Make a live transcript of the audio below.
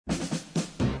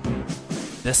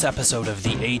This episode of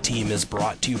The A-Team is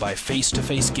brought to you by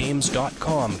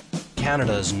FaceToFaceGames.com,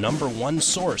 Canada's #1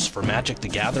 source for Magic the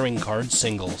Gathering card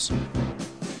singles.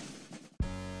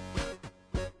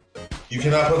 You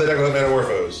cannot put the deck without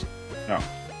Metamorphose. No.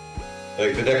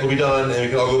 Like, the deck will be done, and we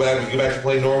can all go back. We can go back to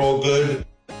play normal, good,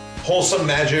 wholesome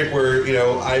Magic where, you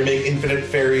know, I make infinite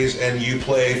fairies and you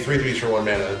play 3/3s for 1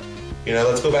 mana. You know,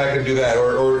 let's go back and do that.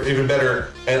 Or even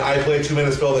better, and I play a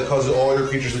 2-mana spell that causes all your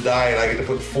creatures to die, and I get to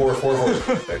put 4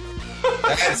 4/4.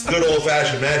 That's good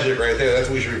old-fashioned Magic right there. That's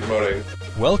what we should be promoting.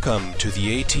 Welcome to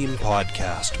the A-Team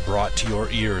podcast, brought to your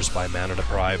ears by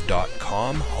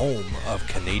ManaDeprived.com, home of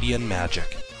Canadian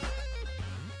Magic.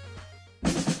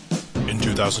 In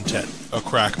 2010, a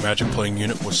crack Magic playing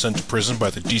unit was sent to prison by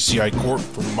the DCI court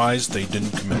for demise they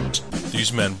didn't commit.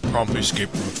 These men promptly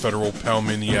escaped from a federal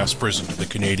pound-me-in-the-ass prison to the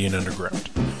Canadian underground.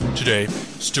 Today,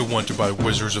 still wanted by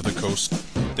wizards of the coast,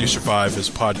 they survive as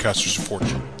podcasters of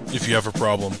fortune. If you have a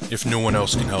problem, if no one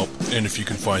else can help, and if you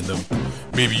can find them,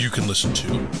 maybe you can listen to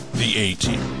The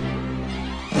A-Team.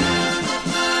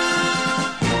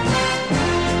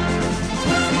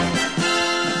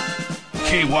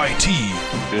 KYT.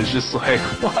 It's just like,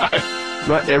 why?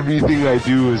 Not everything I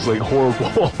do is like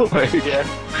horrible. Like, yeah.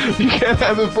 You can't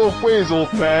have it both ways,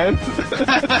 old man.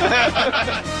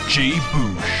 Jay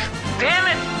Boosh. Damn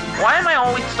it! Why am I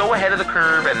always so ahead of the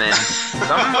curve, and then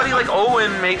somebody like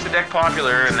Owen makes a deck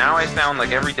popular, and now I sound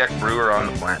like every deck brewer on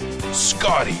the planet?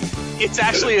 Scotty. It's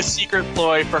actually a secret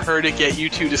ploy for her to get you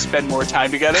two to spend more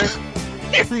time together.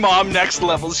 Your mom next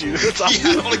levels you. It's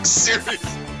awesome. Yeah, like serious.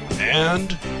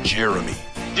 And Jeremy.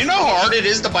 Do you know how hard it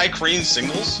is to buy Korean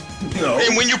singles? No.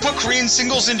 And when you put Korean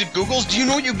singles into Google's, do you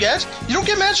know what you get? You don't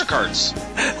get Magic cards.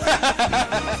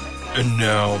 And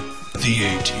now, The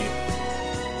A-Team.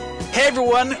 Hey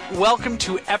everyone, welcome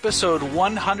to episode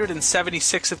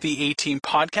 176 of the A-Team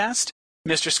podcast.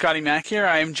 Mr. Scotty Mack here.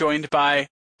 I am joined by,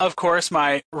 of course,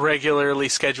 my regularly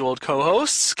scheduled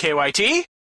co-hosts, KYT.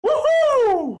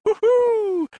 Woohoo!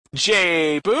 Woohoo!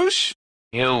 Jay Boosh.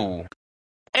 Yo.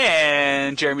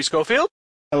 And Jeremy Schofield.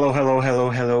 Hello.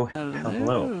 Hello.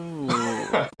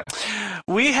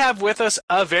 We have with us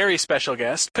a very special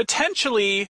guest,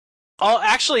 potentially,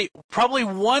 probably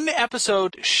one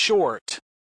episode short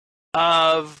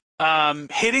of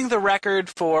hitting the record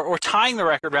for, or tying the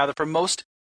record rather, for most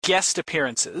guest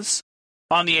appearances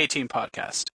on the A-Team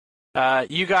podcast.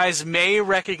 You guys may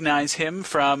recognize him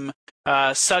from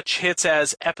such hits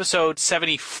as episode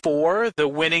 74, the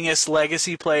winningest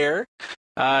legacy player.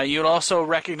 You'll also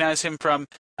recognize him from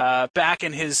back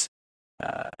in his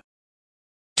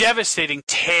devastating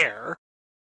tear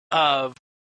of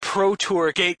Pro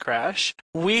Tour Gatecrash.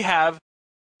 We have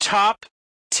top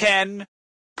 10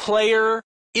 player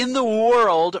in the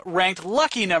world, ranked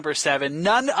lucky number 7,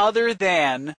 none other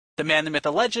than the man, the myth,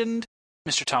 the legend,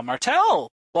 Mr. Tom Martell.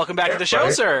 Welcome back to the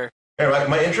show, sir. Hey,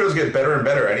 my intros get better and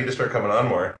better. I need to start coming on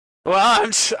more.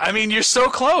 Well, I mean, you're so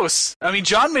close. I mean,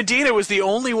 John Medina was the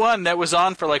only one that was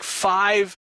on for like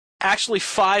 5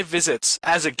 visits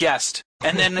as a guest.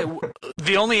 And then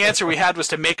the only answer we had was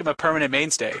to make him a permanent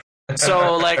mainstay.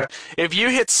 So, like, if you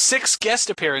hit 6 guest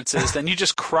appearances, then you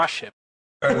just crush him.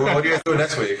 All right, well, what are you guys doing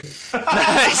next week?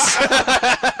 Nice.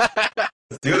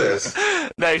 Let's do this.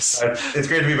 Nice. It's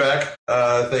great to be back.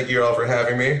 Thank you all for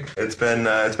having me. It's been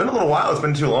a little while. It's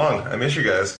been too long. I miss you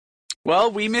guys.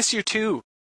 Well, we miss you too.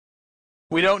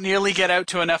 We don't nearly get out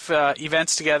to enough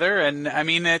events together, and I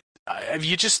mean,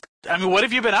 what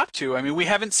have you been up to? I mean, we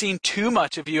haven't seen too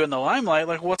much of you in the limelight.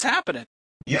 Like, what's happening?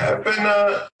 Yeah, I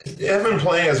haven't been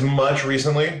playing as much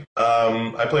recently.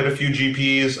 I played a few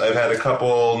GPs. I've had a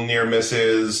couple near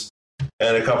misses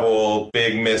and a couple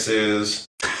big misses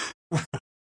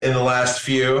in the last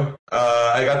few.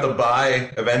 I got the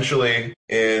bye eventually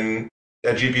at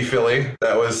GP Philly.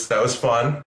 That was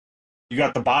fun. You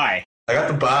got the bye. I got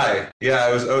the bye. Yeah,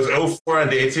 I was 0-4 on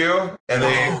day 2, and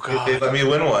they let me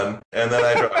win one, and then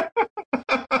I dropped.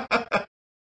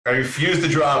 I refused to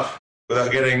drop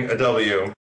without getting a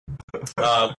W.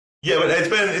 Yeah, but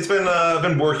it's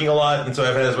been working a lot, and so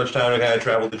I've had as much time to kind of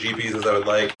travel to GPs as I would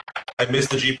like. I missed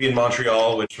the GP in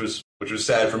Montreal, which was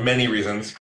sad for many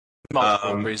reasons.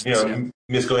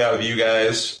 Missed going out with you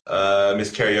guys,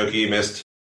 missed karaoke, missed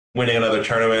winning another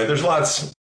tournament. There's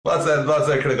lots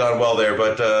that could have gone well there,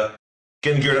 but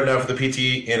getting geared up now for the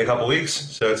PT in a couple weeks,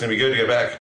 so it's gonna be good to get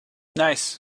back.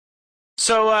 Nice.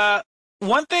 So,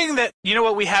 one thing that,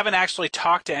 we haven't actually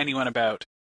talked to anyone about,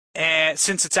 and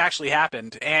since it's actually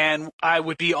happened, and I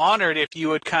would be honored if you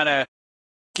would kind of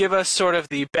give us sort of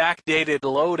the backdated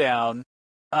lowdown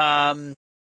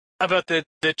about the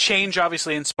change,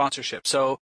 obviously, in sponsorship.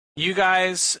 So you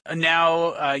guys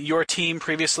now, your team,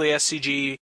 previously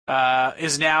SCG,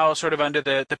 is now sort of under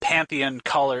the pantheon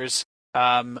colors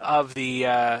of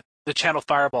the Channel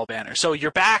Fireball banner. So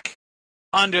you're back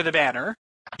under the banner.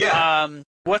 Yeah.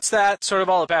 What's that sort of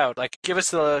all about? Like, give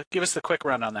us the quick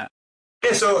run on that.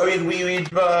 Yeah, so I mean,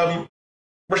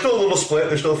 we're still a little split.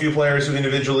 There's still a few players who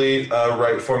individually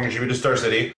write for and contribute to Star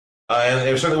City, and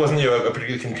it certainly wasn't a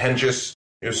particularly contentious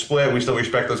split. We still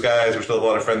respect those guys. We're still a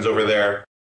lot of friends over there.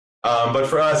 But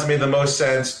for us, it made the most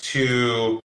sense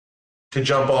to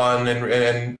jump on,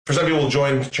 and for some people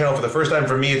join Channel for the first time.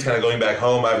 For me, it's kind of going back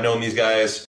home. I've known these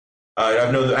guys.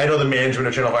 I know the management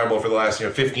of Channel Fireball for the last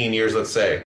 15 years, let's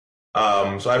say.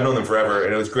 So I've known them forever,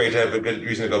 and it was great to have a good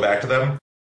reason to go back to them.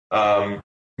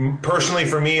 Personally,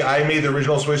 for me, I made the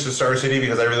original switch to Star City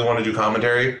because I really wanted to do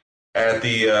commentary at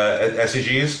the at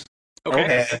SCGs.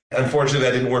 Okay. And unfortunately,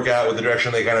 that didn't work out with the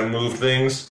direction they kind of moved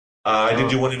things. I did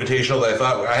do one invitational that I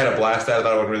thought I had a blast at. I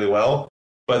thought it went really well.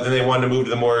 But then they wanted to move to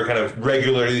the more kind of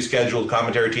regularly scheduled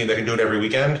commentary team that can do it every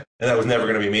weekend, and that was never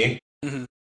going to be me. Mm-hmm.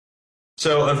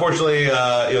 So unfortunately,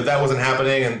 that wasn't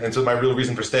happening, and so my real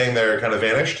reason for staying there kind of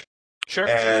vanished. Sure.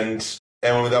 And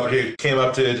when the opportunity came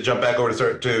up to jump back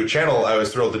over to Channel, I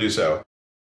was thrilled to do so.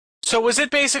 So was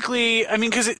it basically, I mean,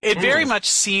 because it very much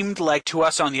seemed like to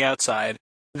us on the outside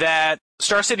that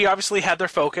Star City obviously had their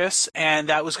focus, and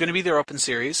that was going to be their open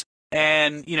series,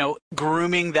 and,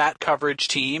 grooming that coverage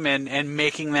team and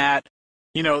making that,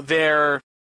 their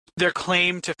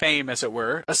claim to fame, as it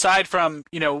were, aside from,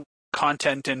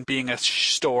 content and being a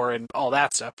store and all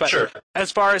that stuff. But sure. As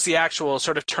far as the actual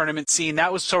sort of tournament scene,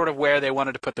 that was sort of where they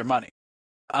wanted to put their money.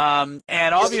 And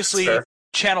obviously,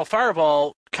 Channel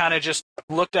Fireball kind of just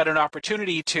looked at an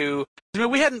opportunity to.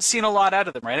 We hadn't seen a lot out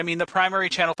of them, right? I mean, the primary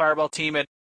Channel Fireball team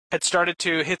had started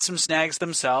to hit some snags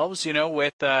themselves,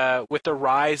 with the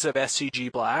rise of SCG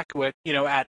Black, with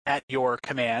at your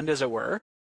command, as it were.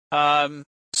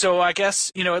 So I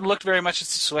guess it looked very much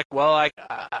just like, well,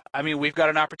 I mean, we've got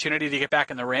an opportunity to get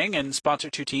back in the ring and sponsor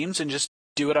two teams and just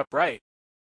do it upright.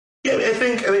 Yeah, I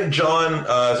think John.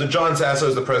 So John Sasso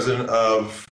is the president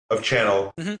of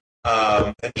Channel, and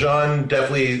John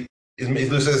definitely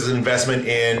loses his investment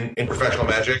in professional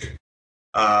Magic.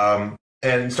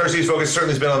 And Star City's focus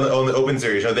certainly has been on the Open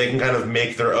Series. They can kind of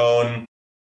make their own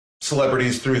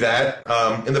celebrities through that.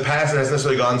 In the past, it hasn't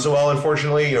necessarily gone so well,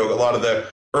 unfortunately. A lot of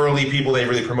the early people they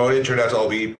really promoted turned out to all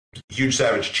be huge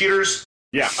savage cheaters.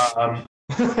 Yeah.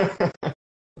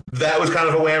 That was kind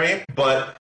of a whammy,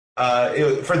 but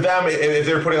for them, if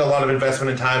they're putting a lot of investment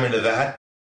and time into that,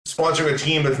 sponsoring a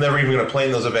team that's never even going to play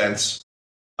in those events,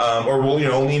 or will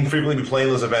only infrequently be playing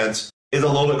those events, is a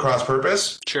little bit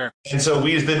cross-purpose. Sure. And so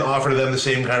we just didn't offer to them the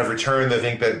same kind of return that I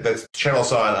think that Channel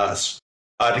saw in us,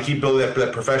 to keep building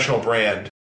that professional brand,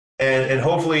 and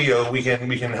hopefully we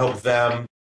can help them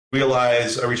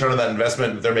realize a return on that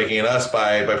investment that they're making in us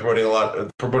by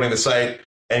promoting the site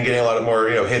and getting a lot of more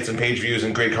hits and page views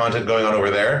and great content going on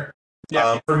over there.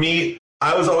 Yeah. For me,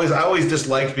 I always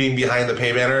disliked being behind the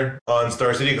pay banner on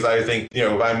Star City because I think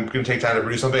if I'm going to take time to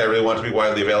produce something, I really want it to be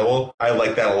widely available. I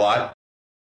like that a lot.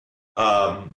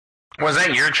 Was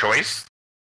that your choice?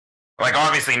 Like,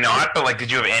 obviously not, but did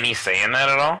you have any say in that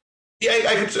at all? Yeah,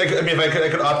 I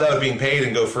could opt out of being paid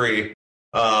and go free.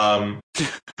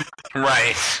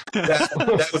 Right.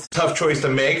 That was a tough choice to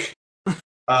make.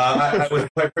 I was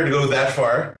quite prepared to go that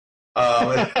far.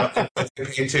 I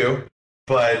paid too,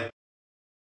 but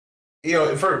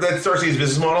for that Star City's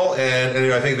business model,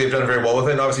 and I think they've done very well with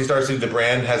it. And obviously, Star City, the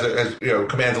brand, has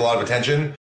commands a lot of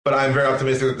attention. But I'm very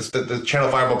optimistic that the Channel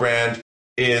Fireball brand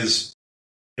is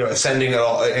ascending at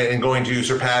all and going to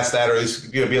surpass that, or at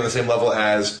least be on the same level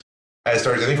as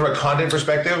Star City. I think from a content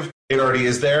perspective, it already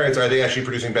is there. Are they actually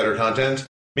producing better content?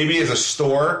 Maybe as a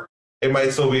store, it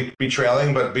might still be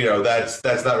trailing, but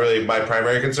that's not really my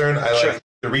primary concern. I like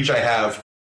the reach I have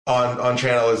on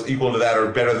Channel is equal to that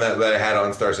or better than that I had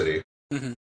on Star City.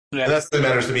 Mm-hmm. Yeah. And that's what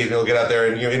matters to me. They'll get out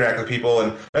there and interact with people,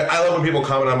 and I love when people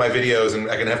comment on my videos and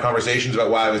I can have conversations about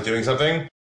why I was doing something.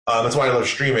 That's why I love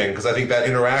streaming, because I think that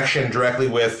interaction directly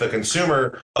with the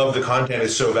consumer of the content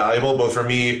is so valuable, both for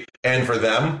me and for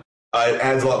them. It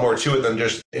adds a lot more to it than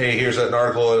just, hey, here's an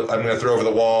article I'm going to throw over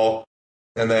the wall,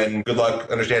 and then good luck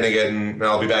understanding it, and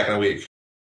I'll be back in a week.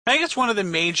 I think it's one of the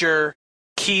major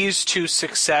keys to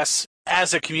success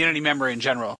as a community member in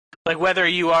general. Like, whether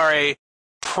you are a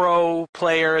pro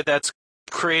player that's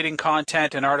creating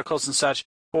content and articles and such,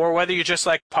 or whether you're just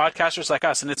like podcasters like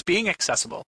us, and it's being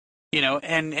accessible,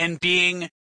 and being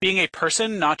a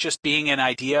person, not just being an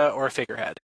idea or a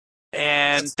figurehead.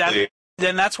 And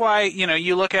that's why,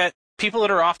 you look at people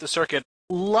that are off the circuit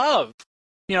love,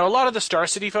 a lot of the Star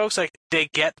City folks, like, they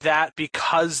get that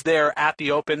because they're at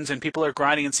the opens and people are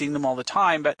grinding and seeing them all the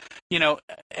time. But,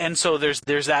 and so there's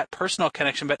that personal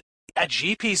connection. But at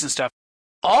GPs and stuff,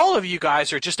 all of you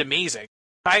guys are just amazing.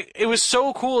 It was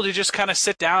so cool to just kind of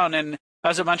sit down, and I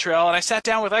was at Montreal and I sat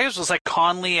down with, I guess it was like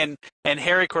Conley and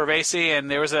Harry Corvesi, and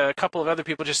there was a couple of other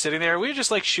people just sitting there. We were just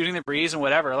like shooting the breeze and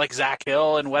whatever, like Zach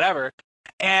Hill and whatever.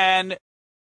 And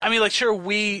I mean, like, sure,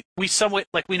 we somewhat,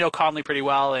 like, we know Conley pretty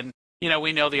well, and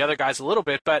we know the other guys a little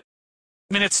bit, but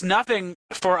I mean, it's nothing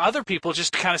for other people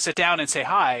just to kind of sit down and say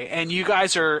hi. And you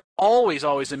guys are always,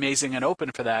 always amazing and open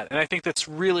for that. And I think that's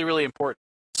really, really important.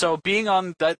 So being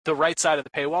on the right side of the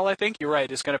paywall, I think, you're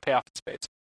right, is going to pay off in spades.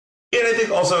 Yeah, and I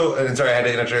think also, and sorry, I had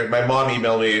to answer, my mom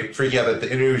emailed me freaking out that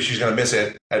the interview, she's going to miss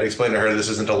it. I had to explain to her this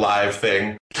isn't a live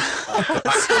thing.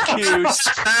 That's so cute.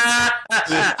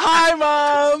 Hi,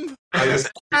 Mom! I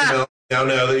just now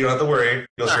know that you don't have to worry.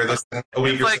 You'll hear this in a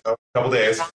week or so, a couple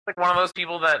days. It's like one of those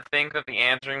people that think that the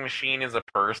answering machine is a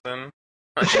person.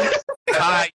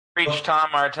 Hi, you reached Tom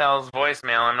Martell's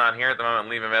voicemail. I'm not here at the moment.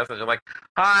 Leave a message. I'm like,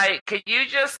 hi, could you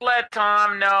just let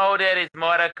Tom know that his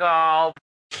mother called?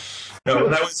 No,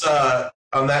 that was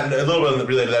on that, a little bit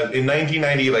related to that. In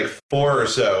 1994 or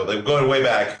so, like going way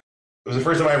back, it was the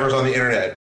first time I ever was on the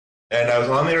internet. And I was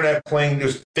on the internet playing, it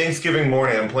was Thanksgiving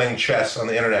morning, I'm playing chess on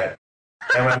the internet.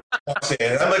 And I'm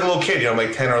like a little kid, I'm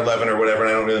like 10 or 11 or whatever, and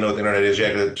I don't really know what the internet is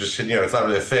yet, because just, it's not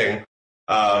really a thing.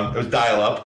 It was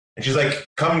dial-up. And she's like,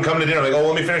 come to dinner. I'm like, oh,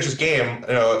 let me finish this game.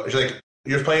 She's like,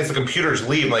 you're playing against the computer, just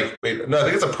leave. I'm like, wait, no, I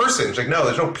think it's a person. She's like, no,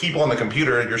 there's no people on the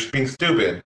computer, you're being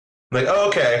stupid. I'm like, oh,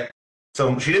 okay.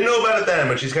 So she didn't know about it then,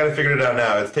 but she's kind of figured it out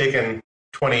now. It's taken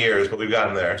 20 years, but we've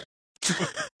gotten there.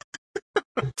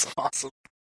 That's awesome.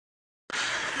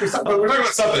 We're talking about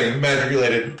something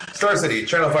Magic-related. Star City,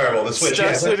 Channel Fireball, the Switch.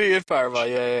 Star City and Fireball,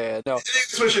 yeah. No. The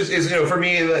Switch is, for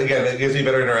me, again, it gives me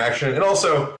better interaction. And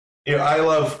also, I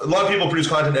love, a lot of people produce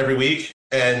content every week,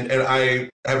 and I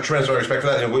have tremendous respect for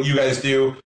that. What you guys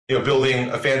do, building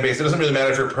a fan base, it doesn't really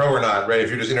matter if you're pro or not, right? If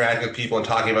you're just interacting with people and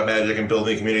talking about Magic and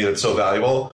building a community, that's so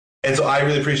valuable. And so I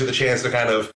really appreciate the chance to kind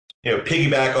of,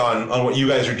 piggyback on what you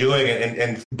guys are doing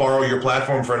and borrow your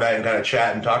platform for a night and kind of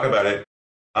chat and talk about it.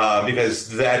 Because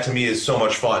that to me is so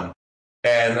much fun.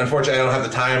 And unfortunately, I don't have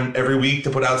the time every week to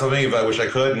put out something, if I wish I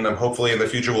could, and I'm hopefully in the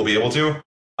future we'll be able to.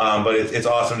 But it's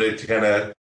awesome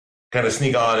to kind of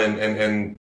sneak on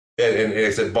and like I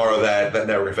said, borrow that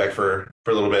network effect for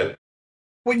a little bit.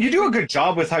 Well, you do a good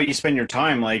job with how you spend your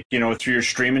time, like, through your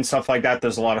stream and stuff like that.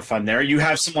 There's a lot of fun there. You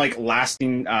have some, like,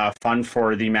 lasting fun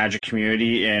for the Magic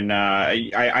community, and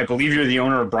I believe you're the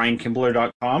owner of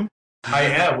BrianKimbler.com. I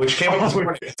am, which came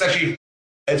up. It's actually,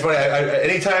 it's funny.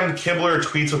 Anytime Kimbler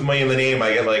tweets with money in the name,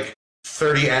 I get like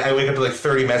 30. I wake up to like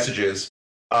 30 messages.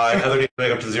 And other days I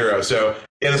wake up to 0. So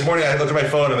yeah, this morning I looked at my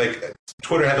phone and like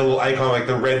Twitter had a little icon like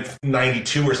the red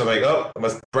 92 or something. Like, oh,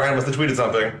 Brian must have tweeted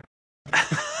something.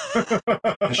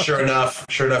 And sure enough,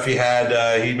 he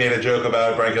had he made a joke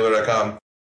about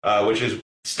BrianKimbler.com, which is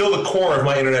still the core of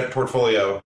my internet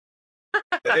portfolio.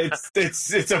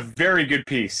 It's a very good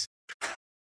piece.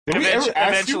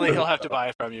 Eventually he'll have to buy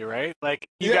it from you, right? Like,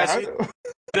 you guys,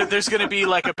 there's going to be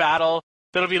like a battle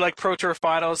that'll be like Pro Tour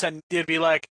Finals, and you'd be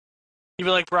like,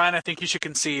 Brian, I think you should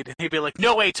concede. And he'd be like,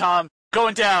 no way, Tom,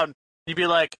 going down. You'd be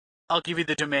like, I'll give you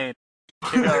the domain.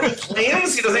 He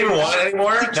claims he doesn't even want it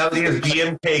anymore. Now that he has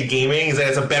BMK Gaming, he's like,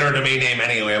 it's a better domain name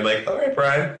anyway. I'm like, all right,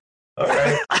 Brian. All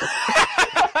right.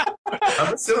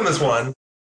 I'm still on this one.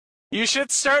 You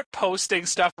should start posting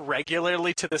stuff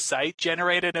regularly to the site,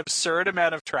 generate an absurd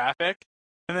amount of traffic,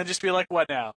 and then just be like, what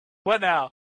now? What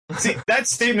now? See, that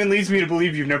statement leads me to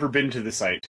believe you've never been to the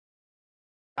site.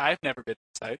 I've never been to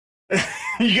the site.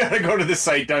 You gotta go to the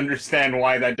site to understand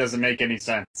why that doesn't make any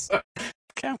sense.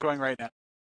 Okay, I'm going right now.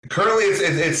 Currently,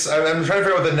 it's I'm trying to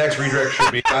figure out what the next redirect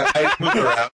should be. I moved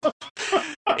around.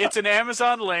 It's an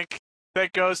Amazon link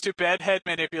that goes to Bedhead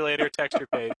Manipulator texture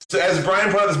page. So as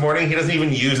Brian put out this morning, he doesn't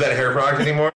even use that hair product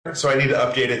anymore, so I need to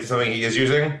update it to something he is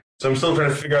using. So I'm still trying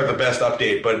to figure out the best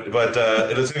update, but it's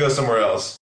going to go somewhere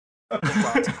else. I've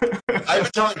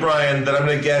been telling Brian that I'm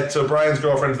going to get, so Brian's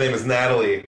girlfriend's name is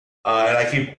Natalie, and I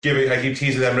keep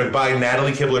teasing them. I'm going to buy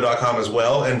NatalieKimbler.com as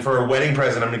well, and for a wedding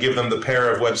present, I'm going to give them the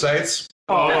pair of websites.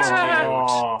 Oh, that's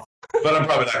cute. But I'm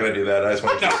probably not going to do that. I just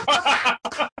want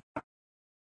to.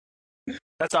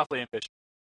 That's awfully ambitious.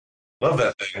 Love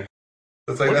that thing.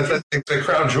 It's a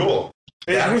crown jewel.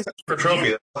 Yeah, it's for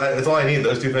trophy. That's all I need.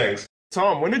 Those two things.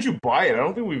 Tom, when did you buy it? I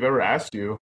don't think we've ever asked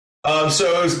you.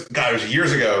 So it was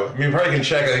years ago. I mean, you probably can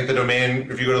check. I think the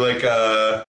domain, if you go to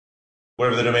like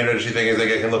whatever the domain registry thing is,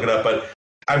 I can look it up. But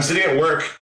I'm sitting at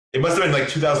work it must have been like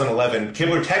 2011.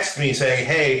 Kibler texted me saying,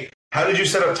 "Hey, how did you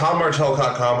set up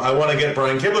TomMartell.com? I want to get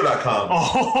BrianKibler.com."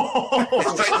 Oh.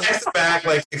 So I texted back,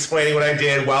 like explaining what I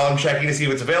did while I'm checking to see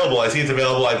if it's available. I see it's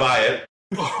available, I buy it.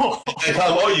 I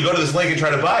tell him, "Oh, you go to this link and try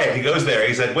to buy it." He goes there.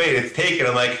 He said, "Wait, it's taken."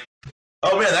 I'm like,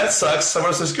 "Oh man, that sucks.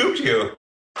 Someone must have scooped you."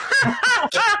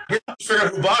 Figure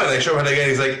out who bought it. I show him how to get it.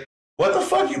 He's like, "What the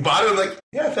fuck? You bought it?" I'm like,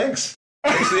 "Yeah, thanks."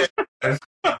 But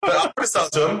I'm gonna sell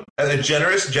it to him at a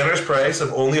generous price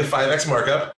of only a 5x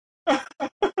markup.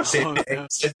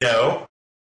 Said no.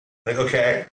 Like,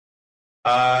 okay.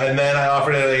 And then I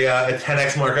offered it a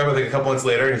 10x markup. I think a couple months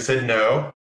later, and he said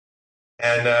no.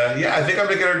 And yeah, I think I'm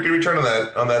gonna get a good return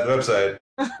on that website.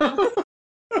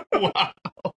 Wow,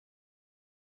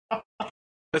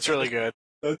 That's really good.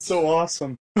 that's so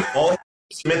awesome. All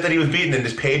he admit that he was beaten and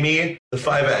just pay me the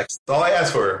 5x. That's all I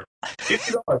asked for.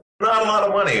 $50. Not a lot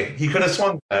of money. He could have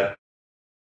swung that.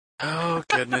 Oh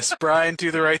goodness, Brian,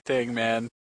 do the right thing, man.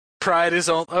 Pride is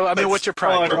all. Oh, I mean, what's your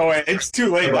pride? Oh, wait, it's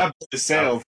too late. That is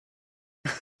sailed.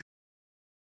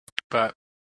 But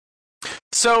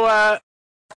so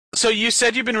you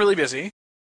said you've been really busy.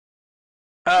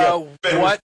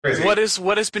 What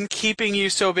has been keeping you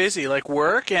so busy? Like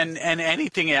work and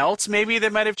anything else maybe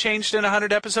that might have changed in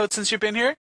 100 episodes since you've been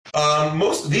here?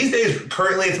 Most these days,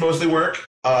 currently, it's mostly work.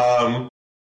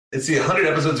 Let's see, 100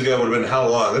 episodes ago would have been how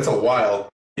long? That's a while.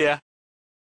 Yeah.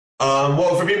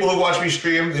 Well, for people who watch me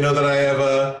stream, you know that I have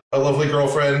a lovely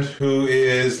girlfriend who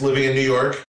is living in New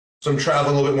York. So I'm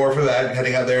traveling a little bit more for that,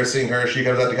 heading out there, seeing her. She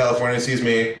comes out to California and sees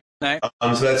me. Nice.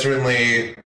 So that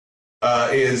certainly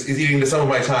is eating into some of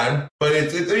my time. But I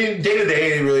mean, day to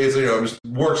day, it really is. You know,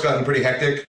 work's gotten pretty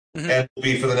hectic, and will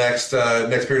be for the next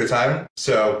period of time.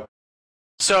 So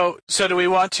do we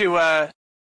want to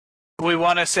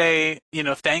say, you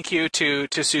know, thank you to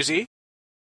Susie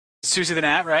the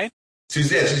Nat, right?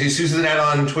 Susie the Nat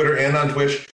on Twitter and on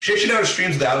Twitch. She actually now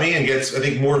streams without me and gets, I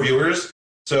think, more viewers.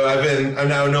 So I'm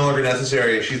now no longer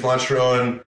necessary. She's launched her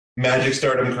own Magic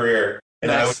stardom career,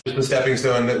 and I was just the stepping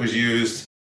stone that was used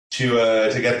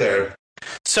to get there.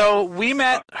 So we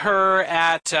met her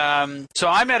at so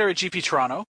I met her at GP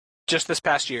Toronto just this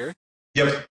past year.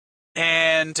 Yep.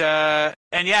 And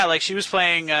yeah, like she was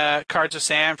playing Cards of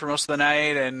Sam for most of the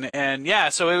night, and yeah,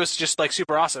 so it was just like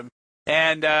super awesome.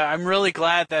 And I'm really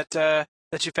glad that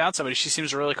you found somebody. She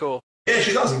seems really cool. Yeah,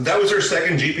 she's awesome. That was her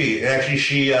second GP, and actually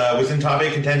she was in top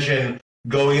 8 contention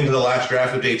going into the last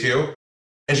draft of day 2,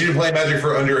 and she's been playing Magic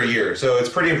for under a year. So it's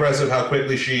pretty impressive how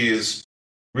quickly she's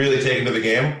really taken to the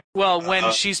game. Well,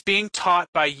 when she's being taught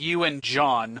by you and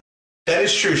John. That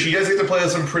is true. She does get to play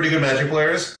with some pretty good Magic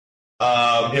players. You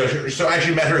know, so I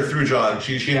actually met her through John.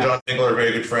 She and John Tinkle are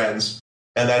very good friends,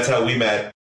 and that's how we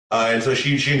met. And so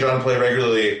she and John play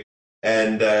regularly,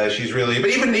 and she's really. But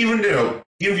even you know,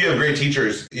 even if you have great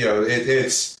teachers, you know,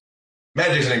 it's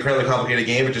Magic's an incredibly complicated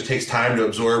game. It just takes time to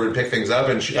absorb and pick things up,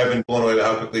 and I've been blown away by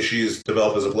how quickly she's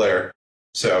developed as a player.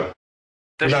 So.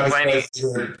 Does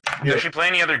she play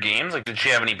any other games? Like, did she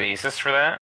have any basis for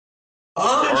that?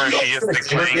 Or is she just like,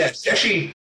 playing? Yeah,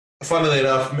 actually, funnily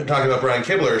enough, talking about Brian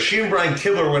Kibler, she and Brian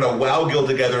Kibler were in a WoW guild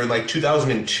together in like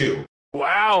 2002.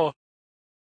 Wow.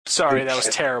 Sorry, that was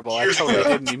terrible. I totally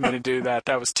didn't even mean to do that.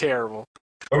 That was terrible.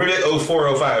 Or maybe like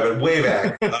 04, 05, but way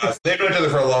back. So they've known each other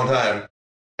for a long time.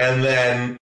 And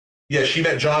then, yeah, she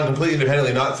met John completely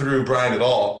independently, not through Brian at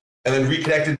all. And then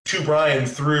reconnected to Brian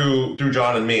through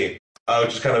John and me,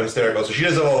 which is kind of hysterical. So she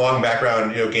does have a long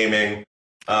background, you know, gaming.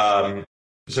 So,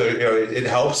 you know, it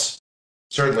helps,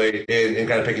 certainly, in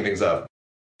kind of picking things up.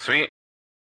 Sweet.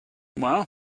 Wow.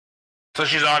 So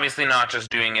she's obviously not just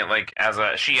doing it like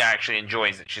she actually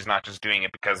enjoys it. She's not just doing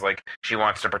it because like she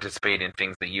wants to participate in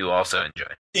things that you also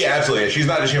enjoy. Yeah, absolutely. She's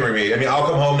not just humoring me. I mean, I'll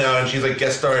come home now and she's like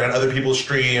guest starring on other people's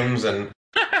streams, and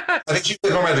I think she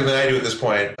plays more Magic than I do at this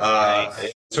point.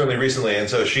 Nice. Certainly recently, and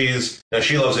so she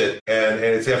loves it, and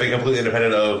it's definitely completely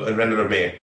independent of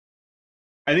me.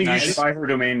 I think you should buy her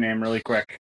domain name really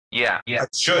quick. Yeah. I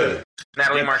should.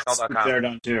 NatalieMartell.com. They're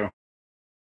done too.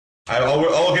 I'll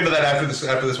look into that after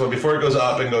this one before it goes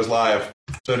up and goes live.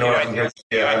 So no one can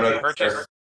hear. I'm not purchase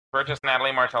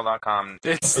NatalieMartell.com.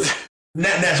 It's so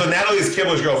Natalie's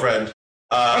Kibler's girlfriend.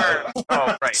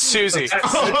 Right. Susie.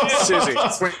 Susie.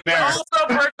 Also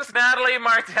purchase Natalie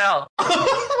Martell.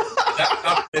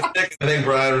 I think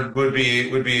Brian would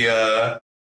be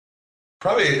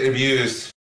probably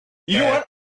abused. You know what?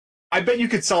 I bet you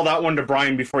could sell that one to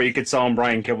Brian before you could sell him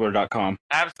BrianKibler.com.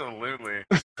 Absolutely.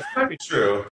 That might be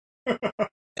true.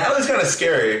 Natalie's kind of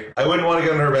scary. I wouldn't want to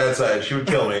get on her bad side. She would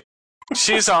kill me.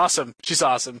 She's awesome. She's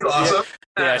awesome. Awesome?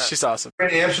 Yeah, she's awesome. We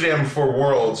were in Amsterdam for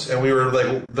Worlds, and we were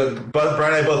like, Brian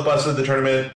and I both busted the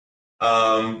tournament.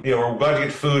 We're about to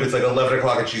get food. It's like 11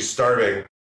 o'clock and she's starving.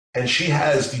 And she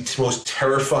has the most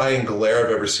terrifying glare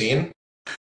I've ever seen.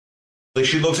 Like,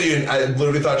 she looks at you and I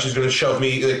literally thought she was going to shove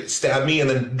me, like, stab me, and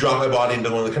then drop my body into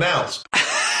one of the canals.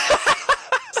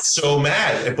 So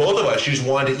mad at both of us. She just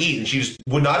wanted to eat, and she just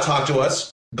would not talk to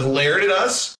us, glared at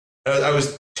us. I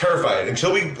was terrified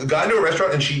until we got into a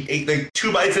restaurant and she ate like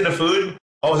 2 bites into food.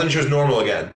 All of a sudden, she was normal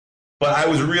again. But I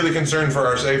was really concerned for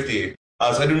our safety.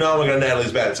 So I do not want to go to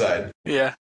Natalie's bad side.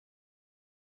 Yeah.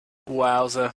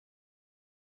 Wowza.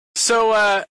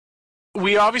 So,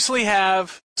 we obviously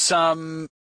have some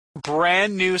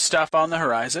brand new stuff on the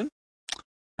horizon.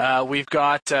 We've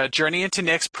got Journey into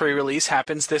Nyx pre-release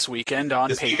happens this weekend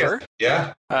on paper. Weekend.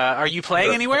 Yeah. Are you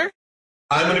playing anywhere?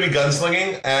 I'm going to be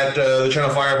gunslinging at the Channel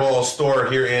Fireball store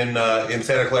here in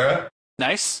Santa Clara.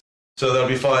 Nice. So that'll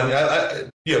be fun.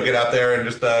 Get out there and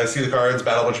just see the cards,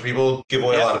 battle a bunch of people, give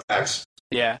away a lot of packs.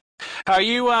 Yeah. Are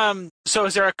you so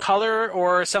is there a color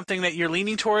or something that you're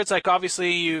leaning towards? Like,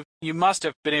 obviously you must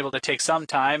have been able to take some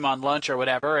time on lunch or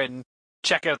whatever and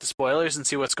check out the spoilers and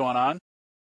see what's going on.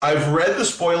 I've read the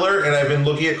spoiler and I've been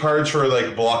looking at cards for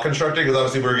like block constructing because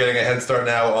obviously we're getting a head start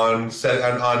now on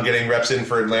getting reps in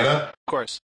for Atlanta. Of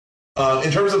course.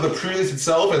 In terms of the pre-release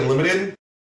itself and limited,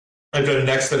 I've done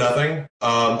next to nothing.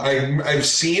 I've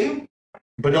seen,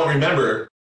 but don't remember,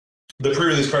 the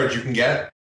pre-release cards you can get.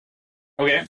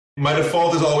 Okay. My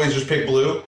default is always just pick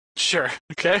blue. Sure.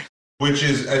 Okay. Which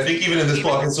is, I think, even in this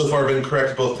block, has so far been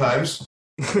correct both times.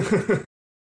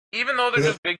 Even though they're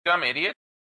just big dumb idiots?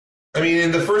 I mean,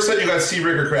 in the first set, you got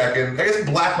Seabreaker Kraken. I guess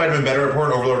black might have been better.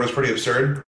 Report Overlord was pretty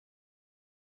absurd.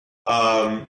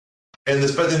 But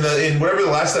in whatever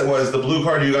the last set was, the blue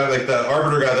card you got, like the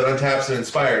Arbiter guy that untaps and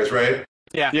inspires, right?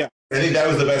 Yeah. Yeah. I think that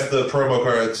was the best of the promo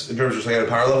cards in terms of just like at a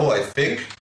power level, I think.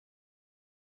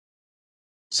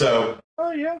 So.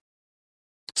 Oh, yeah.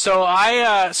 So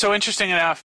so interesting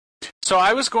enough. So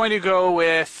I was going to go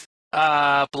with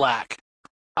black.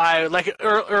 I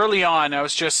early on. I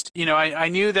was just, I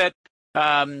knew that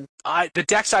the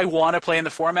decks I want to play in the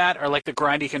format are like the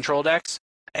grindy control decks,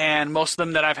 and most of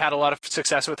them that I've had a lot of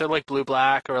success with are like blue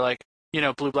black or like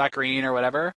blue black green or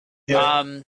whatever.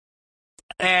 Yeah.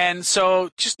 And so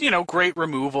just great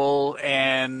removal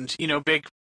and big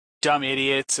dumb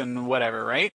idiots and whatever,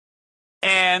 right?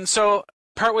 And so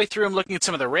partway through, I'm looking at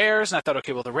some of the rares, and I thought,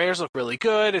 okay, well, the rares look really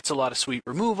good. It's a lot of sweet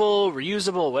removal,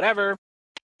 reusable, whatever.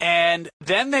 And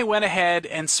then they went ahead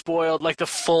and spoiled, like the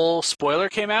full spoiler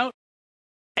came out,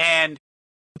 and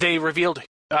they revealed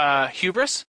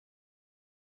Hubris,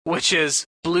 which is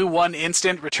blue 1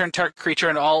 instant, return target creature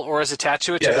and all auras attached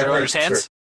to it to their owner's hands.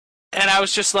 Sure. And I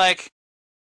was just like,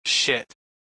 shit,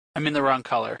 I'm in the wrong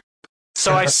color.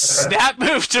 So I snap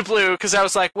moved to blue, because I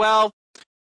was like, well,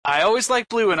 I always like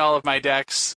blue in all of my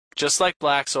decks, just like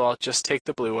black, so I'll just take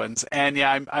the blue ones. And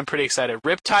yeah, I'm pretty excited.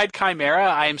 Riptide Chimera,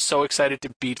 I am so excited to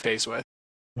beat face with.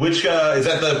 Which is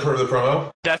that the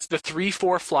promo? That's the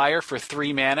 3/4 flyer for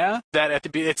 3 mana.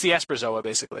 It's the Esperzoa,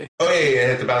 basically. Oh yeah,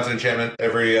 hit the bounce enchantment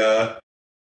every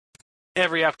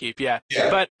upkeep. Yeah.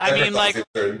 But I mean, like,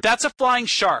 that's a flying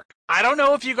shark. I don't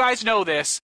know if you guys know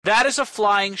this. That is a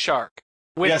flying shark.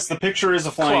 Yes, the picture is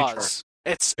a flying claws.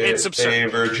 shark. It's absurd.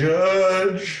 Favor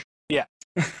judge. Yeah.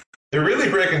 They're really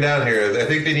breaking down here. I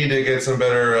think they need to get some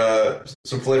better,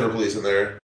 some flavor police in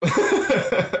there.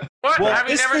 What? Well, have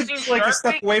you never seen like Shark a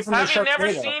step Week? away from Have the you never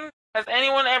Sharknado. seen? Has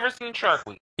anyone ever seen Shark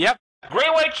Week? Yep.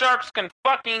 Great white sharks can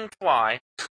fucking fly.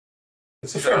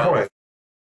 It's a fair point.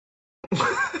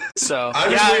 So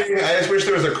I just wish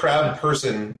there was a crab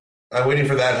person. I'm waiting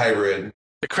for that hybrid.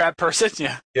 The crab person,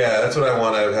 yeah. Yeah, that's what I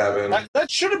want to have in. That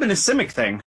should have been a Simic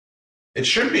thing. It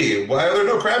should be. Why are there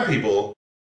no crab people?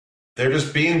 They're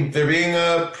being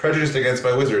prejudiced against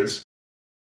by wizards.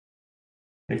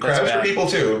 And crabs are people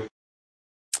too.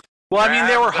 Well, I mean,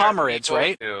 they were Crabs are hominids, people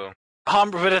right? too.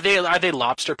 But are they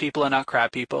lobster people and not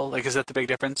crab people? Like, is that the big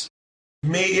difference?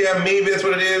 Maybe that's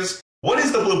what it is. What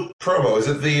is the blue promo? Is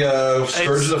it the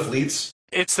Scourges of Fleets?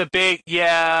 It's the big,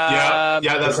 yeah,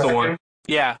 that's the one.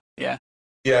 Yeah.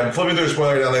 Yeah, I'm flipping through a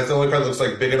spoiler now. That's the only card that looks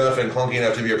like big enough and clunky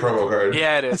enough to be a promo card.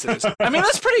 Yeah, it is. I mean,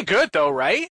 that's pretty good, though,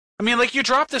 right? I mean, like, you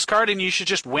drop this card and you should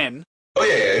just win. Oh,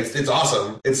 yeah, it's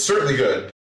awesome. It's certainly good.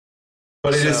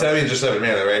 But it is just 7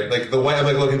 mana, right? Like, the white, I'm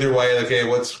like looking through white, okay,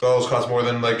 what spells cost more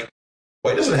than, like,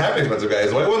 white doesn't have expensive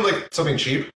guys. White one, like, something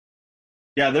cheap?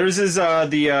 Yeah, theirs is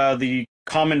the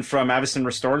common from Avacyn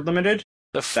Restored Limited.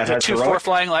 The 2/4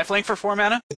 flying lifelink for 4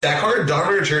 mana? That card,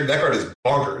 Dominator, that card is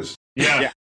bonkers.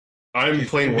 Yeah. I'm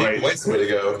playing white. White's the way to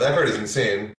go. That card is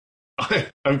insane.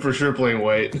 I'm for sure playing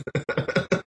white.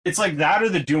 It's like that or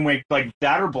the Doomwake, like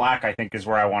that or black, I think, is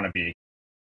where I want to be.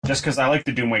 Just because I like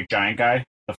the Doomwake Giant guy,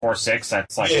 the 4/6.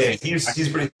 That's like he's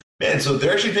pretty man. So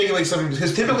they're actually taking like some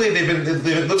because typically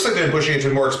it looks like they've been pushing into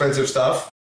more expensive stuff.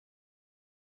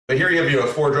 But here you have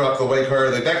a 4-drop the white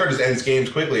card. Like that card just ends games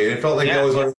quickly, and it felt like they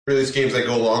always want to release games that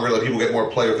go longer, let people get more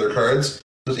play with their cards.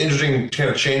 So it's interesting kind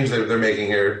of change that they're making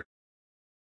here.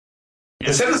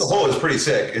 The set as a whole is pretty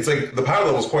sick. It's like the power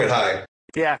level is quite high.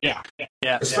 Yeah.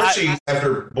 Especially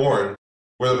after Born,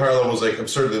 where the power level was like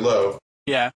absurdly low.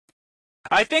 Yeah.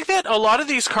 I think that a lot of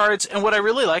these cards, and what I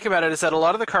really like about it is that a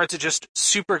lot of the cards are just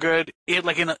super good, in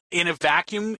a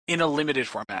vacuum in a limited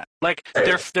format. Like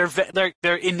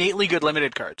they're innately good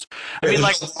limited cards. I mean,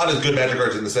 like a lot of good Magic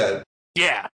cards in the set.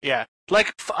 Yeah.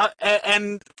 Like,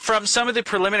 and from some of the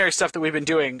preliminary stuff that we've been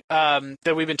doing,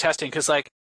 that we've been testing, because like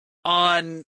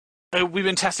we've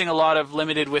been testing a lot of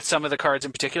limited with some of the cards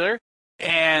in particular.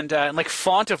 And like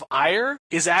Font of Ire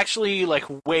is actually like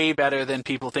way better than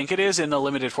people think it is in the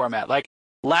limited format. Like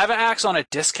Lava Axe on a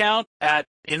discount at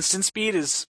instant speed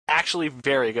is actually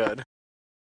very good.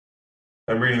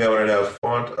 I'm reading that one right now.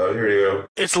 Font. Oh, here you go.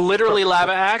 It's literally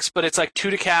Lava Axe, but it's like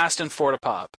 2 to cast and 4 to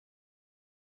pop.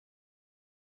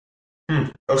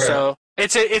 Okay. So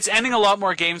it's ending a lot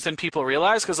more games than people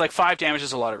realize because like 5 damage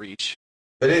is a lot of reach.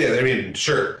 It is. I mean,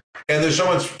 sure. And there's so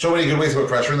many good ways to put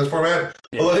pressure in this format.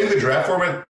 Yeah. Well, I think the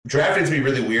draft needs to be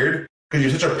really weird because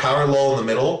you're such a power lull in the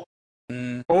middle.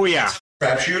 Oh yeah,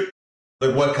 crapshoot.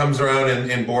 Like what comes around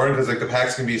in Born because like the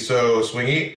packs can be so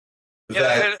swingy.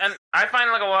 Yeah, and I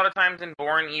find like a lot of times in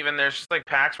Born even there's just like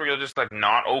packs where you'll just like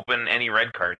not open any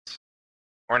red cards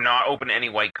or not open any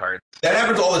white cards. That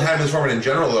happens all the time in this format in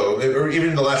general, though, or even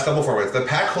in the last couple formats. The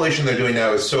pack collation they're doing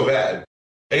now is so bad.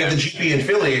 Like at the GP in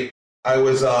Philly, I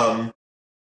was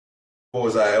what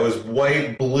was I? I was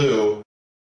white, blue,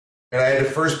 and I had to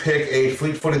first pick a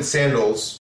fleet-footed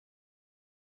sandals,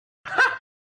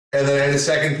 and then I had to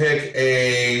second pick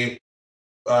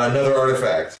another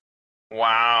artifact.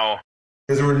 Wow!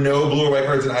 Because there were no blue or white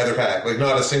cards in either pack, like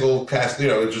not a single cast. You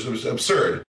know, it was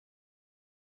absurd.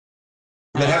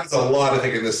 And that happens a lot, I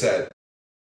think, in this set.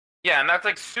 Yeah, and that's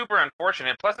like super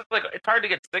unfortunate. Plus, it's hard to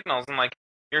get signals, and like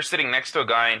you're sitting next to a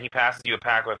guy and he passes you a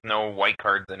pack with no white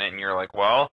cards in it, and you're like,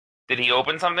 well, did he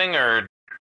open something, or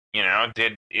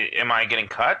am I getting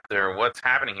cut, or what's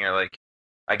happening here? Like,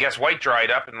 I guess white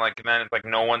dried up, and then it's like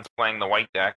no one's playing the white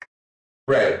deck.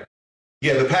 Right.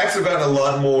 Yeah, the packs have gotten a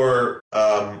lot more.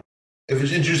 It's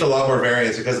introduced a lot more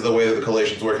variance because of the way that the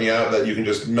collation's working out. That you can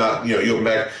just not, you open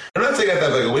back. I'm not saying I have to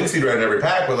have like a Wingseed right in every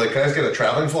pack, but like, can I just get a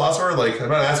traveling philosopher? Like, I'm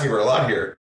not asking for a lot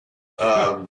here.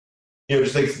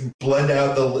 Just like blend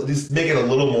out just make it a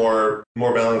little more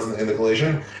balanced in the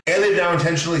collation. And they've now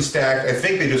intentionally stacked. I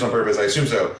think they do this on purpose. I assume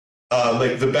so.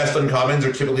 Like the best uncommons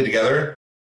are typically together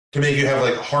to make you have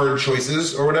like hard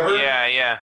choices or whatever.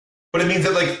 Yeah. But it means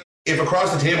that like if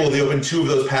across the table they open 2 of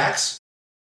those packs,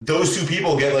 those 2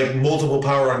 people get like multiple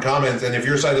power uncommons, and if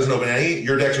your side doesn't open any,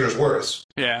 your decks are just worse.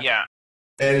 Yeah.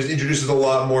 And it introduces a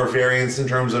lot more variance in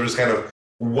terms of just kind of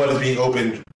what is being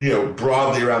opened,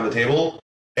 broadly around the table.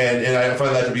 And I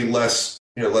find that to be less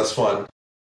fun.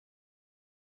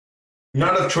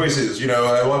 Not enough choices,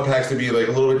 I want packs to be like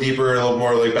a little bit deeper, a little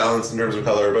more like balanced in terms of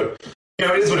color, but it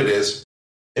is what it is.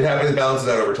 It happens, it balances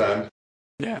out over time.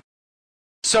 Yeah.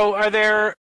 So are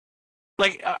there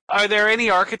any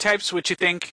archetypes which you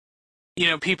think,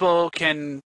 people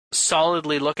can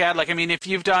solidly look at? Like, I mean, if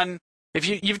you've done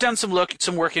some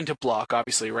work into block,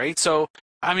 obviously, right? So,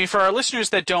 I mean, for our listeners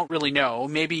that don't really know,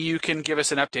 maybe you can give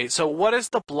us an update. So what does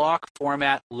the block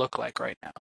format look like right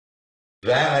now?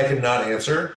 That I cannot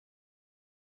answer.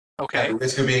 Okay. At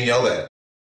risk of being yelled at.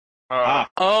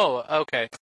 Oh, okay.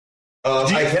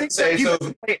 I can say so.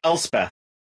 Play Elspeth.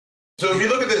 So if you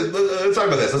look at let's talk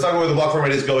about this. Let's talk about where the block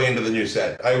format is going into the new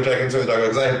set, which I can certainly talk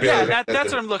about because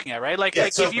that's what I'm looking at, right? Like,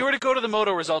 so if you were to go to the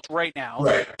Moto results right now,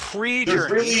 right?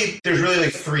 Pre-journey, there's really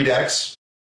like 3 decks.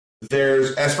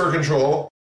 There's Esper Control.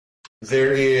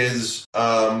 There is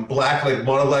black, like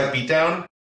mono black beatdown,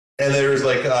 and there's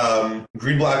like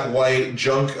green, black, white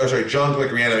junk like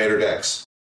reanimator decks.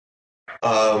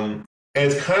 And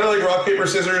it's kind of like rock paper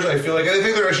scissors. I feel like I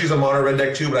think there actually is a mono red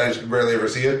deck too, but I just rarely ever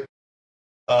see it.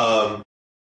 The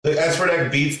Esper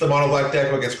deck beats the mono black deck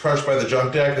but gets crushed by the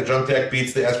junk deck. The junk deck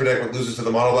beats the Esper deck but loses to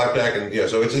the mono black deck, and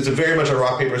so it's a very much a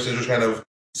rock paper scissors kind of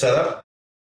setup.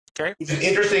 Okay. Which is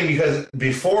interesting because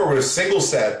before with a single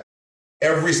set,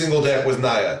 every single deck was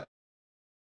Naya.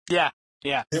 Yeah.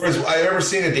 I remember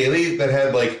seeing a daily that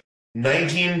had like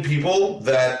 19 people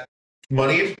that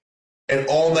moneyed, and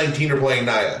all 19 are playing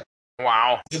Naya.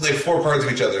 Wow. Did like 4 cards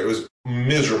of each other. It was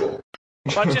miserable.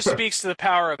 Well, it just speaks to the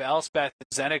power of Elspeth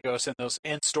and Xenagos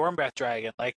and Stormbreath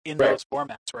Dragon, like in Right. those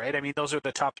formats, right? I mean, those are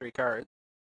the top 3 cards.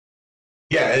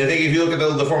 Yeah, and I think if you look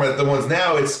at the format, the ones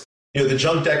now, it's the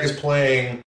junk deck is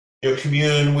playing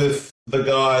Commune with the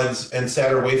Gods and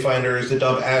Satyr Wayfinders to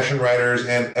dump Ashen Riders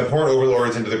and Abhorrent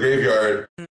Overlords into the graveyard,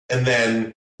 and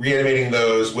then reanimating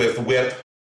those with Whip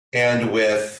and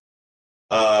with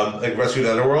Rescue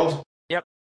the Underworld. Yep.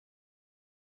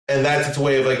 And that's its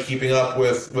way of like keeping up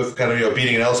with kind of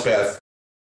beating an Elspeth.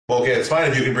 Well, okay, it's fine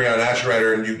if you can bring out an Ashen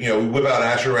Rider and you whip out an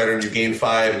Ashen Rider and you gain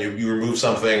 5 and you remove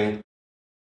something.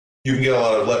 You can get a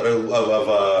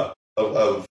lot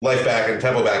of life back and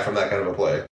tempo back from that kind of a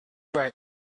play. Right.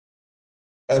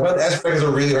 I find Esper has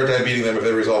a really hard time beating them if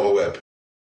they resolve a whip.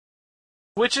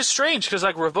 Which is strange because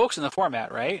like Revoke's in the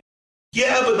format, right?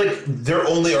 Yeah, but like their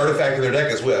only artifact in their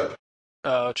deck is whip.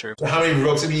 Oh, true. So how many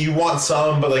Revokes? I mean, you want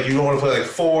some, but like you don't want to play like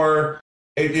 4.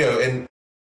 And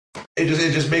it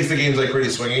just makes the games like pretty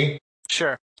swingy.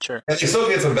 Sure. And they still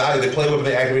get some value. They play whip and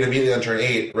they activate immediately on turn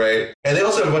 8, right? And they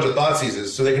also have a bunch of thought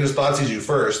seizes, so they can just thought seize you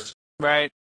first.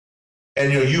 Right.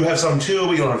 And you have some too,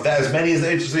 but you don't have that as many as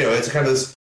they. Just it's kind of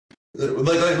this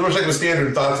like the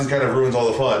standard thought seize kind of ruins all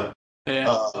the fun.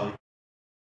 Yeah.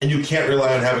 And you can't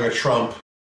rely on having a trump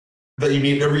that you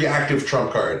need a reactive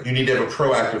trump card. You need to have a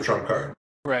proactive trump card.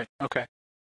 Right. Okay.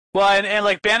 Well, and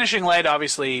like Banishing Light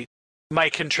obviously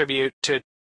might contribute to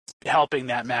helping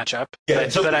that matchup. Yeah.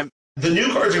 But the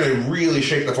new cards are going to really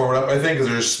shake the format up, I think,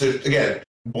 because there's again,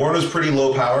 Born is pretty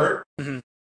low power. Mm-hmm.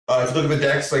 If you look at the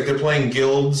decks, like they're playing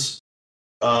guilds,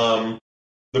 they're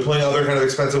playing other kind of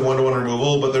expensive 1-1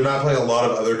 removal, but they're not playing a lot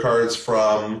of other cards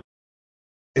from.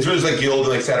 It's really just like Guild and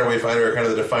like Satyr Wayfinder are kind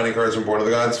of the defining cards from Born of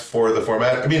the Gods for the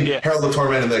format. I mean, Herald of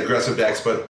Torment and the aggressive decks,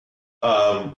 but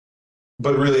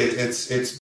really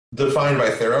it's defined by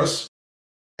Theros.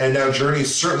 And now Journey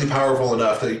is certainly powerful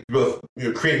enough that you both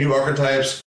create new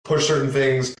archetypes, push certain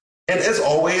things. And as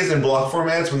always in block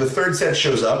formats, when the third set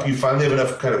shows up, you finally have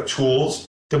enough kind of tools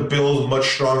to build much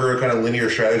stronger kind of linear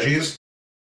strategies.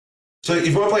 So if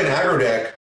you want to play an aggro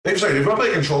deck, if you want to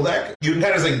play a control deck, you can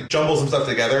kind of like jumble some stuff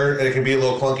together, and it can be a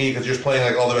little clunky because you're just playing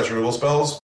like all the best removal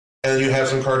spells, and then you have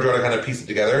some card draw to kind of piece it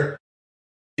together.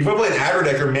 If you want to play an aggro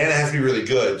deck, your mana has to be really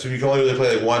good, so you can only really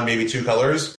play like 1, maybe 2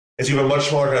 colors, and so you have a much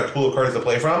smaller kind of pool of cards to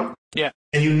play from. Yeah.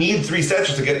 And you need 3 sets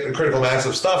just to get a critical mass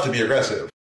of stuff to be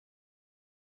aggressive.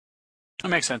 That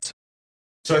makes sense.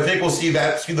 So I think we'll see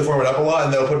that speed the format up a lot,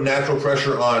 and that'll put natural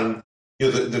pressure on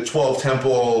the 12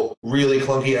 temple, really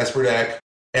clunky Esper deck,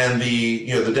 and the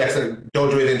decks that don't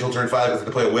do anything until turn 5 because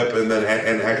they play a whip and then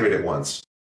and activate it once.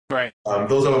 Right.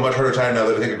 Those have a much harder time now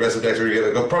that I think aggressive decks are going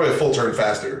to go probably a full turn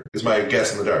faster, is my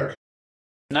guess in the dark.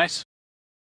 Nice.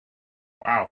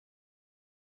 Wow.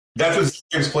 That's what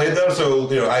games played though. So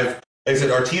like I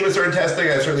said, our team has started testing.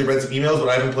 I've certainly read some emails, but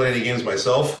I haven't played any games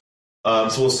myself.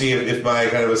 So we'll see if my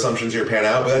kind of assumptions here pan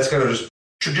out. But that's kind of just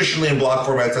traditionally in block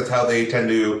formats. That's how they tend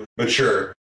to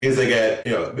mature. Is they get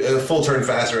a full turn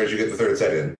faster as you get the third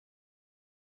set in.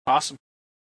 Awesome.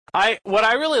 What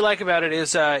I really like about it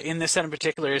is in this set in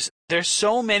particular is there's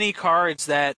so many cards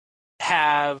that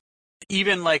have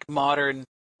even like modern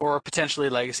or potentially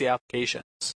legacy applications.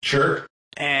 Sure.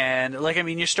 And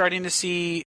you're starting to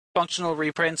see functional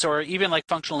reprints or even like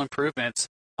functional improvements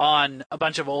on a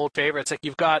bunch of old favorites. Like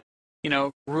you've got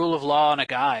Rule of Law on a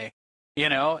guy,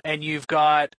 and you've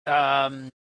got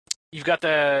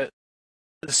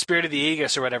the Spirit of the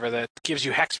Aegis or whatever that gives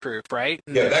you hexproof, right?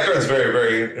 Yeah, that card's very,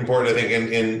 very important. I think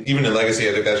in even in Legacy,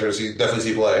 I think that's where you definitely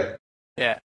see play.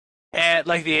 Yeah, and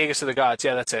like the Aegis of the Gods,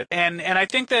 yeah, that's it. And I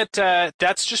think that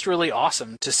that's just really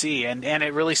awesome to see, and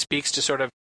it really speaks to sort of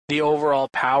the overall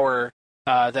power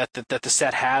that the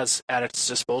set has at its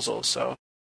disposal. So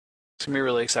it's gonna be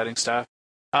really exciting stuff.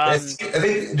 I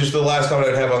think just the last comment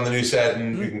I'd have on the new set,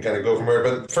 and we can kind of go from there.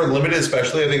 But for limited,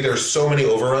 especially, I think there's so many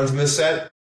overruns in this set.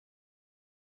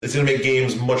 It's going to make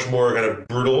games much more kind of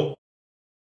brutal.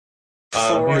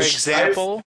 For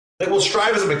example?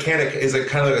 Strive as a mechanic is a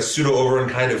kind of like a pseudo-overrun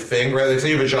kind of thing, right? Like, say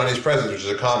you have a Johnny's Presence, which is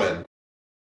a common.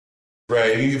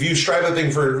 Right? If you strive that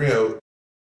thing for,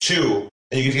 2,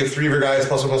 and you get to get 3 of your guys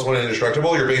 +1/+1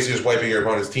 indestructible, you're basically just wiping your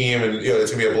opponent's team, and,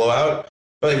 it's going to be a blowout.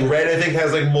 But, like, red, I think,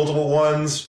 has, like, multiple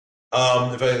ones.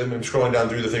 I'm scrolling down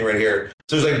through the thing right here.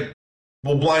 So there's, like,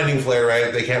 Blinding Flare,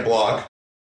 right? They can't block.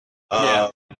 Yeah.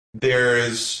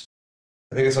 There's,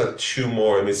 I think I saw 2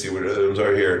 more. Let me see what items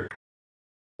are here.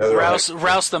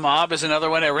 Rouse the Mob is another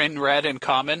one in red and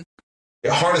common.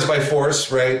 Yeah, Harness by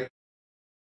Force, right?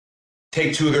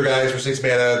 Take 2 of their guys for 6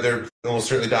 mana. They're almost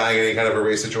certainly dying in any kind of a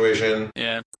race situation.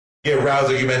 Yeah. Yeah, Rouse,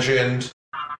 like you mentioned.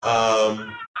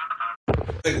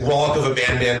 Like Rollick of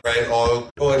Abandon, right?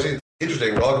 Actually,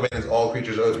 interesting. Raw commands all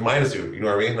creatures. Oh, it's -2. You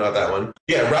know what I mean? Not that one.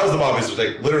 Yeah, Rouse the Mob is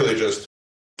like literally just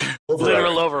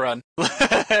literal overrun.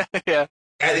 Yeah.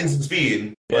 At instant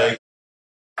speed. Yeah. Like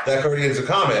that card is a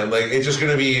common. Like it's just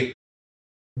going to be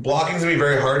blocking's going to be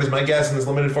very hard, is my guess, in this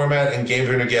limited format, and games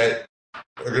are going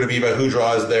to be about who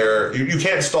draws their. You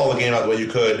can't stall the game out the way you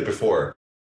could before.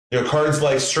 You know, cards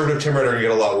like Servative Timber are going to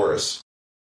get a lot worse.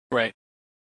 Right.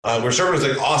 Where Servative is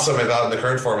like awesome, I thought, in the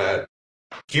current format.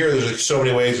 Here, there's like so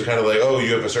many ways to kind of like, oh,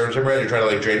 you have a Servative Timber, you're trying to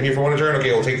like drain me for one turn.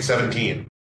 Okay, we'll take 17.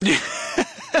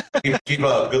 keep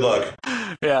up. Good luck.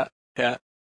 Yeah.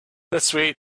 That's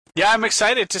sweet. Yeah, I'm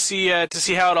excited to see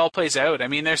how it all plays out. I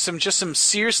mean, there's some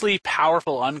seriously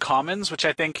powerful uncommons, which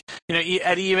I think, you know,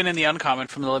 even in the uncommon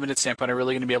from the limited standpoint, are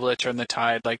really going to be able to turn the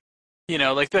tide. Like, you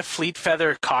know, like the Fleet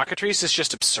Feather Cockatrice is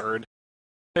just absurd.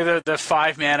 The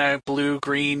 5-mana blue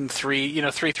green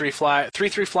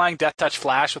 3/3 flying Death Touch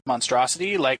Flash with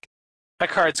Monstrosity. Like that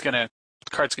card's gonna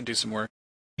do some work.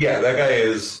 Yeah, that guy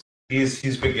is.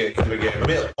 He's big game. I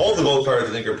mean, all the gold cards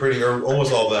I think are pretty, or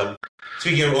almost all of them.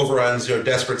 Speaking of overruns, you know,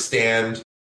 Desperate Stand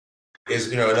is,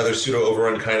 you know, another pseudo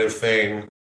overrun kind of thing.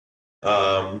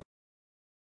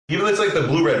 Even it's like the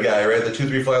blue-red guy, right? The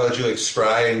 2/3 fly lets you like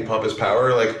scry and pump his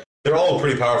power. Like they're all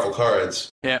pretty powerful cards.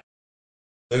 Yeah.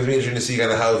 It'll be interesting to see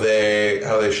kind of how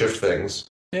they shift things.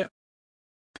 Yeah.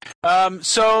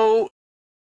 So,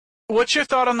 what's your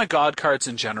thought on the God cards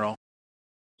in general?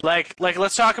 Like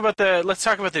let's talk about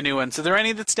the new ones. Are there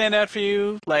any that stand out for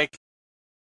you? Like,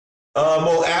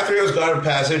 well, Athreo's God of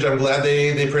Passage, I'm glad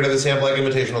they printed the Sam Black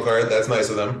Invitational card. That's nice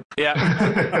of them.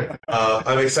 Yeah.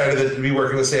 I'm excited to be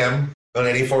working with Sam on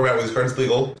any format where this card's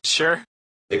legal. Sure.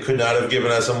 They could not have given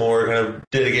us a more kind of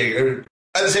dedicated.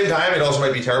 At the same time, it also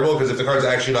might be terrible because if the card's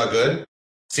actually not good,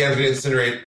 Sam's going to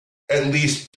incinerate at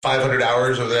least 500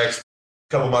 hours over the next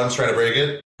couple months trying to break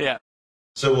it. Yeah.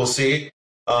 So we'll see.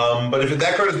 But if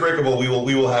that card is breakable, we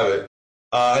will have it.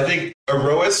 I think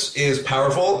Erois is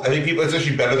powerful. I think it's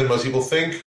actually better than most people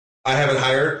think. I have it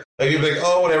higher. Like people think,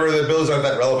 oh, whatever, the abilities aren't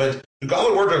that relevant. The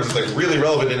Goblin War Dogs is like really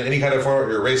relevant in any kind of format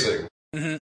you're racing.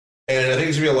 Mm-hmm. And I think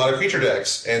it's going to be a lot of creature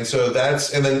decks. And so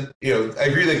and then, you know, I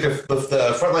agree, like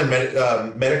the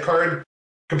frontline Medic card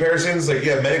comparisons, like,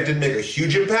 yeah, Medic didn't make a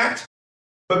huge impact,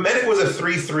 but Medic was a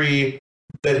 3/3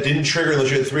 that didn't trigger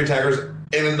unless you had 3 attackers,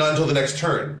 and not until the next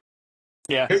turn.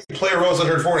 Yeah. If you play a Rose on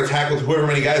turn 4 and attack with whoever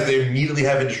many guys, they immediately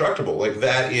have Indestructible. Like,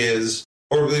 that is,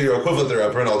 or your equivalent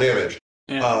thereof, prevent all damage.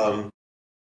 Yeah.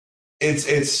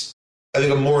 It's, I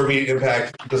think, a more immediate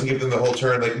impact. Doesn't give them the whole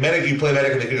turn. Like, Medic, you play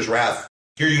Medic and they can just Wrath.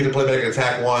 Here you get to play Medic and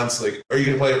attack once, like, or you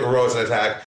can play Heroes and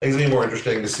attack. I think it's going to be more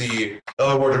interesting to see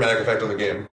a more dramatic effect on the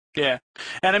game. Yeah.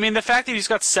 And I mean, the fact that he's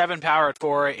got 7 power at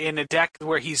 4 in a deck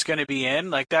where he's going to be in,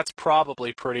 like, that's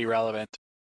probably pretty relevant.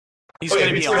 He's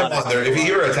going to be on there. If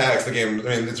he ever attacks the game, I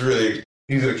mean, it's really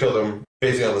easy to kill them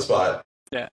basically on the spot.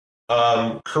 Yeah.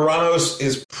 Karanos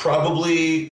is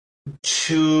probably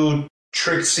too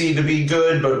tricksy to be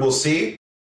good, but we'll see.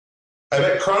 I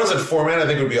bet Karanos at 4 mana I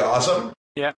think would be awesome.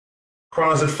 Yeah.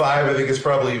 Karanos at 5 I think is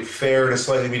probably fair to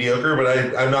slightly mediocre,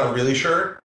 but I'm not really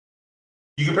sure.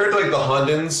 You compare it to like the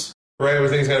Hondens, right?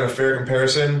 Everything's kind of a fair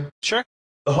comparison. Sure.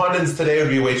 The Hondens today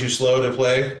would be way too slow to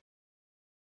play.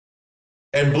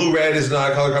 And blue-red is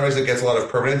not a color combination that gets a lot of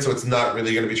permanence, so it's not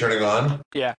really going to be turning on.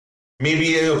 Yeah.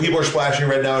 Maybe people are splashing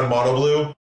red now in mono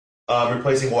blue,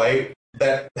 replacing white.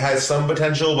 That has some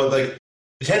potential, but like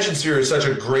Detention Sphere is such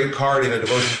a great card in a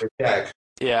devotion deck.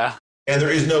 Yeah. And there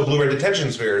is no blue-red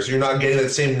Detention Sphere, so you're not getting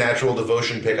that same natural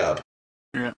devotion pickup.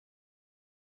 Yeah.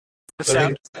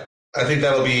 So I think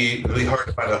that'll be really hard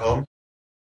to find a home.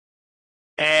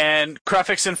 And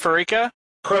Kruphix and Pharika?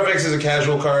 Kruphix is a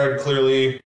casual card,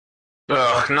 clearly.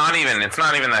 Ugh, it's not even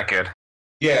that good.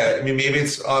 Yeah, I mean, maybe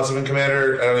it's awesome in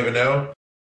Commander, I don't even know.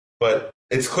 But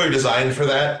it's clearly designed for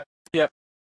that. Yep.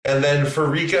 And then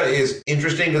Pharika is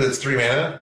interesting because it's 3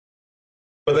 mana.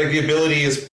 But like the ability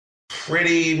is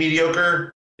pretty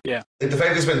mediocre. Yeah. Like, the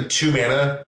fact that it's been 2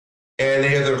 mana, and they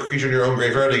have the creature in your own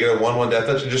graveyard to get a 1/1 death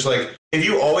touch, and just like, if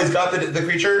you always got the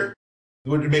creature, it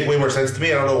would make way more sense to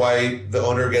me. I don't know why the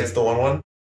owner gets the 1/1.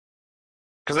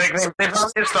 Because they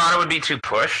just thought it would be too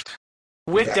pushed.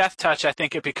 With Death Touch, I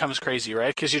think it becomes crazy,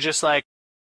 right? Because you're just like,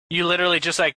 you literally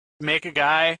just like make a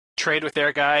guy, trade with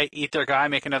their guy, eat their guy,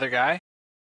 make another guy.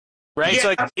 Right? Yeah. So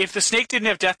like, if the snake didn't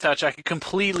have Death Touch, I could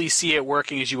completely see it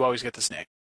working as you always get the snake.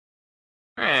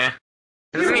 It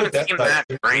doesn't even seem that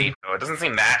great, though. It doesn't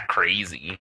seem that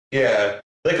crazy. Yeah.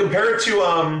 Like, compare it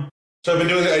to, so I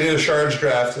did a Shards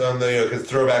draft on the, because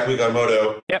throwback week on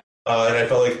Moto. Yep. And I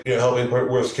felt like, helping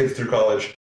World's kids through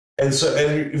college. And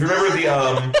if you remember the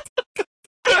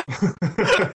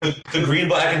the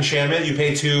green-black enchantment, you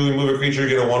pay 2, you move a creature, you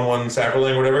get a 1/1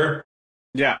 Saproling or whatever.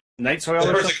 Yeah, Night Soil.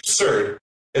 It's like absurd.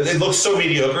 It looks so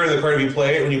mediocre in the card you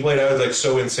play it. When you play it out, it's like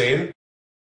so insane.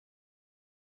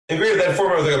 And granted, that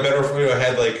format was like a better,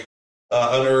 had like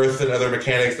Unearth and other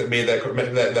mechanics that made that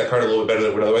card a little bit better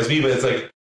than it would otherwise be. But it's like,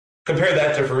 compare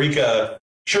that to Pharika.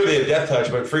 Sure, they have Death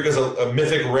Touch, but Pharika's a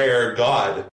mythic rare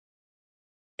god.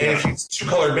 And if she's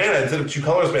 2-colored mana, instead of 2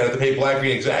 colors mana to pay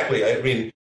black-green exactly, I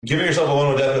mean, giving yourself a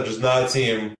 1/1 Death Touch does not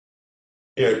seem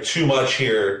too much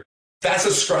here.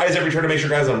 Fastest Scries every turn to make sure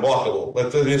guys unblockable.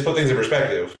 Let's put things in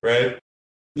perspective, right?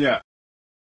 Yeah.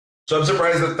 So I'm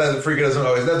surprised that Pharika doesn't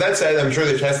always. That said, I'm sure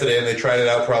they tested it and they tried it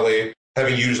out. Probably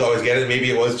having you just always get it. Maybe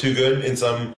it was too good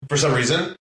for some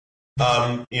reason.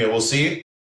 We'll see.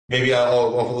 Maybe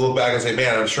I'll look back and say,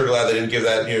 man, I'm sure glad they didn't give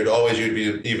that. To always you'd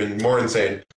be even more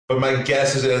insane. But my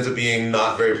guess is it ends up being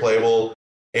not very playable,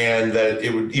 and that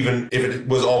it would, even if it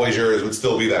was always yours, would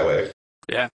still be that way.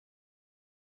 Yeah.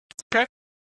 Okay.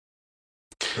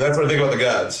 That's what I think about the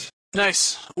gods.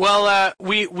 Nice. Well,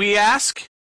 we ask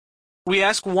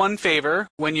one favor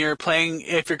when you're playing,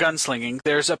 if you're gunslinging.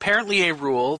 There's apparently a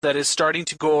rule that is starting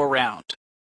to go around,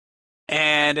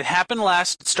 and it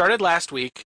started last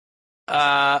week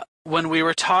when we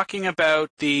were talking about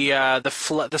the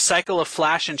cycle of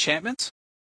flash enchantments.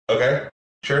 Okay,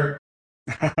 sure.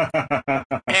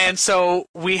 And so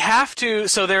we have to.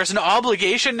 So there's an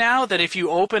obligation now that if you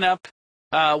open up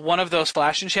one of those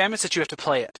flash enchantments, that you have to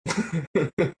play it,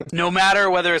 no matter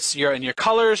whether it's in your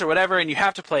colors or whatever, and you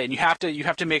have to play it, and you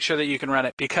have to make sure that you can run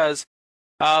it, because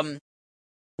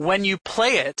when you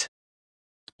play it,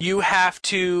 you have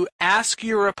to ask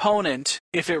your opponent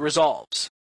if it resolves.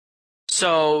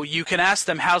 So you can ask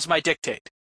them, "How's my dictate?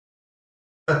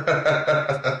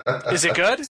 Is it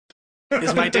good?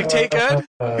 Is my dictate good?"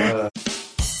 I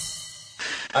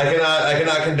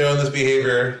cannot condone this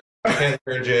behavior. I can't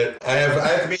encourage it. I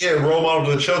have to be a role model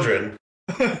to the children.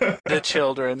 The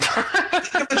children.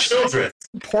 The children.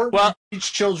 Important to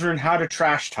teach children how to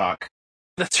trash talk.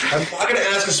 That's right. I'm not going to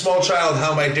ask a small child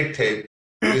how my dictate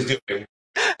is doing.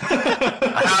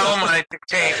 How my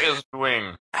dictate is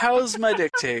doing. How's my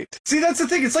dictate? See, that's the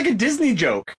thing. It's like a Disney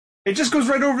joke. It just goes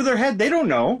right over their head. They don't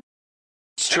know.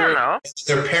 It's true.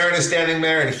 Their parent is standing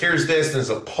there and hears this and is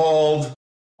appalled.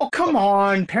 Oh, come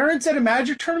on. Parents at a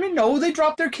Magic tournament? No, they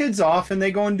drop their kids off and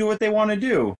they go and do what they want to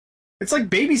do. It's like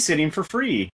babysitting for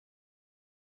free.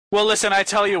 Well, listen, I'll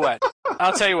tell you what.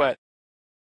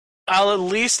 I'll at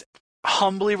least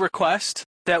humbly request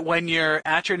that when you're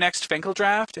at your next Finkel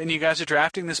draft and you guys are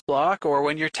drafting this block, or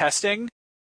when you're testing,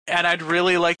 and I'd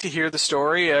really like to hear the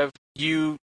story of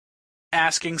you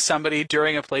asking somebody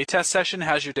during a playtest session,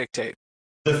 "How's your dictate?"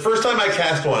 The first time I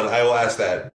cast one, I will ask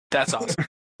that. That's awesome.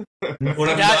 When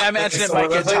I imagine it might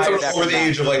get tired over the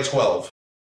age of like 12.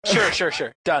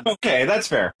 Sure. Done. Okay, that's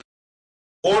fair.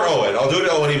 Or Owen. I'll do it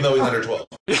to Owen even though he's under 12.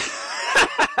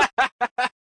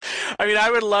 I mean, I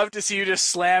would love to see you just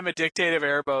slam a dictate of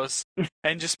Erebos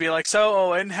and just be like, "So,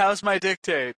 Owen, how's my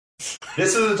dictate?"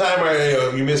 This is the time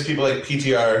where you miss people like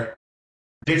PTR.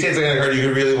 Dictate's the kind of card you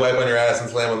can really wipe on your ass and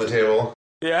slam on the table.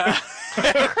 Yeah. For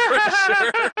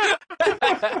sure.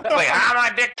 Like, how do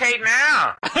I dictate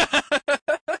now?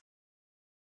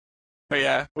 But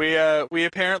yeah, we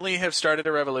apparently have started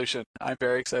a revolution. I'm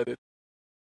very excited.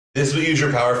 This is what you use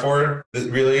your power for?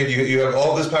 Really? You have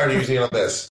all this power and you're using it on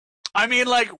this? I mean,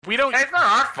 like, we don't... It's not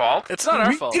our fault. It's not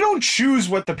our fault. You don't choose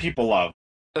what the people love.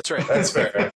 That's right. That's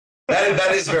fair.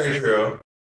 That is very true.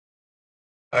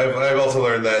 I've also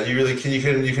learned that you really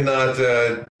you cannot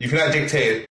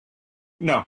dictate.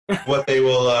 No. what they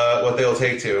will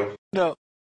take to. No,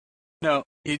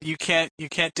 you can't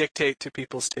dictate to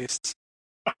people's tastes.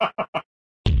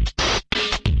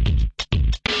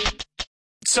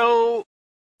 So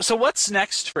what's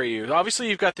next for you? Obviously,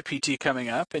 you've got the PT coming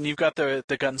up, and you've got the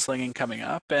gunslinging coming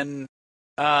up, and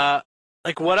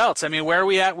like, what else? I mean, where are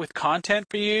we at with content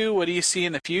for you? What do you see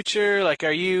in the future? Like,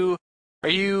 are you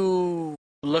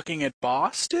looking at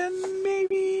Boston,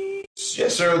 maybe?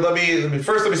 Yes, sir. Let me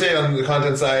say on the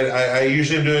content side, I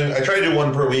try to do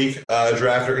one per week,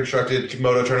 draft or constructed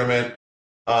Moto tournament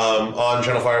on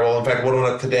Channel Fireball. In fact, one went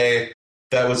up today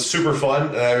that was super fun,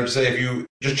 and I would say if you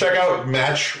just check out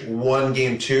Match 1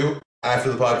 Game 2 after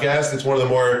the podcast, it's one of the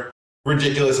more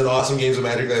ridiculous and awesome games of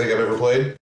Magic that I think I've ever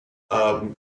played.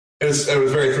 I was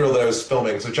very thrilled that I was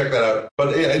filming, so check that out.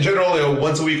 But yeah, in general,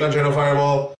 once a week on Channel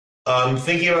Fireball.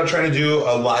 Thinking about trying to do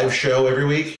a live show every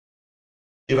week,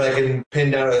 if I can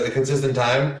pin down a consistent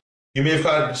time. You may have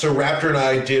caught, so Raptor and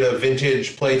I did a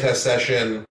vintage playtest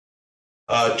session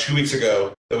 2 weeks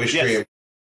ago that we streamed. Yes.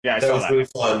 Yeah, I that saw was that. really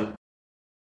fun.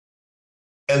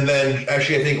 And then,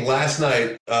 actually, I think last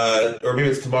night, or maybe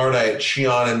it's tomorrow night,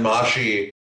 Shion and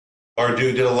Mashi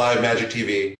did a live Magic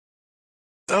TV.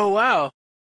 Oh, wow.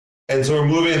 And so we're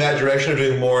moving in that direction of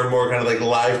doing more and more kind of like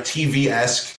live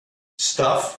TV-esque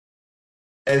stuff.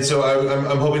 And so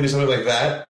I'm hoping to do something like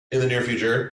that in the near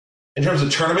future. In terms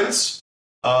of tournaments,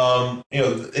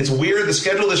 it's weird. The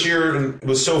schedule this year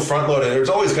was so front-loaded. It was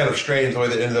always kind of strange the way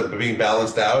that it ended up being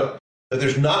balanced out, that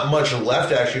there's not much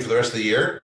left, actually, for the rest of the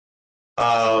year.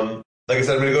 Like I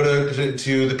said, I'm going to go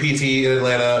to the PT in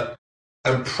Atlanta.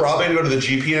 I'm probably going to go to the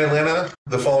GP in Atlanta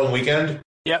the following weekend.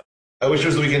 Yep. I wish it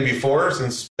was the weekend before,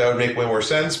 since that would make way more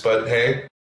sense, but hey.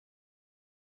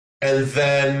 And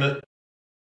then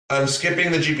I'm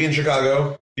skipping the GP in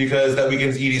Chicago because that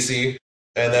weekend's EDC,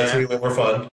 and that's going to be way more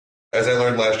fun, as I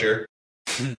learned last year.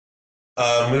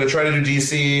 I'm going to try to do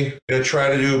DC, I'm going to try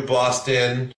to do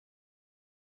Boston,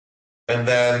 and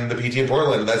then the PT in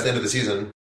Portland. That's the end of the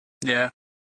season. Yeah.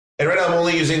 And right now I'm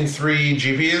only using 3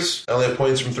 GPs. I only have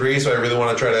points from 3, so I really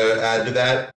want to try to add to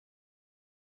that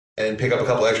and pick up a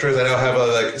couple extras. I now have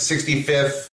a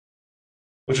 65th,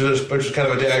 which is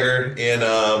kind of a dagger in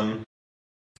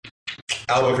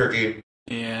Albuquerque.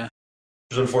 Yeah.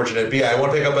 Which is unfortunate. But yeah, I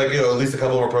want to pick up at least a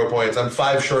couple more pro points. I'm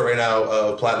 5 short right now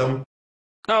of platinum.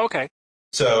 Oh, okay.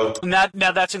 So now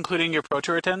that's including your Pro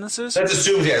Tour attendances? That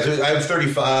assumes, yeah. So I have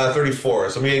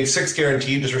 34, so I'm getting 6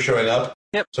 guaranteed just for showing up.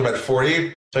 Yep. So I'm at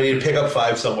 40, so I need to pick up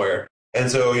 5 somewhere.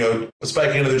 And so,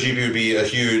 spiking into the GP would be a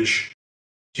huge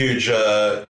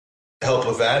help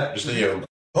with that. Just,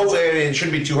 hopefully, it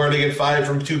shouldn't be too hard to get 5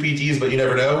 from 2 PTs, but you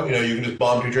never know. You can just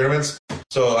bomb 2 tournaments.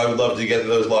 So I would love to get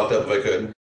those locked up if I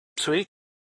could. Sweet.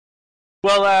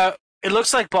 Well, it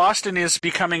looks like Boston is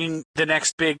becoming the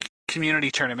next big community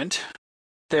tournament.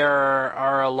 There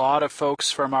are a lot of folks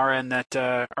from our end that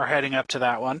are heading up to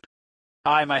that one.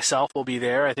 I myself will be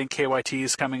there. I think KYT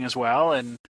is coming as well,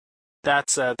 and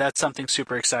that's something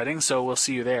super exciting. So we'll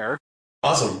see you there.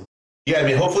 Awesome. Yeah, I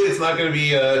mean, hopefully it's not going to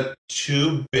be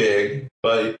too big,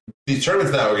 but these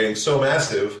tournaments now are getting so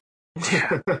massive.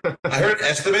 Yeah. I heard an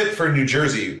estimate for New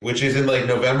Jersey, which is in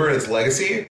November, and it's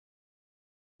Legacy.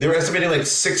 They were estimating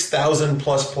 6,000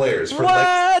 plus players. For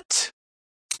what?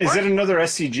 Is it another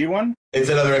SCG one? It's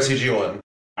another SCG one.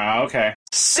 Oh, okay.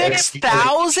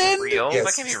 6,000? Real? Yes,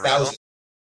 That can't be real. 6,000.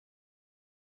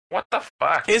 What the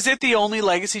fuck? Is it the only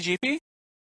Legacy GP?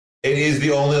 It is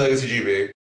the only Legacy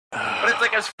GP. But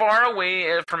it's as far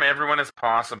away from everyone as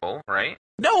possible, right?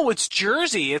 No, it's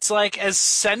Jersey. It's as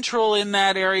central in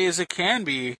that area as it can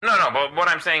be. No, but what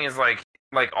I'm saying is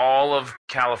all of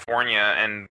California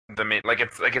and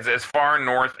it's as far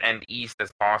north and east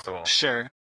as possible. Sure.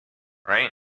 Right?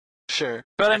 Sure.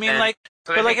 But I mean,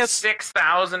 so they think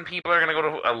 6,000 people are going to go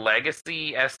to a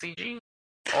Legacy SCG?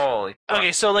 Holy fuck.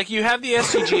 Okay, so you have the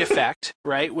SCG effect,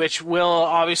 right? Which will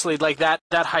obviously that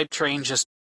hype train just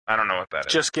I don't know what that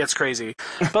is. Just gets crazy.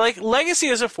 But Legacy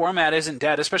as a format isn't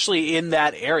dead, especially in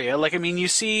that area. You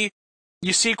see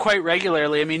quite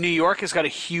regularly. I mean, New York has got a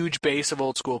huge base of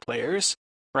old school players,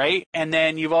 right? And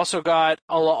then you've also got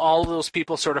all of those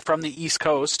people sort of from the East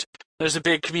Coast. There's a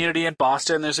big community in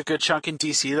Boston. There's a good chunk in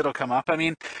DC that'll come up. I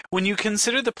mean, when you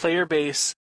consider the player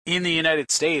base in the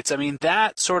United States, I mean,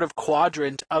 that sort of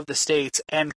quadrant of the states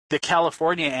and the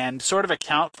California end sort of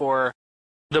account for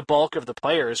the bulk of the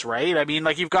players, right? I mean,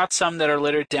 you've got some that are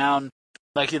littered down,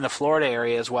 in the Florida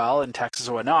area as well, and Texas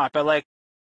and whatnot. But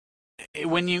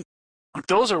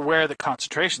those are where the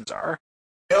concentrations are.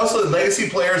 And also, the Legacy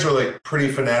players are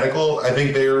pretty fanatical. I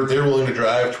think they're willing to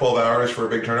drive 12 hours for a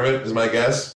big tournament, is my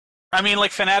guess. I mean,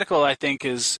 fanatical, I think,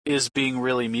 is being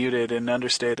really muted and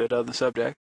understated on the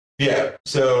subject. Yeah.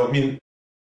 So, I mean,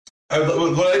 what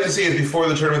I'd like to see is before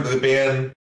the tournament that they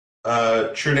ban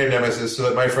True Name Nemesis so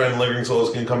that my friend Lingering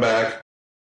Souls can come back.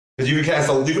 Because you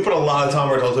can put a lot of Tom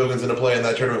Martell tokens into play in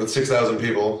that tournament with 6,000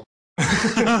 people.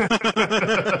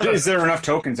 Is there enough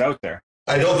tokens out there?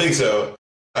 I don't think so.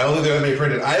 I don't think they're that many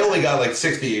printed. I only got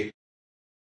 60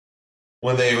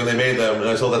 when they made them, and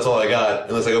I was told that's all I got,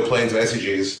 unless I go play into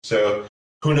SCGs. So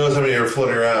who knows how many are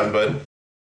floating around, but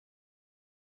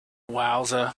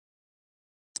wowza.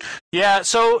 Yeah,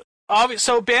 so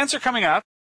bans are coming up.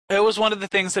 It was one of the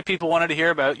things that people wanted to hear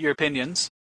about, your opinions.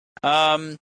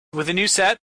 With a new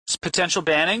set, potential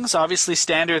bannings, obviously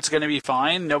Standard's going to be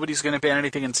fine. Nobody's going to ban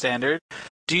anything in Standard.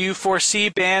 Do you foresee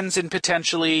bans in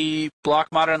potentially Block,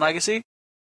 Modern, Legacy?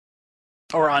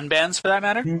 Or unbans, for that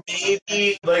matter?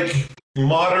 Maybe,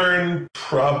 Modern,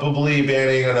 probably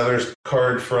banning another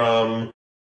card from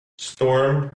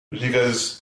Storm,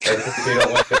 because I think they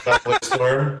don't like to not play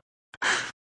Storm.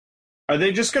 Are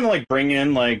they just going to, bring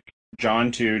in,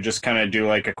 John to just kind of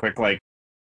do, a quick,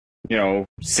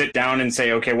 sit down and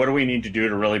say, okay, what do we need to do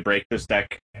to really break this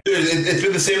deck? Dude, it's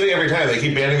been the same thing every time. They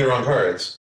keep banning the wrong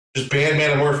cards. Just ban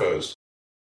Manamorphos.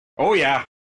 Oh, yeah.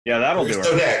 Yeah, that'll do it.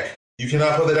 There's no deck. You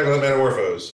cannot play the deck without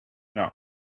Manamorphos. No.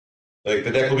 Like,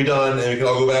 the deck will be done, and we can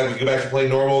all go back. We can go back to playing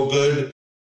normal, good,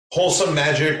 wholesome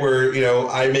Magic where,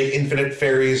 I make infinite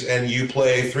fairies and you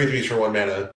play 3/3s for 1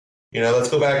 mana. Let's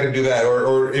go back and do that.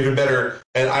 Or even better,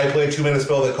 and I play a 2-mana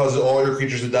spell that causes all your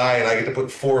creatures to die, and I get to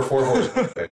put 4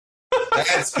 4/4s.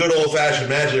 That's good old-fashioned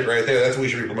Magic right there. That's what we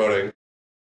should be promoting.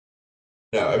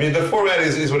 No, I mean, the format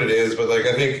is what it is, but,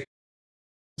 I think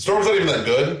Storm's not even that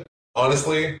good,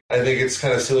 honestly. I think it's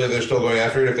kind of silly they're still going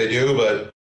after it if they do,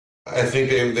 but I think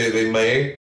they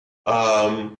may.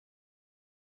 I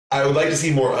would like to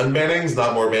see more unbannings,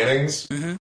 not more bannings.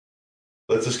 Mm-hmm.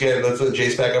 Let's let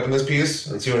Jace back up in this piece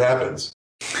and see what happens.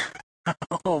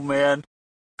 Oh, man.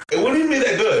 It wouldn't even be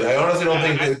that good. I honestly don't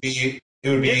think it would be...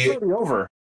 It's already over.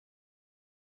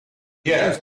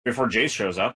 Yeah. Before Jace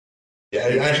shows up. Yeah,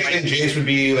 I actually think Jace would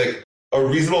be, a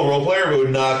reasonable role player, but would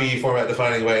not be format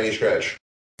defining by any stretch.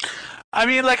 I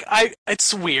mean,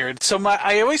 it's weird. So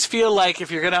I always feel like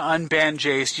if you're gonna unban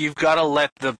Jace, you gotta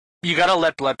let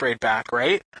Bloodbraid back,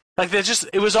 right?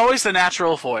 It was always the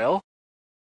natural foil.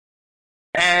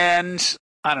 And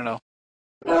I don't know.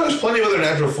 Well, there's plenty of other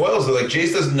natural foils though.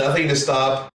 Jace does nothing to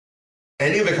stop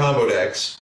any of the combo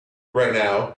decks right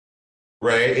now.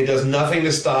 Right? It does nothing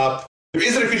to stop. There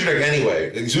isn't a creature deck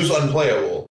anyway. Zeus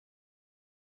unplayable.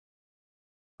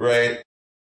 Right?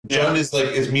 Jund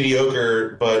is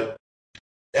mediocre, but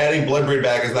adding Bloodbraid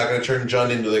back is not going to turn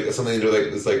Jund into this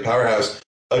powerhouse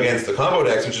against the combo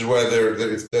decks, which is why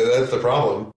that's the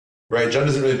problem. Right? Jund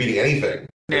isn't really beating anything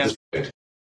at this point.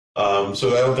 So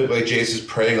I don't think Jace is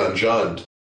preying on Jund.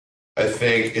 I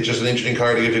think it's just an interesting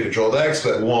card to give to control decks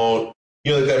that won't,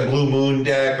 that Blue Moon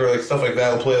deck or stuff like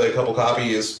that will play a couple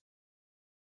copies.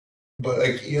 But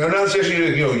not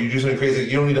especially you do something crazy.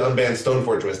 You don't need to unban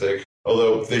Stoneforge Mystic,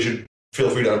 although they should feel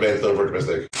free to unban Stoneforge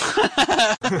Mystic.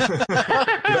 If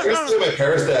I could play my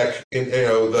Paris deck in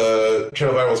the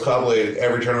Channel Finals Cobblade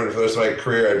every tournament for the rest of my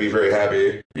career, I'd be very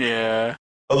happy. Yeah.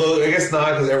 Although I guess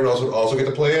not, because everyone else would also get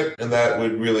to play it, and that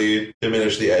would really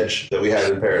diminish the edge that we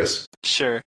had in Paris.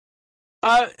 Sure.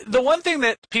 The one thing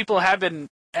that people have been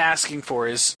asking for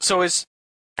is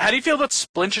how do you feel about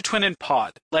Splinter Twin and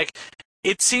Pod?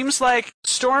 It seems like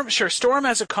Storm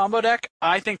as a combo deck,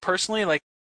 I think personally,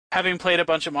 having played a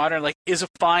bunch of Modern, is a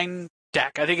fine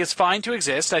deck. I think it's fine to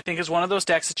exist. I think it's one of those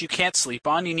decks that you can't sleep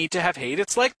on. You need to have hate.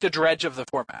 It's like the dredge of the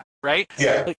format, right?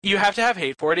 Yeah. You have to have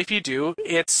hate for it. If you do,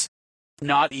 it's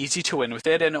not easy to win with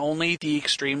it, and only the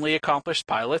extremely accomplished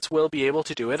pilots will be able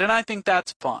to do it, and I think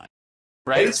that's fun,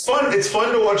 right? And it's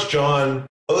fun to watch John.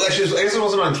 Oh, actually, I guess it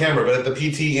wasn't on camera, but at the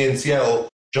PT in Seattle,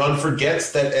 John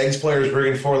forgets that Eggs player is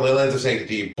bringing 4 Leylands of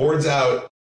Sanctity, boards out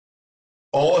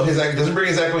all of his... doesn't bring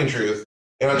his Echoing Truth,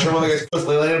 and on turn 1 the guy puts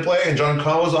Leyland in play, and John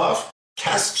combos off,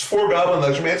 casts 4 Goblin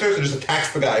Electromancers, and just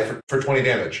attacks the guy for 20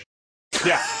 damage.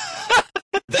 Yeah.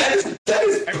 That is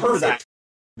perfect.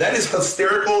 That is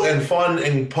hysterical and fun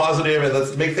and positive, and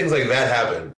let's make things like that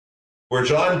happen. Where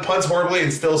John punts horribly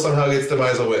and still somehow gets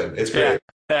Demise a win. It's great.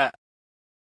 Yeah.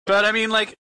 But I mean,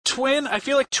 Twin, I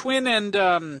feel like Twin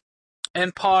and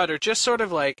Pod are just sort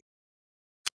of I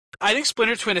think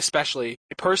Splinter Twin especially,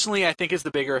 personally, I think is the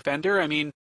bigger offender. I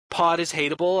mean, Pod is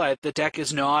hateable. The deck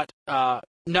is not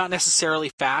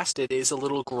necessarily fast. It is a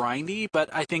little grindy,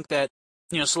 but I think that,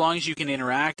 so long as you can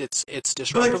interact, it's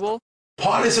disruptable.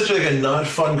 Pod is such a not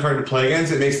fun card to play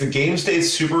against. It makes the game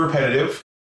states super repetitive.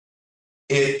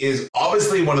 It is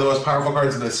obviously one of the most powerful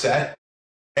cards in the set.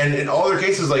 And in all their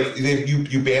cases,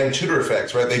 you ban tutor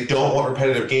effects, right? They don't want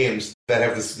repetitive games that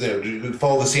have this,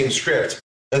 follow the same script.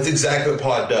 That's exactly what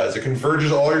Pod does. It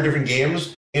converges all your different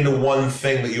games into one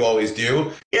thing that you always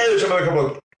do. Yeah, there's another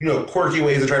couple of quirky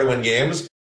ways to try to win games.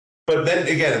 But then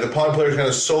again, the Pod player is kind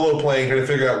of solo playing, trying to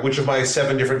figure out which of my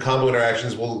 7 different combo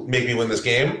interactions will make me win this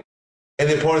game. And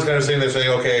the opponent's kind of sitting there saying,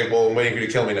 okay, well, I'm waiting for you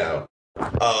to kill me now.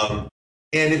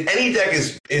 And if any deck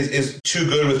is too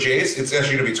good with Jace, it's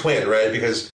actually going to be Twin, right?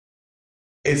 Because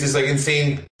it's this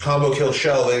insane combo kill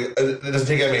shell. It doesn't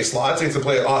take that many slots. It gets to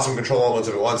play awesome control elements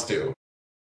if it wants to.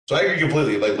 So I agree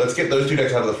completely. Let's get those 2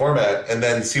 decks out of the format and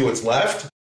then see what's left.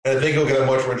 And I think you'll get a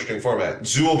much more interesting format.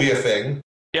 Zoo will be a thing.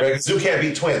 Yep. Right? Zoo can't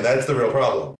beat Twin. That's the real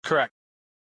problem. Correct.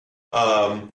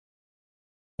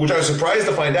 Which I was surprised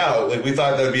to find out. We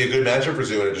thought that would be a good matchup for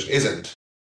Zoo, and it just isn't.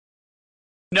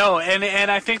 No,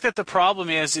 and I think that the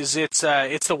problem is it's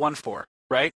the 1/4,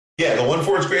 right? Yeah, the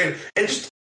 1/4 is great, and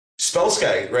just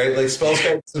Spellskite, right?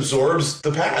 Spellskite absorbs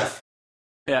the path.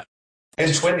 Yeah, and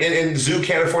Zoo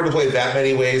can't afford to play that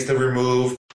many ways to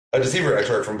remove a Deceiver X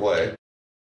card from play.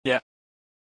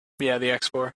 Yeah, the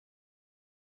X4.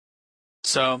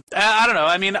 So, I don't know.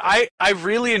 I mean, I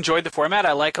really enjoyed the format.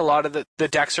 I like a lot of the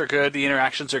decks are good, the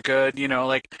interactions are good,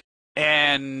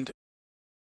 and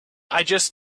I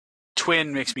just,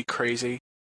 Twin makes me crazy.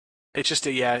 It's just,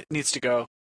 it needs to go.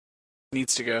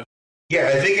 Needs to go.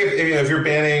 Yeah, I think if you're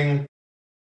banning,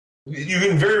 you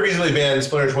can very reasonably ban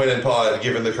Splinter Twin and Pod,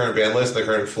 given the current ban list, the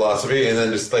current philosophy, and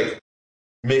then just,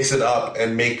 mix it up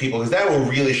and make people, because that will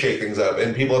really shake things up.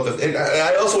 And people have to. And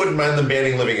I also wouldn't mind them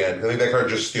banning Living End. I think that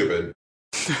card's just stupid.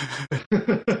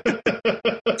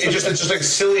 It's just a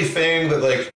silly thing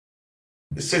that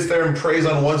sits there and preys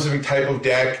on one specific type of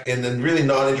deck in a really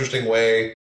non-interesting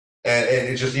way, and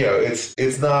it's just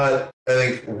it's not, I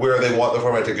think, where they want the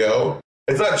format to go.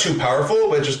 It's not too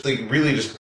powerful, but just really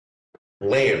just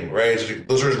lame, right?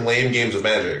 Those are just lame games of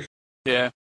Magic. Yeah.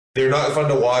 They're not fun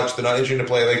to watch. They're not interesting to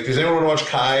play. Does anyone want to watch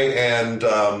Kai and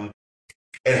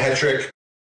Hetrick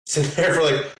sit there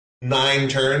for 9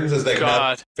 turns as they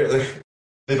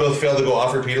they both fail to go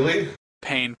off repeatedly?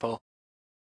 Painful.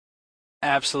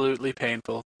 Absolutely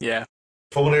painful. Yeah.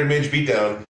 Fulminator Mage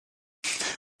beatdown.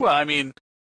 Well, I mean,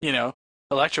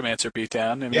 Electromancer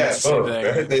beatdown. I mean, yeah, it's the both. same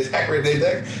thing. Right? They attack right. They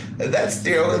attack. That's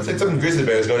it's some grizzly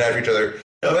bears going after each other.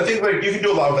 No, I think you can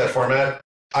do a lot with that format.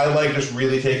 I like just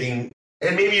really taking.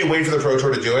 And maybe you wait for the Pro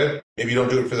Tour to do it. Maybe you don't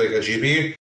do it for a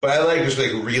GP. But I like just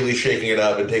really shaking it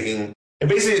up and taking. And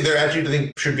basically, their attitude, I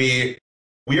think, should be: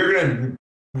 we are going to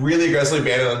really aggressively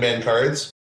ban unbanned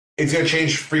cards. It's going to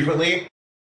change frequently,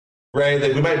 right?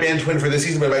 We might ban Twin for this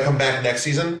season, but it might come back next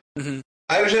season. Mm-hmm.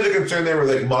 I understand the concern there,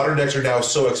 where modern decks are now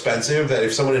so expensive that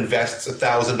if someone invests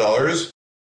 $1,000,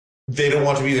 they don't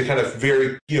want to be the kind of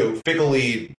very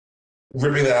fickly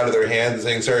ripping that out of their hands and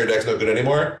saying, "Sorry, your deck's no good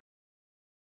anymore."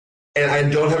 And I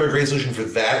don't have a great solution for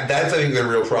that. That's, I think, the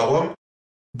real problem.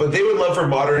 But they would love for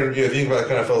Modern, think about it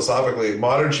kind of philosophically,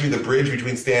 Modern should be the bridge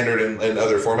between Standard and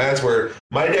other formats, where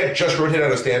my deck just rotated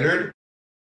out of Standard.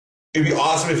 It'd be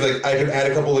awesome if I could add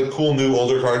a couple of cool new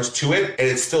older cards to it, and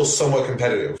it's still somewhat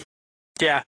competitive.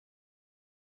 Yeah.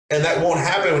 And that won't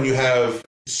happen when you have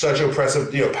such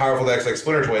oppressive, powerful decks like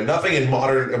Splinter Twin. Nothing in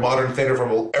modern Standard form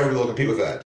will ever be able to compete with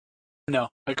that. No,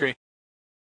 agree.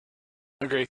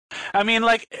 I mean,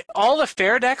 all the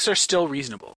fair decks are still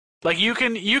reasonable. You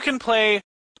can play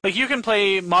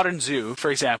Modern Zoo, for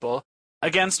example,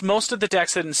 against most of the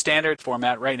decks in Standard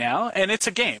format right now, and it's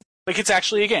a game. It's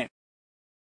actually a game,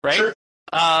 right? Sure.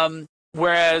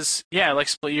 Whereas,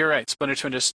 you're right. Splinter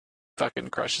Twin just fucking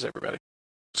crushes everybody.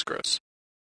 It's gross.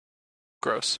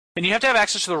 And you have to have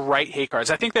access to the right hate cards.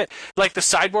 I think that the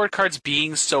sideboard cards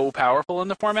being so powerful in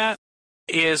the format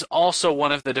is also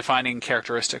one of the defining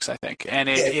characteristics, I think. And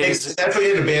that's why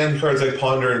you had to ban cards like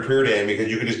Ponder and Preordain, because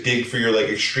you could just dig for your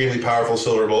extremely powerful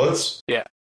silver bullets. Yeah.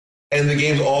 And the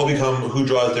games all become who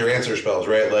draws their answer spells,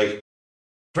 right?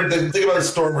 Think about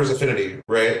Storm versus Affinity,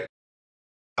 right?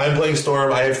 I'm playing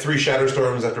Storm, I have 3 Shadow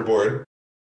Storms after board.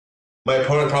 My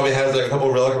opponent probably has a couple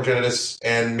of Relic of Candidates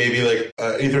and maybe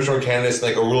Aether Storm Candidates,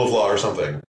 a Rule of Law or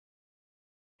something.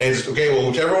 And it's okay, well,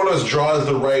 whichever one of us draws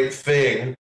the right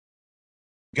thing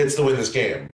gets to win this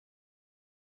game.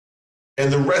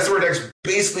 And the rest of our decks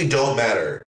basically don't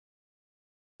matter.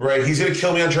 Right? He's going to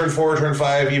kill me on turn 4 or turn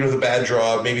 5, even with a bad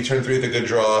draw, maybe turn 3 with a good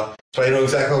draw, so I know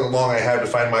exactly how long I have to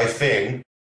find my thing.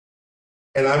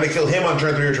 And I'm going to kill him on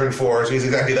turn 3 or turn 4, so he's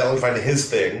exactly that long to find his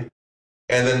thing.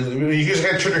 And then you just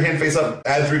kind of turn your hand face up,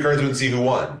 add 3 cards and see who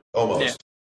won, almost. Yeah.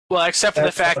 Well, except for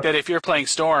the fact that if you're playing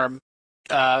Storm,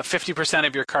 50%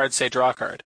 of your cards say draw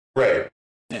card. Right.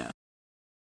 Yeah.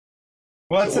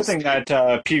 Well, that's the thing that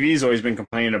PV's always been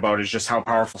complaining about, is just how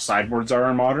powerful sideboards are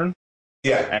in Modern.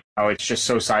 Yeah. And how it's just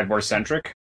so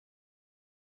sideboard-centric.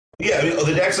 Yeah, I mean,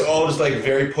 the decks are all just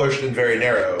very pushed and very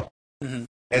narrow. Mm-hmm.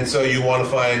 And so you want to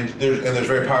find, there's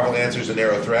very powerful answers to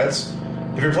narrow threats.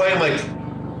 If you're playing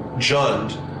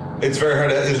Jund, it's very hard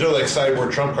to, there's no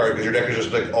sideboard trump card, because your deck is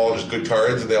just all just good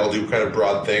cards, and they all do kind of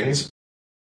broad things.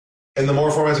 And the more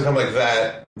formats become like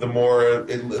that, the more,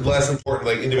 less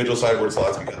important individual sideboard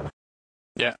slots become.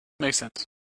 Yeah, makes sense.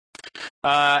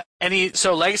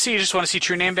 So Legacy, you just want to see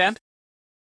True Name banned?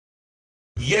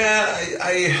 Yeah,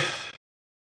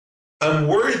 I'm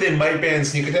worried they might ban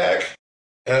Sneak Attack,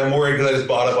 and I'm worried because I just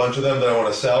bought a bunch of them that I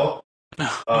want to sell.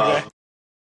 Okay.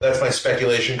 That's my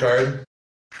speculation card.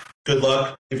 Good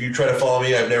luck. If you try to follow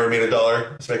me, I've never made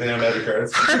 $1 speculating on Magic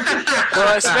cards.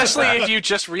 Well, especially if you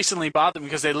just recently bought them,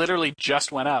 because they literally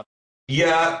just went up.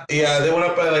 Yeah, they went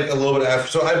up by like a little bit after.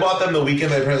 So I bought them the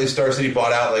weekend that apparently Star City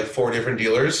bought out like 4 different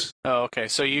dealers. Oh, okay.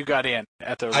 So you got in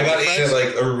at the. I got in at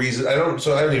like a reason. I don't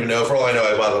even know. For all I know,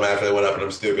 I bought them after they went up, and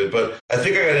I'm stupid. But I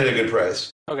think I got in at a good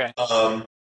price. Okay.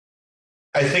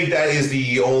 I think that is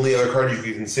the only other card you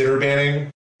could consider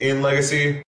banning in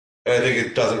Legacy. And I think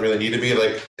it doesn't really need to be.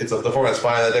 Like, the format's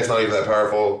fine. That deck's not even that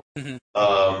powerful. Mm-hmm.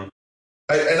 I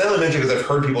only mention because I've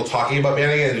heard people talking about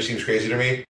banning it, and it just seems crazy to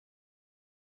me.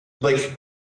 Like,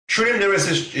 True Name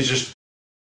Nemesis is just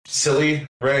silly,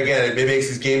 right? Again, it makes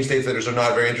these game states that are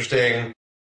not very interesting,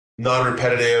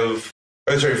 non-repetitive,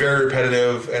 very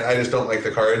repetitive, and I just don't like the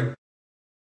card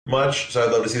much, so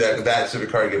I'd love to see that sort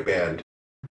of card get banned.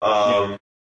 Other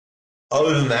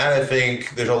than that, I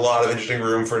think there's a lot of interesting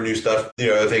room for new stuff.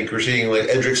 I think we're seeing like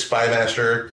Edric's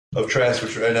Spymaster of Tress,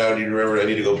 which right now I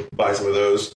need to go buy some of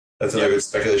those. That's another good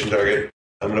speculation target.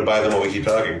 I'm going to buy them while we keep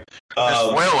talking. There's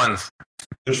foil ones.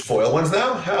 There's foil ones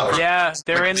now? How? Yeah,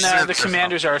 they're in the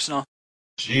Commander's arsenal.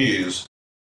 Jeez.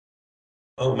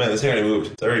 Oh man, this thing already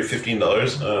moved. It's already $15. I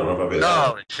don't know if I'll be that.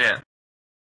 Holy shit.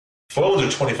 Foil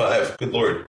ones are $25. Good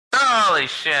lord. Holy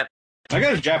shit. I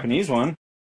got a Japanese one.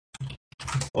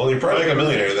 Well, you're probably like a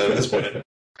millionaire then at this point.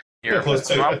 You're close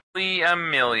to probably a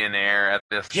millionaire at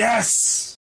this point.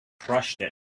 Yes! Crushed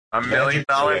it. $1 million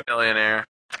millionaire.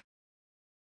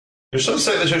 There's some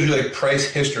site that shows you like price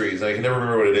histories. I can never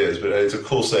remember what it is, but it's a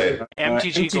cool site.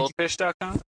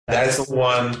 MTGgoldfish.com? That's the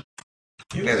one.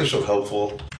 You guys are so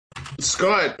helpful.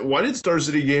 Scott, why did Star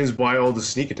City Games buy all the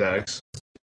sneak attacks?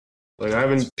 Like, I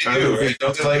haven't.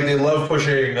 They love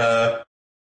pushing.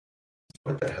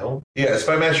 What the hell? Yeah,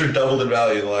 Spymaster doubled in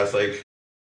value in the last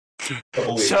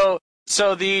couple weeks.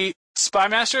 So the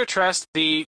Spymaster Trust,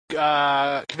 the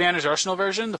Commander's Arsenal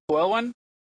version, the foil one,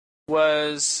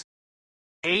 was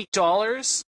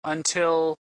 $8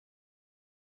 until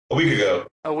a week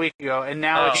ago, and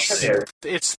now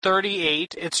it's $38.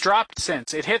 It's dropped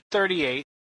since it hit $38.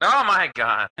 Oh my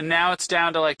god! And now it's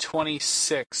down to like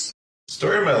 $26.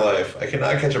 Story of my life. I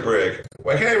cannot catch a break.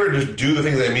 Why can't I ever just do the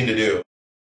things I mean to do?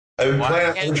 I've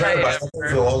been trying to buy something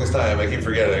for the longest time. I keep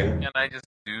forgetting. And I just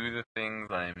do the things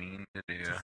I mean to do.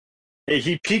 Hey,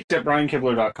 he peaked at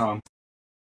BrianKibler.com.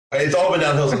 It's all been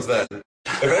downhill since then.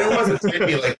 If anyone wants to trade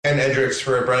me like 10 Edrics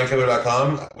for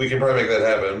BrianKibler.com, we can probably make that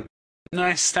happen.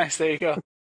 Nice. There you go.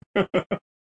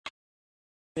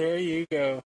 There you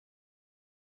go.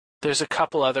 There's a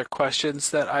couple other questions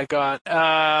that I got.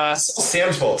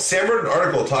 Sam's fault. Sam wrote an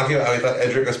article talking about how he thought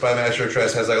Edric, a Spymaster of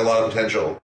Tress, has a lot of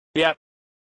potential. Yep.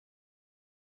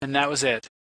 And that was it.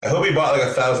 I hope he bought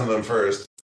 1,000 of them first.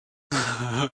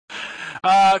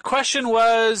 Question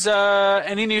was,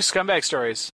 any new scumbag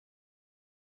stories?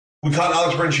 We caught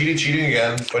Alex Byrne cheating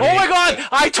again. Oh my god!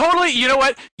 I totally... You know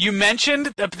what? You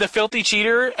mentioned the filthy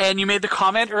cheater, and you made the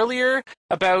comment earlier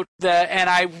about and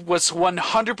I was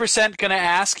 100% going to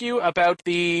ask you about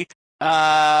the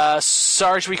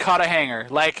Sarge we caught a hanger.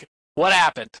 What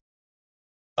happened?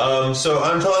 So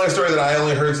I'm telling a story that I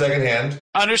only heard secondhand.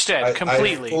 Understood,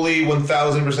 completely. I fully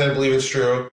 1,000% believe it's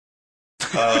true.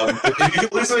 If you can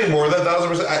believe something more than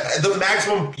 1,000%, the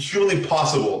maximum humanly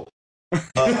possible. Is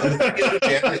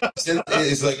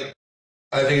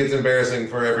I think it's embarrassing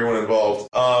for everyone involved.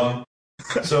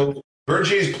 So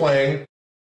Virgie's playing,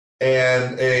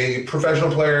 and a professional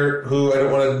player who I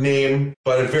don't want to name,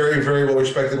 but a very, very well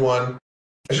respected one.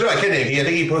 I can name. I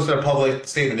think he posted a public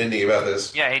statement, didn't he, about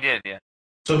this? Yeah, he did. Yeah.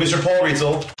 So Mr. Paul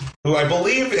Rietzel, who I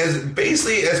believe is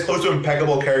basically as close to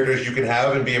impeccable character as you can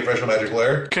have and be a professional Magic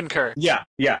player. Concur. Yeah.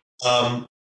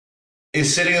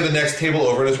 Is sitting at the next table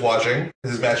over and is watching.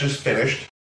 His match is finished.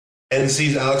 And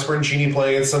sees Alex Bertoncini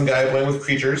playing against some guy playing with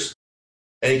creatures.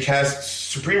 And he casts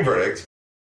Supreme Verdict.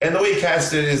 And the way he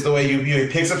casts it is the way he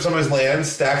picks up some of his lands,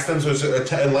 stacks them so it's a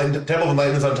Temple of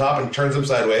Enlightenment on top and turns them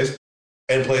sideways,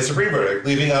 and plays Supreme Verdict,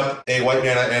 leaving up a white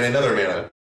mana and another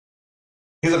mana.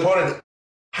 His opponent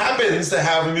happens to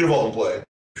have a Mutavault in play.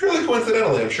 Purely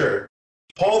coincidentally, I'm sure.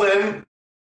 Paul then,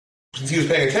 since he was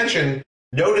paying attention,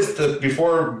 noticed that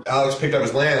before Alex picked up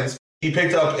his lands, he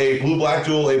picked up a blue-black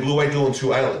duel, a blue-white duel, and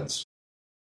 2 islands.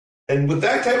 And with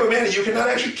that type of mana, you cannot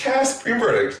actually cast Supreme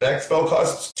Verdict. That spell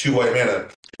costs 2 white mana.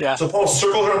 Yeah. So Paul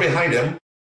circles around behind him,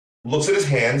 looks at his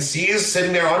hand, sees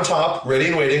sitting there on top, ready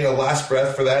and waiting, a last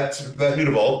breath for that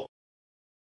Mutavault,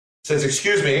 says,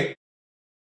 "Excuse me,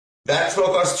 that spell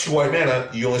costs 2 white mana,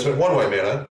 you only spent 1 white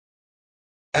mana."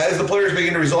 As the players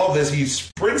begin to resolve this, he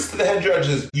sprints to the head judge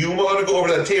and says, "You want to go over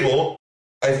to that table?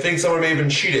 I think someone may have been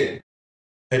cheating."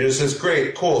 And just says,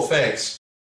 "Great, cool, thanks."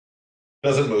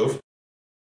 Doesn't move.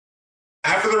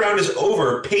 After the round is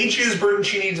over, pages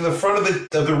Bertoncini to the front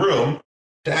of the room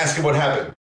to ask him what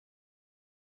happened.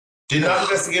 Did not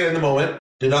investigate it in the moment.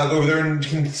 Did not go over there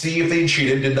and see if they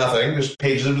cheated. Did nothing. Just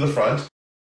pages him to the front.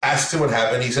 Asked him what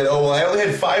happened. He said, "Oh, well, I only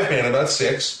had 5 mana, not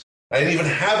 6. I didn't even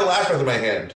have the last breath in my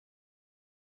hand."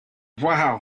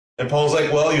 Wow. And Paul's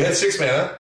like, "Well, you had 6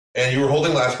 mana, and you were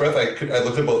holding last breath. I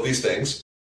looked at both these things."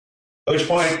 At which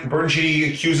point,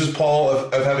 Bertoncini accuses Paul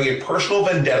of having a personal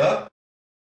vendetta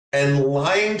and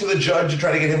lying to the judge to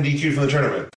try to get him DQ'd from the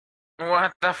tournament.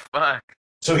 What the fuck?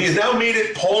 So he's now made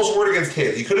it Paul's word against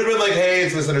his. He could have been like, "Hey,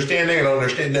 it's a misunderstanding. I don't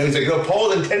understand." No, he's like, "No,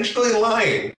 Paul is intentionally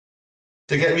lying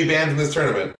to get me banned from this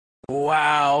tournament."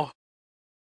 Wow.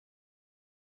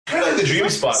 Kind of like the dream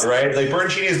spot, right? Like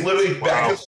Bertoncini is literally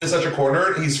back in such a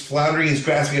corner. He's floundering. He's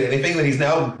grasping at anything that he's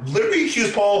now literally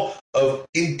accused Paul of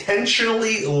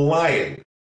intentionally lying.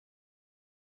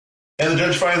 And the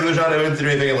judge finds there's not evidence to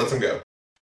do anything and lets him go.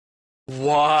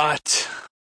 What?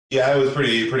 Yeah, I was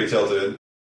pretty tilted.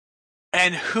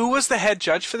 And who was the head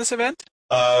judge for this event?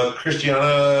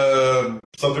 Christiana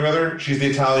something or other. She's the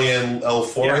Italian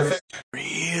L4, I think.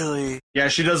 Really? Yeah,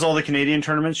 she does all the Canadian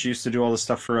tournaments. She used to do all the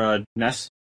stuff for Ness.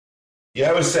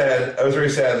 Yeah, I was sad. I was very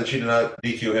sad that she did not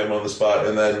DQ him on the spot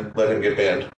and then let him get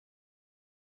banned.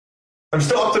 I'm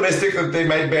still optimistic that they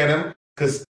might ban him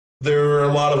because there are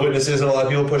a lot of witnesses and a lot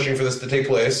of people pushing for this to take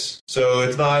place. So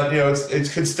it's not,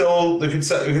 it could still, we could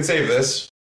save this.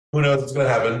 Who knows what's going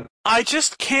to happen? I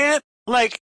just can't,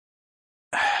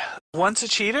 once a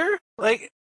cheater? Oh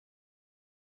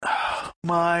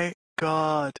my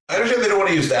god. I understand they don't want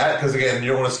to use that because, again,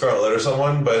 you don't want to scarlet letter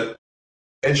someone, but,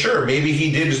 and sure, maybe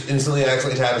he did just instantly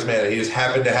accidentally tap his mana. He just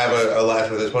happened to have a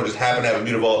last with his opponent, just happened to have a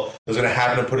mutavault that was going to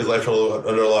happen to put his life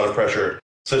under a lot of pressure,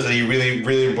 such that he really,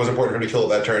 really was important for him to kill it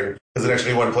that turn because the next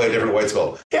time he wanted to play a different white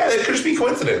skull. Yeah, that could just be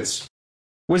coincidence.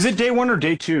 Was it day 1 or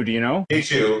day 2? Do you know? Day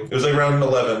 2. It was like around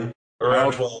 11 or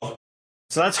around 12.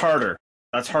 So that's harder.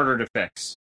 That's harder to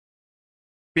fix.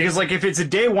 Because, if it's a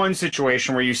day 1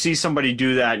 situation where you see somebody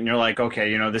do that and you're like,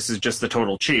 okay, this is just the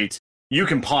total cheat, you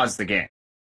can pause the game.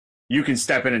 You can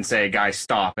step in and say, guys,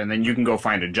 stop, and then you can go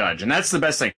find a judge. And that's the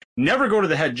best thing. Never go to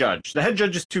the head judge. The head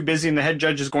judge is too busy, and the head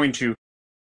judge is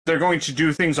they're going to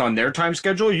do things on their time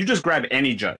schedule. You just grab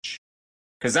any judge.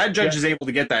 Because that judge is able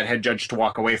to get that head judge to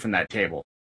walk away from that table.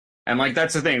 And,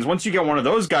 that's the thing. Is once you get one of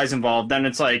those guys involved, then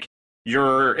it's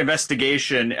your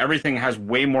investigation, everything has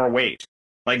way more weight.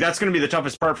 That's going to be the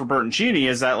toughest part for Bertoncini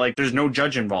is that, there's no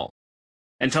judge involved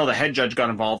until the head judge got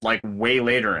involved, way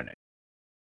later in it.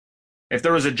 If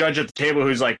there was a judge at the table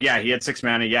who's yeah, he had 6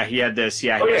 mana, yeah, he had this,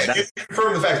 yeah, he had that.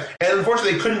 Confirm the facts. And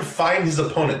unfortunately, they couldn't find his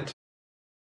opponent.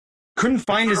 Couldn't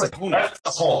find his opponent? That's the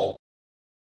hall.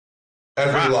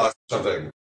 After he lost something.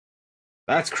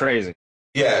 That's crazy.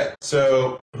 Yeah,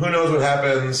 so who knows what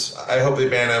happens. I hope they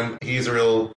ban him. He's a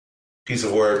real piece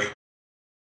of work.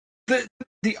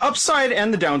 The upside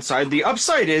and the downside. The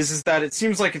upside is that it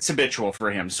seems like it's habitual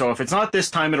for him. So if it's not this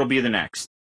time, it'll be the next.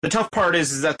 The tough part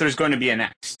is that there's going to be a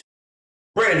next.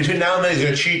 Right, and between now and then he's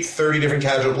going to cheat 30 different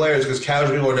casual players because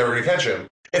casual people are never going to catch him.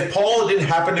 If Paul didn't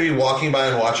happen to be walking by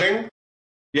and watching,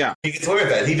 yeah, he gets away with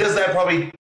that. He does that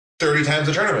probably 30 times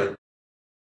a tournament.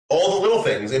 All the little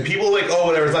things. And people oh,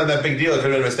 whatever, it's not that big deal. It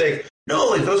could have been a mistake.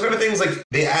 No, those kind of things,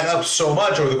 they add up so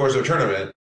much over the course of a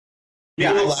tournament.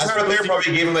 Yeah, the last round there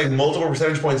probably gave him multiple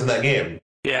percentage points in that game.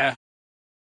 Yeah.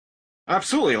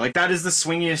 Absolutely. That is the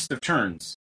swingiest of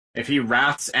turns. If he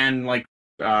wraths and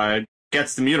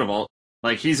gets the mutavault,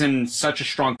 he's in such a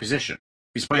strong position.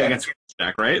 He's playing against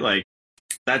deck, right?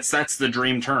 That's the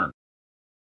dream turn.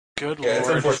 Good lord. It's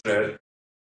unfortunate.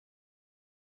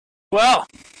 Well,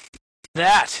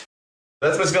 that's my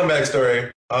scumbag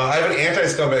story. I have an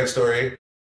anti-scumbag story.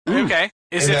 Okay.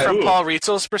 Is it from Paul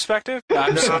Rietzel's perspective?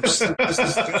 Just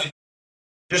that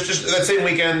same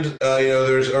weekend,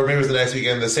 there's, or maybe it was the next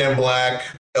weekend, the Sam Black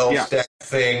elf stack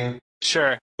thing.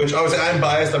 Sure. Which obviously I'm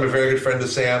biased. I'm a very good friend of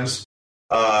Sam's.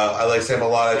 I like Sam a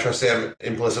lot. I trust Sam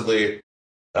implicitly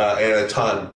and a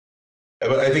ton.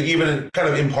 But I think even kind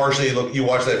of impartially, you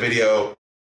watch that video,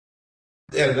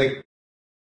 and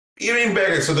even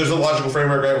better. So there's a logical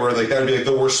framework, right, where that would be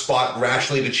the worst spot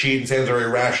rationally to cheat, and Sam's a very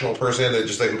rational person. That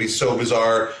just would be so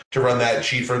bizarre to run that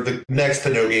cheat for the next to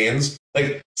no gains.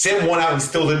 Sam won out and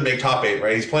still didn't make top 8,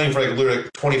 right? He's playing for literally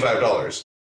 $25.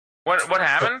 What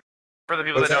happened for the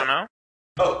people that don't know?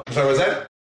 Oh, I'm sorry, what was that?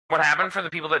 What happened for the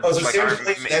people that? Oh, so Sam's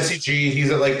playing SCG. He's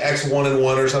at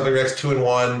X1-1 or something, or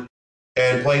X2-1,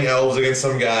 and playing elves against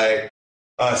some guy.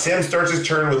 Sam starts his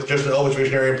turn with just an Elvish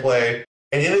Visionary in play,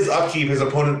 and in his upkeep, his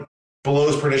opponent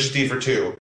blows Pernicious Deed for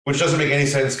 2, which doesn't make any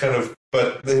sense,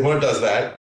 but the opponent does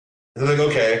that. And they're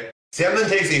okay. Sam then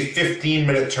takes a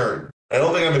 15-minute turn. I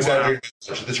don't think I'm exaggerating.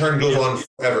 The turn goes on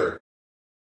forever.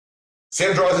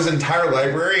 Sam draws his entire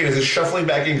library and is shuffling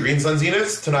back in Green Sun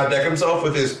Zeniths to not deck himself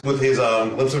with his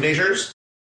Glimpse of Natures.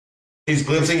 He's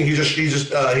glimpsing.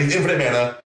 He's infinite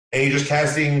mana, and he's just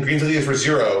casting Green Sun Zeniths for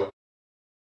 0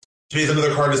 to make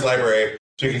another card in his library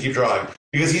so he can keep drawing.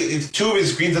 Because 2 of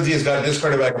his Green Sun Zeniths got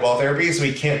discarded back of all therapy, so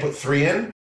he can't put 3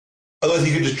 in. Otherwise,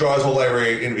 he could just draw his whole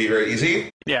library and it'd be very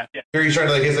easy. Yeah. Here he's trying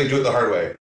to do it the hard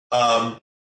way.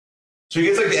 So he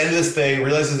gets the end of this thing,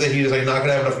 realizes that he's not going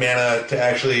to have enough mana to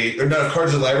actually, or not enough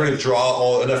cards in his library to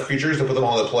draw enough creatures to put them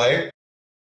all into play.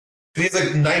 Because he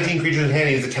has 19 creatures in hand,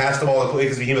 he needs to cast them all into play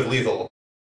because Behemoth lethal.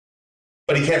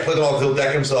 But he can't play them all because he'll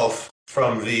deck himself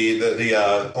from the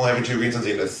only having 2 Green Sun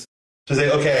Zeniths. So he's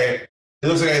like, okay. He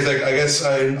looks at the guy, he's like, I guess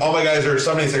all my guys are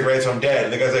summoning sick, right? So I'm dead.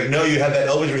 And the guy's like, no, you had that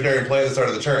Elvish Visionary in play at the start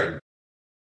of the turn.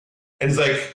 And he's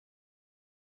like,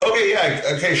 okay, yeah,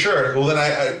 okay, sure. Well, then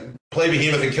I play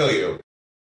Behemoth and kill you.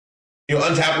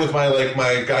 Untap with my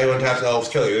guy who untaps elves,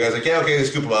 kill you. The guy's like, yeah, okay, they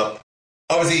scoop him up.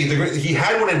 Obviously, he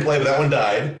had one in play, but that one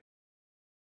died.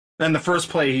 Then the first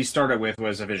play he started with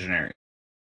was a Visionary.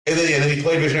 And then he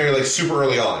played Visionary super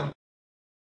early on.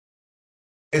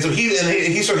 And so he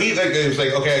was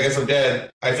like, okay, I guess I'm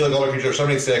dead. I feel like all my creatures are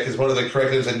summoning sick because one of the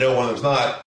correctives said no, one of them's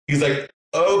not. He's like,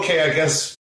 okay, I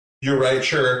guess you're right,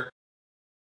 sure.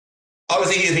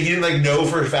 Obviously, he didn't know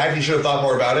for a fact. He should have thought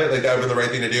more about it. That would have been the right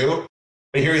thing to do.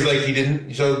 But here he's he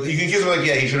didn't. So you can accuse him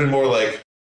he should have been more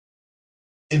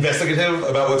investigative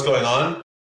about what's going on.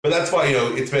 But that's why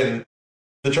it's been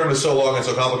the term is so long and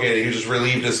so complicated. He was just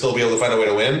relieved to still be able to find a way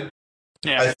to win.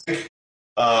 Yeah, I think.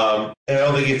 And I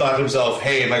don't think he thought to himself,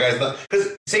 "Hey, my guy's not."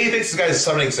 Because say he thinks this guy's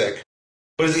summoning sick,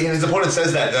 but his opponent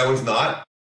says that one's not.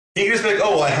 He can just be like,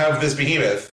 "Oh, well, I have this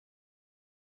Behemoth.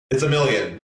 It's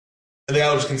 1,000,000." And the guy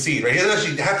will just concede, right? He doesn't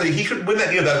actually have to. He could win that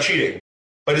game without cheating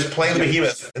by just playing the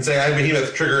Behemoth and saying, "I have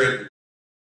Behemoth, trigger it."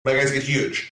 My guys get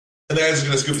huge, and the guy's just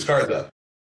going to scoop his cards up.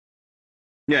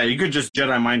 Yeah, you could just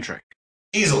Jedi mind trick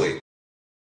easily.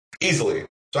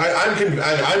 So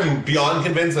I'm beyond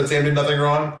convinced that Sam did nothing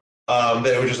wrong. That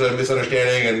it was just a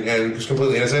misunderstanding and was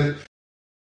completely innocent.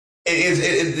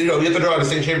 You have to draw a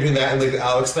distinction between that and the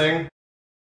Alex thing.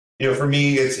 For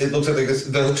me, it looks like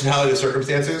the totality of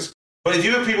circumstances. But if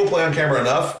you have people play on camera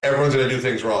enough, everyone's going to do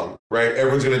things wrong, right?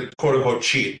 Everyone's going to quote unquote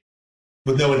cheat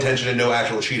with no intention and no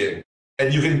actual cheating.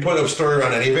 And you can put a story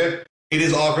around any of it. It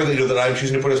is awkward that I'm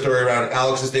choosing to put a story around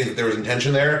Alex's thing that there was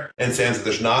intention there and Sam's that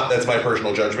there's not. That's my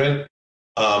personal judgment.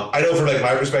 I know from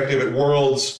my perspective at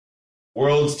Worlds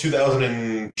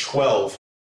 2012,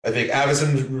 I think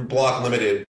Avison Block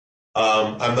Limited.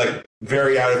 I'm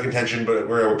very out of contention, but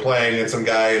we're playing against some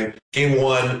guy in game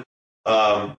 1.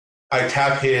 I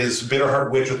tap his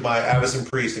Bitterheart Witch with my Avison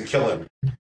Priest and kill him.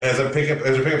 And as I'm picking up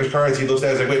his cards, he looks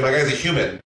at it and is like, wait, my guy's a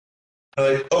human.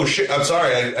 I'm like, oh shit, I'm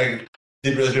sorry, I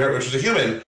didn't realize Bitterheart Witch was a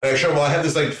human. And I show him, well, I have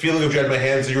this feeling of dread in my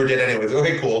hands, so you were dead anyways.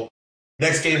 Okay, cool.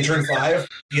 Next game, turn 5,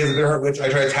 he has a Bitterheart Witch, I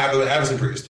try to tap him with Avison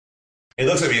Priest. And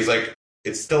he looks at me, he's like,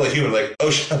 it's still a human.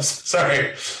 Oh shit, I'm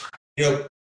sorry.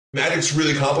 Magic's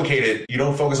really complicated. You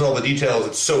don't focus on all the details.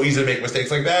 It's so easy to make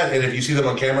mistakes like that. And if you see them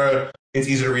on camera, it's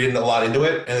easy to read a lot into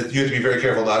it. And you have to be very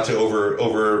careful not to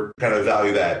over kind of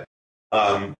value that.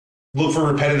 Look for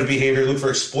repetitive behavior. Look for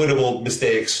exploitable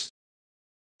mistakes.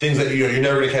 Things that you're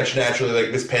never going to catch naturally,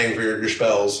 like mispaying for your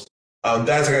spells.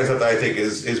 That's the kind of stuff that I think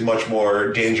is much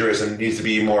more dangerous and needs to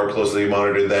be more closely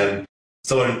monitored than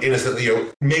someone innocently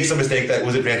makes a mistake that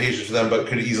was advantageous to them but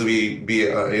could easily be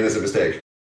an innocent mistake.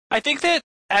 I think that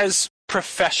as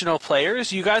professional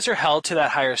players, you guys are held to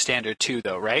that higher standard too,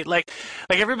 though, right? Like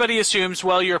everybody assumes,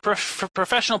 well, you're a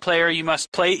professional player, you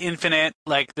must play infinite.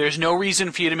 There's no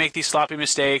reason for you to make these sloppy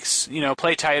mistakes.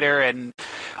 Play tighter, and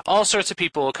all sorts of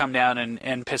people will come down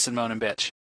and piss and moan and bitch.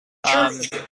 Sure.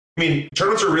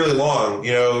 Tournaments are really long.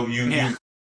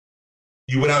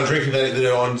 You went out drinking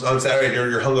on Saturday,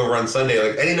 you're hungover on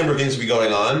Sunday. Any number of things will be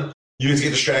going on. You just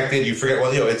get distracted. You forget.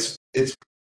 It's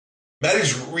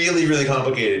Magic's really, really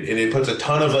complicated, and it puts a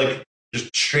ton of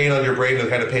just strain on your brain to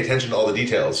kind of pay attention to all the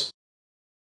details.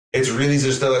 It's really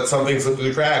just to let something slip through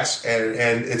the cracks,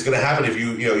 and it's going to happen if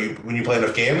you when you play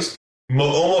enough games.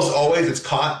 Almost always, it's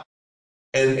caught,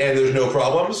 and there's no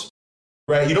problems,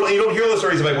 right? You don't hear all the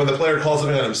stories of when the player calls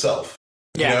something on himself.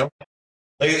 Yeah.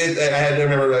 I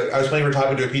remember I was playing for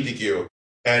top into a PTQ,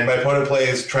 and my opponent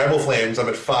plays Tribal Flames. I'm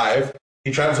at 5.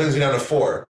 He Tribal Flames me down to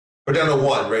 4. Or down to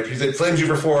 1, right? He said, flames you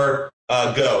for 4,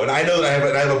 go. And I know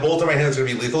that I have a bolt in my hand that's going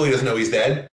to be lethal. He doesn't know he's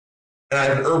dead. And I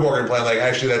have an Urborg in play. I'm like,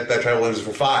 actually, that Tribal Flames is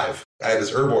for 5. I have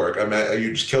this Urborg.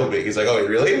 You just killed me. He's like, oh, wait,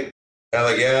 really? And I'm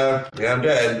like, yeah, I'm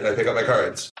dead. And I pick up my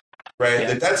cards. Right?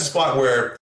 Yeah. That's a spot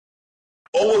where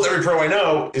almost every pro I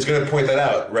know is going to point that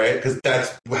out, right? Because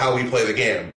that's how we play the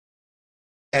game.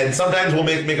 And sometimes we'll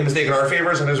make a mistake in our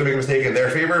favor, sometimes we'll make a mistake in their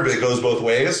favor, but it goes both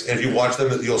ways. And if you watch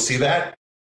them, you'll see that.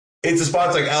 It's the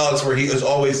spots like Alex where he is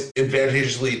always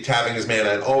advantageously tapping his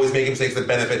mana and always making mistakes that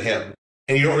benefit him.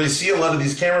 And you don't really see a lot of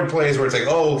these camera plays where it's like,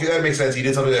 oh, okay, that makes sense. He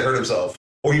did something that hurt himself.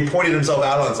 Or he pointed himself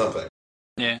out on something.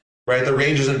 Yeah. Right? The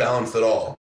range isn't balanced at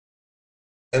all.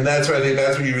 And that's what I think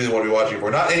that's what you really want to be watching for.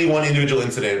 Not any one individual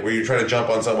incident where you try to jump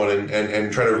on someone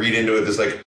and try to read into it this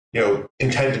like,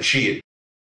 intent to cheat.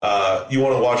 You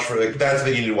want to watch for like that's the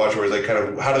thing you need to watch for is like kind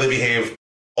of how do they behave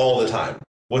all the time?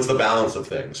 What's the balance of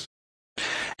things?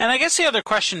 And I guess the other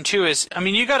question too is, I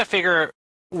mean, you got to figure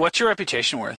what's your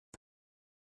reputation worth,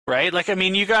 right? Like, I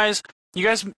mean, you guys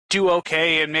do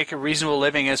okay and make a reasonable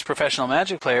living as professional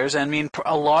Magic players. And I mean,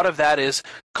 a lot of that is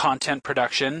content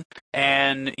production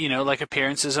and, like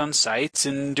appearances on sites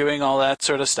and doing all that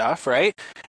sort of stuff, right?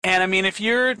 And I mean, if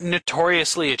you're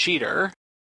notoriously a cheater,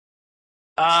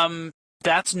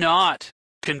 that's not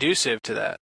conducive to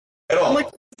that. At all.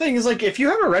 Like, the thing is, like, if you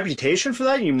have a reputation for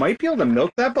that, you might be able to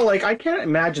milk that, but, like, I can't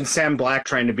imagine Sam Black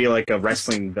trying to be, like, a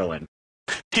wrestling villain.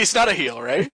 He's not a heel,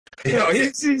 right?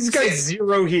 He's got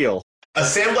zero heel. A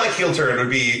Sam Black heel turn would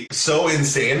be so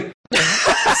insane.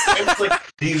 Like,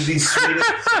 these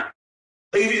sweetest...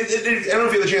 Like, I don't know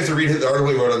if you had the chance to read the article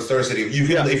he wrote on Star City. If you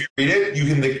read it, you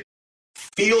can like,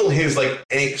 feel his like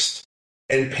angst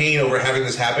and pain over having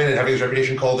this happen and having his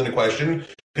reputation called into question.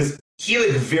 Because he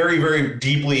like very, very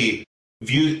deeply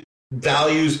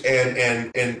values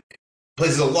and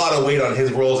places a lot of weight on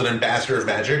his role as an ambassador of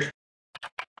Magic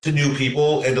to new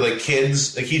people and to like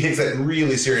kids. Like he takes that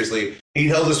really seriously. He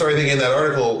tells the story thing in that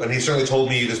article, and he certainly told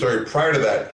me the story prior to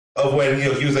that of when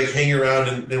he was like hanging around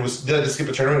and did to skip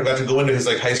a tournament and got to go into his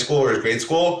like high school or his grade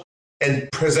school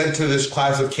and present to this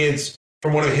class of kids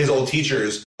from one of his old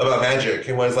teachers about Magic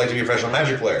and what it's like to be a professional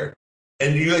Magic player.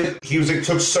 And he was like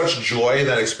took such joy in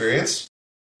that experience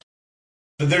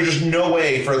that there's just no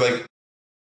way for like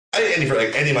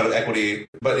any amount of equity,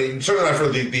 but certainly not for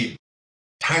the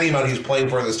tiny amount he's playing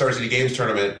for in the Star City Games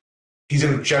tournament. He's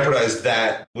going to jeopardize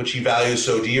that which he values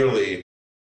so dearly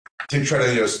to try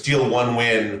to steal one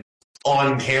win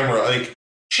on camera. Like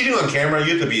cheating on camera,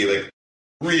 you have to be like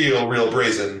real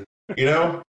brazen.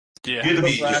 Yeah. You have to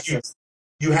be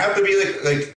you have to be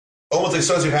like almost like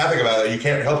sociopathic about it. You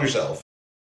can't help yourself.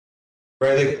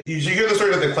 Right? Like you hear the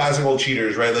story about the classic old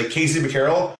cheaters, right? Like Casey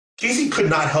McCarroll. Casey could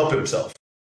not help himself.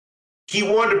 He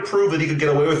wanted to prove that he could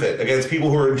get away with it against people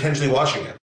who were intentionally watching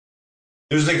him.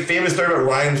 There's like famous story about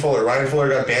Ryan Fuller. Ryan Fuller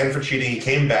got banned for cheating. He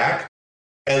came back,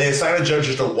 and they assigned a judge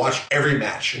just to watch every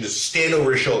match and just stand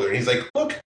over his shoulder. And he's like,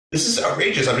 "Look, this is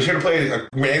outrageous. I'm just here to play a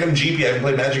random GP. I haven't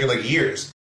played Magic in like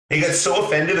years." And he got so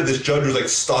offended that this judge was like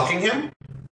stalking him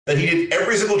that he did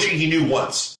every single cheat he knew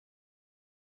once,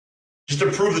 just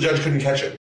to prove the judge couldn't catch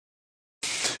him.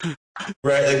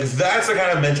 Right? Like that's the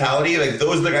kind of mentality. Like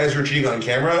those are the guys who are cheating on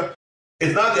camera.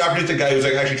 It's not the opportunistic guy who's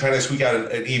like actually trying to squeak out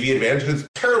an EV advantage. It's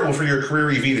terrible for your career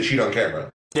EV to cheat on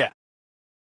camera. Yeah.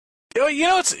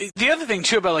 It's the other thing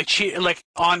too about like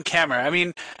on camera. I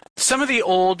mean, some of the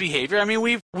old behavior. I mean,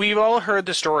 we've all heard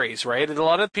the stories, right? And a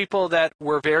lot of people that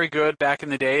were very good back in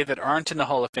the day that aren't in the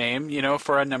Hall of Fame,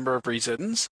 for a number of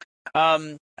reasons.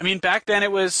 I mean, back then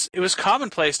it was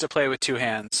commonplace to play with two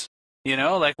hands.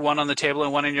 Like one on the table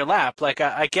and one in your lap. Like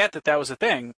I get that was a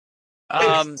thing.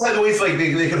 By the way, it's like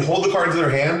they can hold the cards in their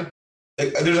hand.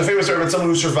 Like, there's a famous story about someone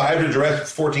who survived a direct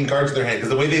 14 cards in their hand because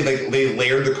the way they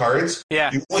layered the cards,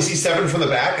 you only see 7 from the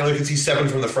back and you can see 7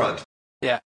 from the front.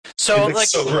 Yeah. So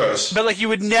it's so gross. But like you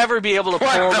would never be able to pull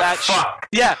that.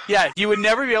 Yeah. You would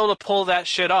never be able to pull that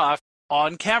shit off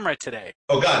on camera today.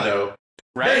 Oh God, no.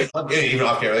 Right. Yeah, even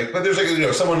off camera. Like, but there's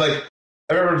like someone like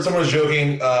I remember someone was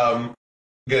joking.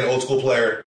 Again, old school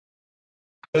player.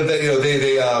 But they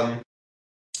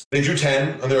drew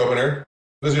 10 on their opener.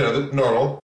 It was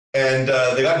normal. And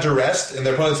they got duressed, and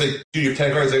their opponent's like, dude, you have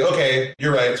 10 cards. Like, okay,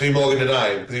 you're right. So he mulliganed to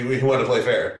 9 because he wanted to play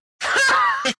fair.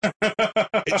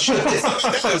 It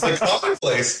was like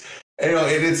commonplace. And,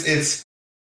 it's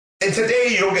and today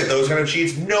you don't get those kind of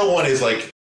cheats. No one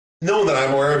that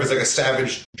I'm aware of is like a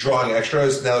savage drawing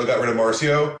extras now that we got rid of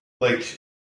Marcio. Like,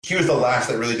 he was the last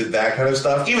that really did that kind of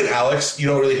stuff. Even Alex, you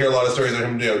don't really hear a lot of stories of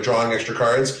him, drawing extra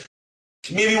cards.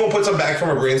 Maybe we'll put some back from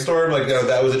a brainstorm, like,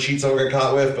 that was a cheat someone got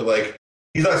caught with, but, like,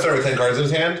 he's not starting with 10 cards in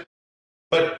his hand.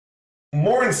 But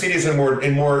more insidious and more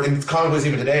commonplace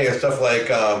even today is stuff like,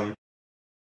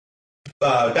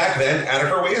 back then,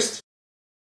 Attica waste.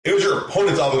 It was your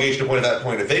opponent's obligation to point at that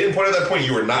point. If they didn't point at that point,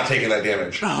 you were not taking that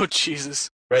damage. Oh, Jesus.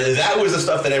 Right? That was the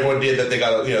stuff that everyone did that they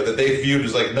got, that they viewed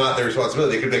as, like, not their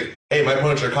responsibility. They could be like, hey, my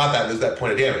opponent should have caught that, and there's that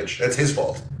point of damage. That's his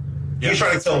fault. Yeah. He's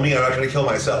trying to kill me, I'm not trying to kill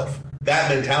myself.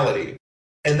 That mentality.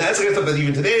 And that's the kind of stuff that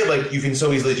even today, like, you can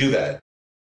so easily do that.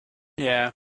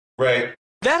 Yeah. Right.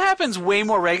 That happens way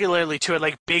more regularly too at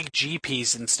like big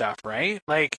GPs and stuff, right?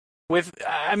 Like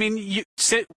I mean,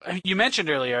 you mentioned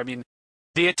earlier, I mean,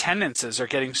 the attendances are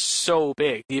getting so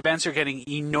big. The events are getting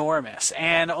enormous.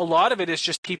 And a lot of it is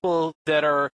just people that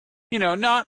are,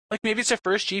 not, like maybe it's their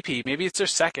first GP, maybe it's their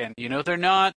second,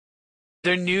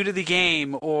 they're new to the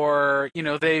game, or,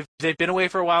 they've been away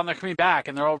for a while and they're coming back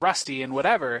and they're all rusty and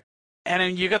whatever. And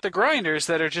then you got the grinders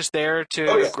that are just there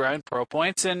to grind pro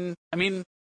points. And I mean,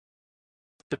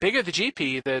 the bigger the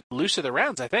GP, the looser the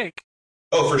rounds, I think.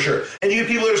 Oh, for sure. And you get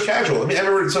people that are just casual. I mean, I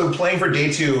remember playing for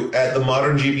day 2 at the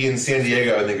Modern GP in San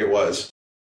Diego, I think it was.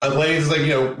 I'm playing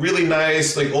this, really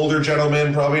nice, older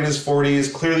gentleman, probably in his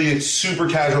 40s, clearly a super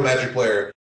casual Magic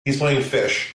player. He's playing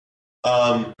Fish.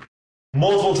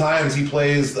 Multiple times he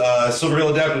plays Silver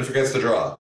Gill Adept and forgets to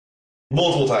draw.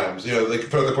 Multiple times, throughout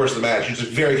the course of the match. He's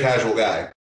just a very casual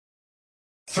guy.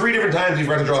 3 different times he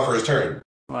forgot to draw for his turn.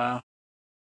 Wow.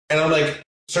 And I'm like,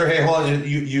 sir, hey, hold on,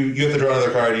 you have to draw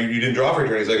another card. You didn't draw for your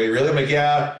turn. He's like, really? I'm like,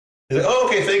 yeah. He's like, oh,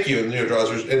 okay, thank you. And draws.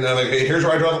 And I'm like, hey, here's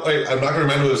where I draw. I'm not going to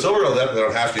remind him of the Silver Gill Adept, I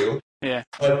don't have to. Yeah.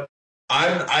 But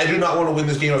I do not want to win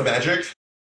this game of Magic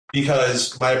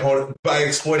because my opponent, by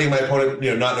exploiting my opponent,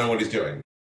 not knowing what he's doing.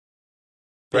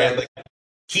 Right? Like,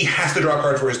 he has to draw a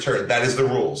card for his turn. That is the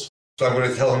rules. So I'm going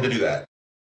to tell him to do that.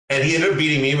 And he ended up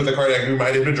beating me with a card I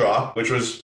reminded him to draw, which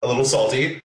was a little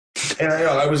salty. And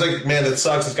I was like, man, that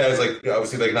sucks. This guy's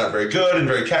obviously not very good and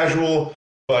very casual.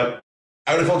 But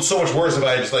I would have felt so much worse if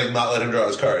I had just not let him draw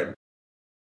his card.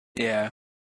 Yeah.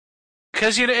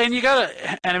 Because and you gotta,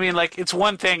 and I mean, it's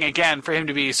one thing again for him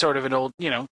to be sort of an old,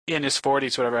 in his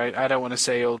 40s, whatever. I don't want to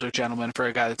say older gentleman for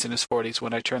a guy that's in his 40s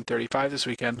when I turned 35 this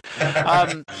weekend.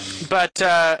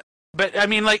 But I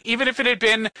mean, even if it had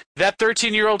been that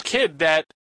 13-year-old kid that,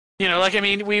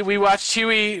 we watched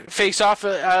Huey face off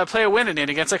play a win-in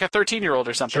against a 13-year-old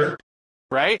or something, sure.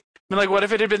 Right? I mean, what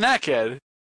if it had been that kid?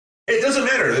 It doesn't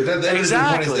matter.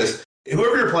 Exactly. The point is this.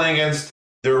 Whoever you're playing against,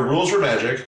 there are rules for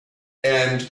Magic,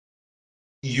 and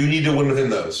you need to win within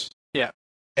those. Yeah.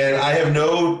 And I have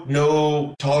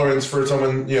no tolerance for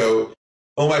someone,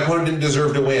 my opponent didn't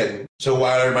deserve to win, so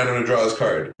why would I remind him to draw his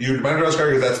card? You remind him to draw his card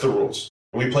because that's the rules.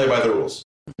 We play by the rules.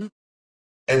 Mm-hmm.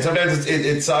 And sometimes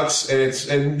it sucks,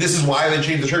 and this is why they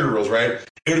changed the trigger rules, right?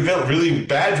 It would have felt really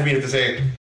bad for me to say,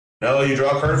 no, you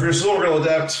draw a card for your Silver Gill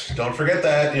Adept. Don't forget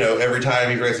that, every time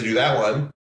he forgets to do that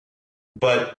one.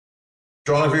 But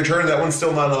drawing for your turn, that one's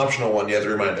still not an optional one. You have to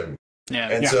remind him. Yeah.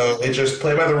 And so it just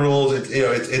play by the rules.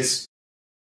 It's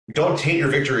don't taint your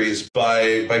victories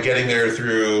by getting there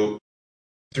through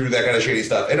that kind of shady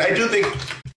stuff. And I do think,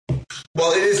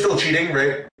 well, it is still cheating,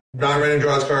 right? Non-random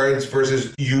draws cards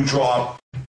versus you draw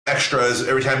extras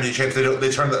every time you chance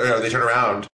they turn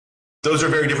around. Those are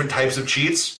very different types of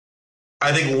cheats.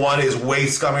 I think one is way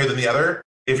scummier than the other.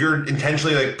 If you're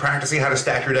intentionally practicing how to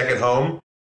stack your deck at home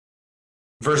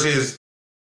versus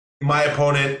my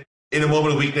opponent in a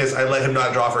moment of weakness, I let him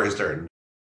not draw for his turn.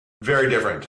 Very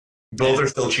different. Both are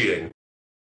still cheating.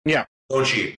 Yeah. Don't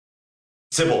cheat.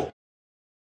 Simple.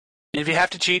 If you have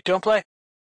to cheat, don't play.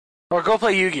 Or go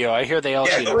play Yu-Gi-Oh! I hear they all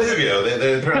cheat. Yeah, go play Yu-Gi-Oh!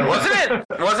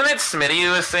 Wasn't it Smitty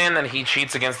who was saying that he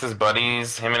cheats against his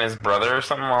buddies, him and his brother or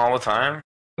something all the time?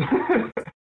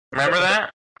 Remember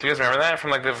that? Do you guys remember that?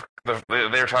 From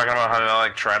they were talking about how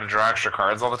to try to draw extra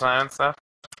cards all the time and stuff?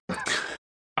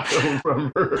 I don't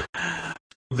remember.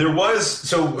 There was,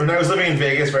 so when I was living in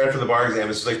Vegas right after the bar exam,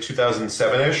 this was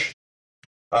 2007-ish,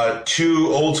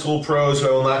 2 old school pros who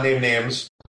I will not name names,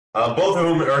 both of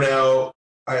whom are now,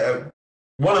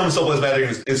 one of them still plays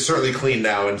Magic, is certainly clean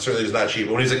now and certainly does not cheat,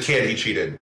 but when he was a kid, he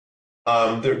cheated.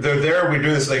 They're there, we're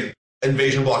doing this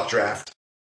invasion block draft,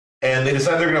 and they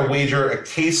decide they're going to wager a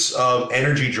case of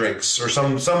energy drinks or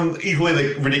some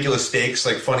equally ridiculous stakes,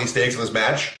 funny stakes in this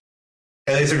match,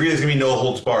 and they agree there's going to be no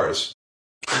holds bars.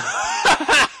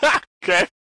 Okay.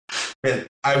 Man,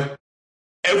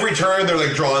 every turn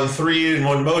they're drawing 3 in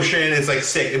one motion. It's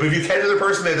sick. If you catch the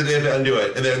person, they have to undo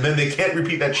it, and then they can't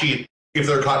repeat that cheat if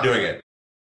they're caught doing it.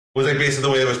 Was basically the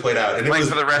way it was played out, and it was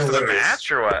for the rest hilarious. of the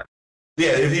match or what? Yeah,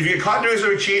 if you get caught doing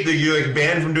some cheat, you're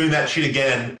banned from doing that cheat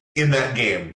again in that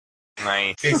game.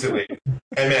 Nice. Basically,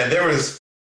 and man, there was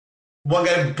one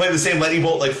guy who played the same lightning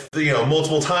bolt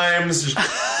multiple times, and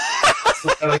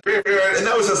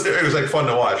that was just, it was fun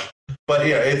to watch. But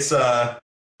yeah, it's but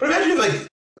imagine if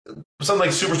some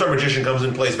superstar magician comes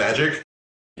and plays Magic.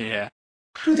 Yeah.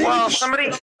 Well, somebody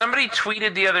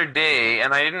tweeted the other day,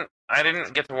 and I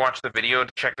didn't get to watch the video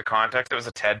to check the context. It was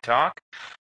a TED Talk.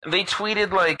 They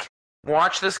tweeted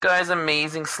watch this guy's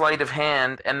amazing sleight of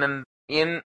hand, and then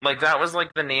that was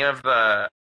like the name of the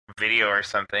video or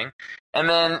something. And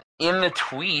then in the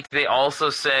tweet, they also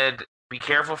said, "Be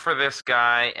careful for this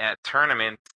guy at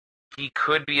tournaments. He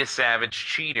could be a savage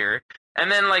cheater."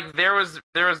 And then like there was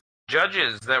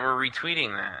judges that were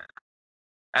retweeting that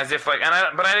as if like,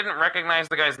 but I didn't recognize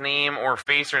the guy's name or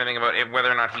face or anything about it,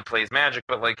 whether or not he plays Magic.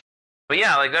 But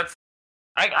yeah, like that's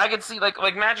I could see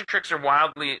like magic tricks are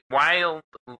widely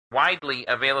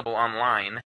available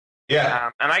online. Yeah.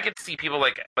 And I could see people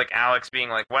like Alex being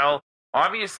like, well,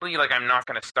 obviously, like I'm not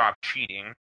going to stop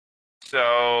cheating,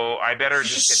 so I better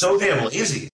He's just get so damn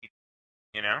lazy.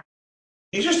 You know?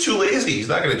 He's just too lazy. He's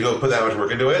not going to put that much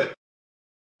work into it.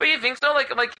 But you think so?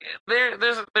 Like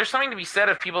there's something to be said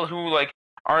of people who like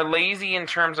are lazy in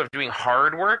terms of doing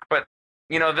hard work, but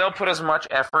you know they'll put as much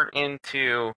effort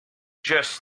into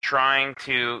just trying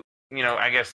to, you know, I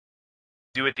guess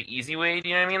do it the easy way. Do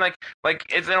you know what I mean? Like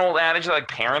it's an old adage that like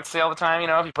parents say all the time. You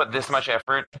know, if you put this much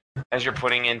effort as you're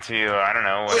putting into, I don't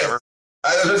know, whatever.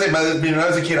 I was going to say, when I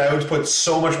was a kid, I would put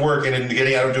so much work into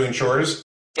getting out of doing chores.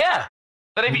 Yeah.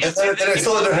 But if you just and I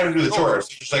still didn't have to do the chores.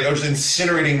 Just like I was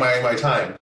incinerating my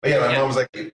time. But yeah, my mom was like,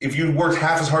 if you worked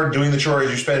half as hard doing the chores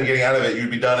as you spend getting out of it, you'd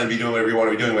be done and be doing whatever you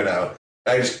want to be doing by now.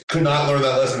 I just could not learn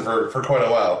that lesson for quite a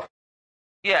while.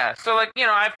 Yeah, so like, you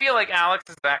know, I feel like Alex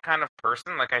is that kind of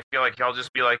person. Like, I feel like he'll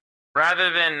just be like,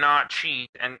 rather than not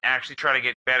cheat and actually try to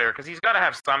get better, because he's got to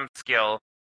have some skill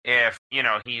if, you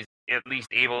know, he's at least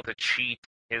able to cheat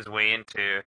his way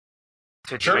into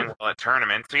doing well at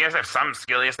tournaments. So he has to have some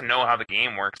skill. He has to know how the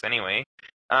game works anyway.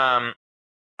 I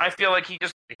feel like he'll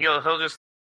just,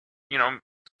 you know,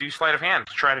 do sleight of hand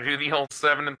to try to do the old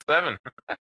 7 and 7.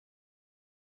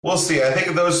 We'll see. I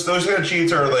think those kind of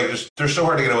cheats are like they're so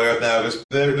hard to get away with now because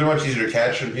they're much easier to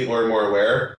catch and people are more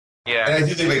aware. Yeah. And I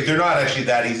do think like they're not actually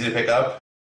that easy to pick up.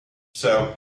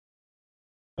 So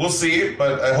we'll see,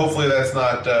 but hopefully that's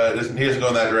not he doesn't go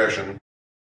in that direction.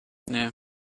 Yeah.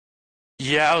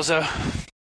 Yowza.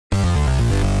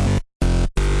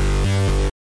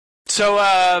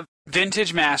 So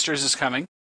Vintage Masters is coming.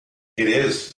 It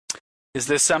is. Is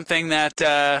this something that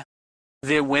the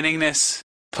winningness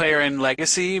player in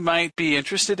Legacy might be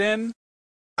interested in?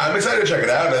 I'm excited to check it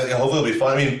out. Hopefully it'll be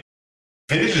fun. I mean,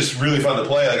 Vintage is really fun to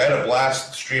play. Like I had a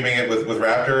blast streaming it with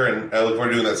Raptor, and I look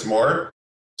forward to doing that some more.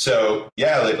 So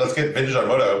yeah, like let's get Vintage on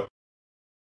Moto.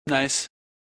 Nice.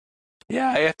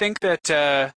 Yeah, I think that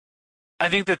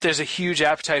there's a huge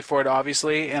appetite for it,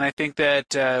 obviously, and I think that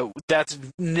that's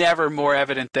never more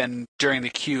evident than during the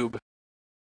Cube,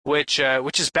 which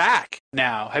is back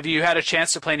now. Have you had a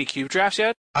chance to play any Cube drafts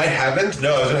yet? I haven't.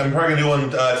 No, I'm probably gonna do one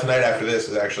tonight after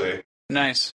this. Actually,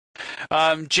 nice.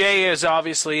 Jay is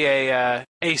obviously a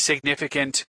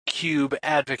significant Cube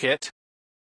advocate.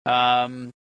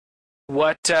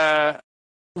 What are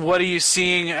you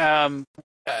seeing? Have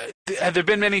there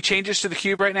been many changes to the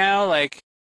Cube right now? Like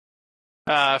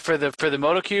for the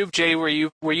Moto Cube, Jay, were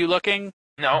you looking?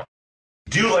 No.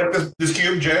 Do you like this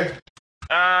Cube, Jay?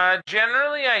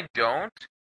 Generally I don't,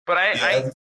 but I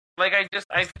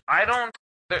don't.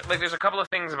 There's a couple of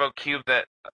things about Cube that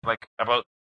like about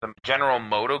the general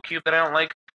Moto Cube that I don't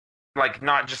like. Like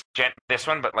not just this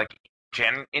one, but like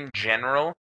in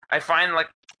general, I find like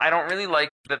I don't really like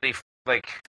that they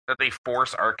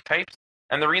force archetypes,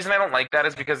 and the reason I don't like that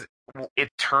is because it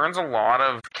turns a lot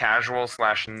of casual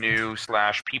 / new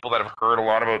 / people that have heard a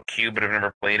lot about Cube but have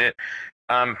never played it,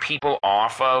 people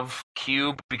off of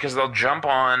Cube because they'll jump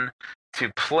on to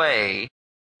play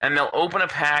and they'll open a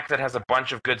pack that has a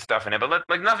bunch of good stuff in it, but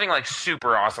like nothing like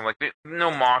super awesome, like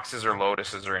no Moxes or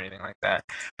Lotuses or anything like that,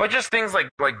 but just things like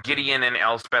Gideon and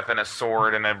Elspeth and a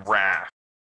sword and a Wrath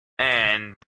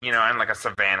and, you know, and like a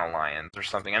Savannah Lions or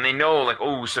something, and they know like,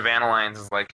 oh, Savannah Lions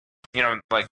is like, you know,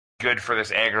 like good for this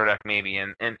aggro deck maybe,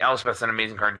 and Elspeth's an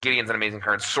amazing card, Gideon's an amazing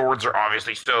card, swords are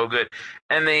obviously so good,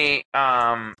 and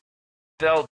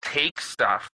they'll take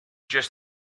stuff just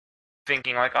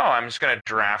thinking like, oh, I'm just gonna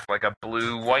draft like a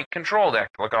blue-white control deck.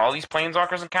 Look at all these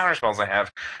planeswalkers and counterspells I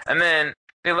have, and then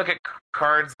they look at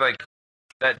cards like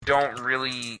that don't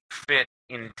really fit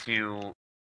into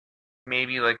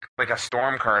maybe like a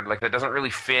storm card, like that doesn't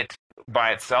really fit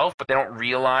by itself, but they don't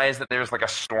realize that there's like a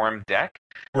storm deck,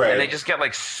 right? And they just get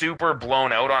like super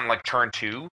blown out on like turn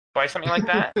 2 by something like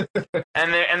that,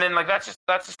 and then like that's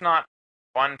just not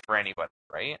fun for anybody,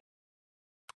 right?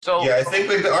 So yeah, I think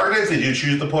like the archetypes they do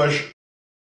choose to push.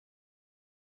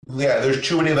 Yeah, there's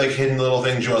too many like hidden little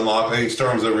things you unlock. I think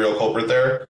Storm's the real culprit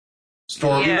there.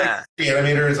 Storm, yeah. The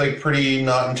Reanimator is like pretty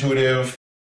not intuitive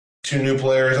to new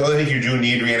players. I think you do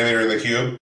need Reanimator in the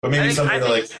Cube, but maybe something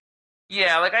like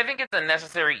yeah, like I think it's a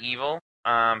necessary evil.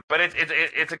 But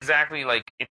it's exactly like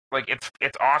like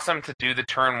it's awesome to do the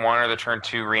turn 1 or the turn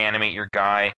 2 reanimate your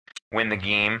guy, win the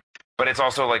game, but it's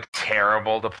also like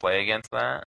terrible to play against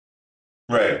that.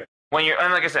 Right. When you're,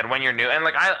 and like I said, when you're new, and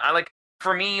like I like,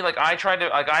 for me, like I try to,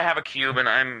 like I have a cube and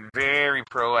I'm very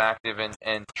proactive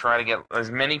and try to get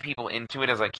as many people into it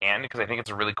as I can because I think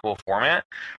it's a really cool format.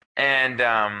 And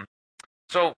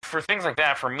so for things like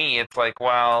that, for me, it's like,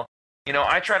 well, you know,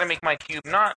 I try to make my cube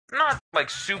not like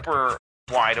super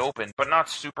wide open, but not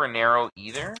super narrow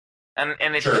either. And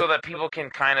it's Sure. so that people can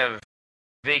kind of,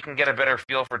 they can get a better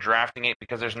feel for drafting it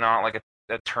because there's not like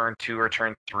a turn 2 or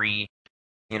turn 3,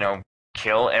 you know,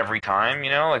 kill every time,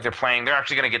 you know, like they're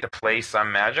actually going to get to play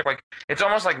some Magic. Like it's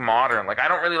almost like Modern. Like I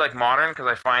don't really like Modern because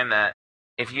I find that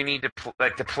if you need to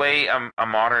to play a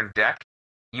Modern deck,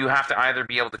 you have to either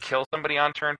be able to kill somebody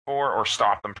on turn 4 or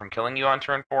stop them from killing you on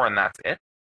turn 4, and that's it.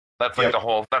 That's like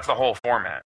that's the whole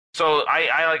format. So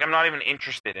I like, I'm not even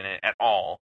interested in it at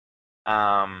all,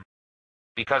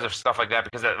 because of stuff like that.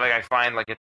 Because like I find like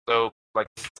it's so like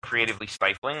creatively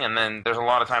stifling, and then there's a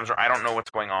lot of times where I don't know what's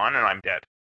going on and I'm dead.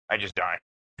 I just die.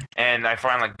 And I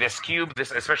find like this cube,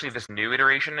 especially this new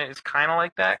iteration, is kind of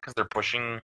like that because they're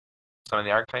pushing some of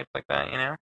the archetypes like that, you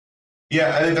know?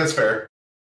 Yeah, I think that's fair.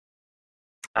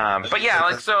 But yeah,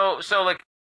 like so like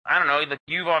I don't know, like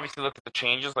you've obviously looked at the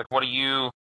changes. Like, what do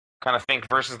you kind of think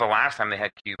versus the last time they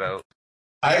had cube out?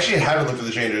 I actually haven't looked at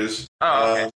the changes.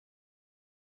 Oh,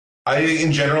 okay.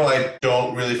 In general, I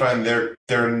don't really find their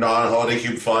non-holiday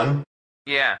cube fun.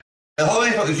 Yeah. The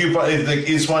holiday cube fun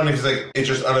is fun because like it's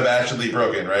just unabashedly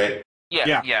broken, right?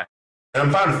 Yeah. And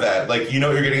I'm fine with that. Like, you know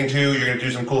what you're getting into. You're gonna do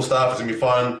some cool stuff. It's gonna be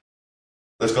fun.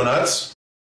 Let's go nuts.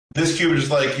 This cube is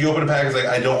just like, you open a pack, it's like,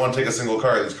 I don't want to take a single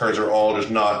card. These cards are all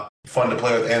just not fun to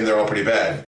play with, and they're all pretty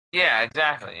bad. Yeah,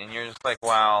 exactly. And you're just like,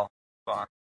 wow, fuck.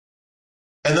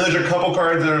 And then there's a couple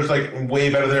cards that are just like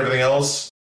way better than everything else.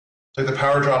 Like the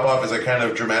power drop off is like kind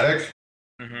of dramatic.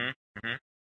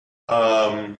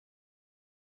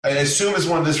 I assume it's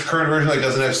one of this current version like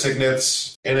doesn't have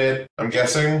signets in it. I'm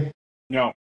guessing.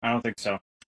 No, I don't think so.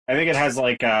 I think it has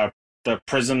like the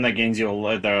prism that gains you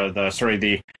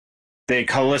the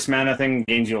colorless mana thing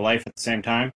gains you a life at the same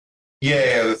time.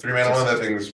 Yeah, the 3 mana one. That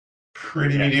thing's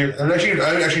pretty mediocre. I'm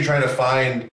actually trying to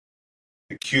find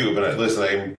the cube, and I'm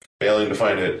failing to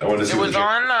find it. I want to see. It was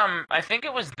on. I think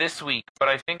it was this week, but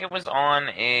I think it was on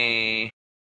a.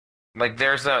 Like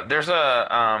there's a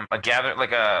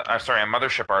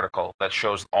mothership article that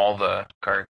shows all the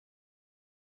cards.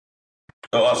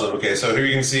 Oh, awesome. Okay, so here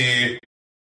you can see.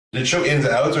 Did it show ins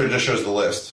and outs, or it just shows the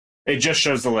list? It just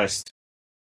shows the list.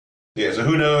 Yeah, so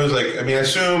who knows? Like, I mean, I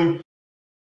assume,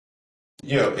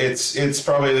 you know, it's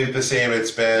probably like the same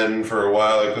it's been for a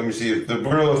while. Like, let me see. The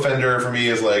Brutal Offender for me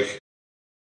is like,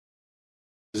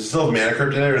 does it still have Mana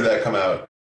Crypt in it, or did that come out?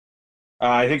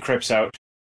 I think Crypt's out.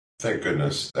 Thank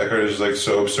goodness. That card is like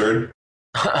so absurd.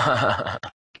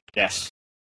 Yes.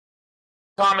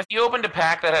 Tom, if you opened a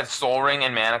pack that had Soul Ring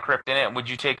and Mana Crypt in it, would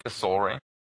you take the Soul Ring?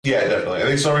 Yeah, definitely. I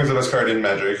think Soul Ring's the best card in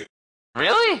Magic.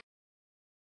 Really?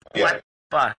 Yeah. What?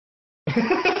 Fuck.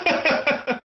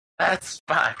 That's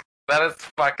fuck. That is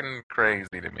fucking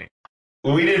crazy to me.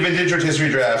 When we did vintage rotisserie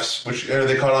drafts, which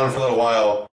they caught on for a little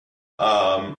while,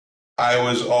 I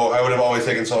would have always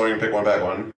taken Soul Ring and pick one back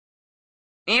one.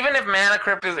 Even if Mana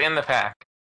Crypt is in the pack.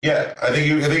 Yeah, I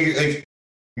think like,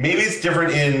 maybe it's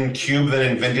different in Cube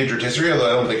than in vintage rotisserie, although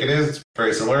I don't think it is. It's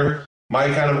very similar. My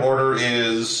kind of order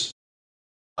is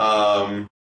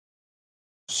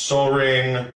Soul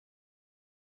Ring,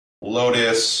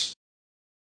 Lotus,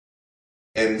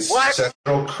 and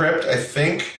Ancestral Crypt, I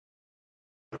think.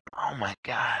 Oh my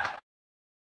god.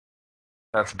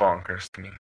 That's bonkers to me.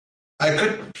 I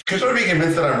could sort of be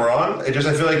convinced that I'm wrong. I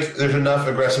feel like there's enough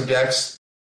aggressive decks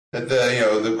that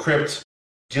the Crypt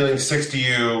dealing 6 to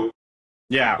you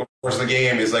over the course of the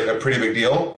game is like a pretty big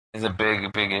deal. It's a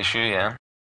big issue, yeah.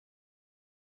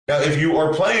 Now, if you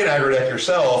are playing an aggro deck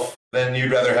yourself, then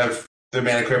you'd rather have the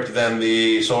Mana Crypt than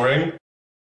the Soul Ring,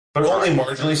 but only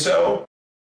marginally so.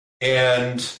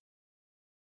 And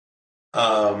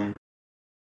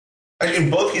in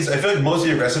both cases, I feel like most of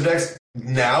the aggressive decks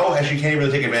now actually can't even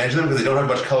really take advantage of them because they don't have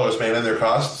much colorless mana in their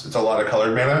costs. It's a lot of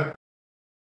colored mana.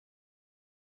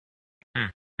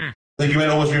 Like you might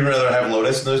almost even rather have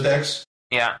Lotus in those decks.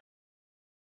 Yeah.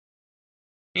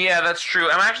 Yeah, that's true.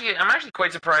 I'm actually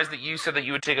quite surprised that you said that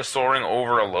you would take a Soul Ring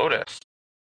over a Lotus.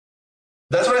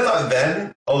 That's what I thought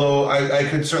then, although I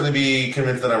could certainly be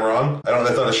convinced that I'm wrong.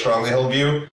 That's not a strongly held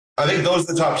view. I think those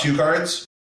are the top 2 cards.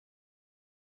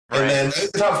 Right. And then I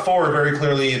think the top 4 are very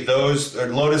clearly those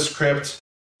Lotus, Crypt,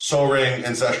 Soul Ring,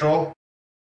 Ancestral.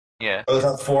 Yeah. Are the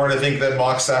top 4, and I think that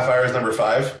Mox Sapphire is number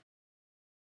 5.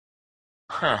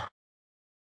 Huh.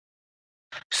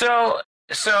 So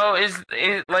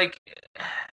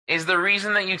is the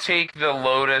reason that you take the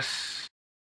Lotus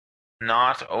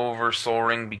not over Soul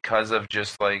Ring because of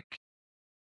just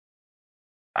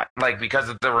because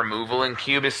of the removal in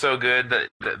cube is so good that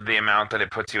the amount that it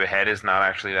puts you ahead is not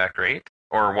actually that great,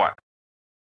 or what?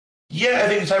 Yeah, I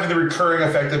think it's having the recurring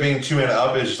effect of being 2 mana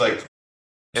up is just like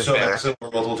It's so better. massive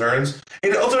for multiple turns.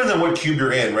 It also depends on what cube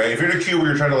you're in, right? If you're in a cube where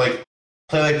you're trying to like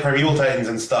play like Primeval Titans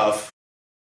and stuff,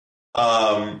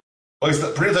 Primeval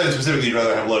Titans specifically, you'd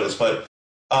rather have Lotus, but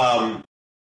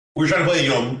we're trying to play,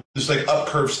 just like up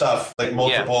curve stuff, like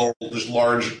multiple, just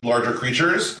larger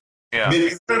creatures. Yeah.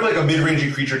 It's kind of like a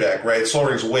mid-rangey creature deck, right? Soul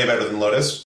Ring's way better than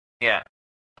Lotus. Yeah.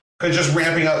 Because just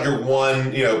ramping out your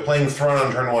one, playing Throne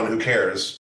on turn 1, who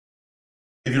cares?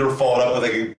 If you don't follow it up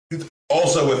with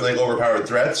also with like overpowered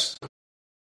threats.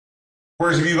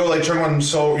 Whereas if you go like turn 1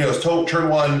 turn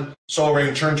 1 Soul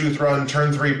Ring, turn 2 Throne,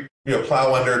 turn 3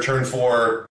 Plow Under, turn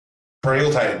 4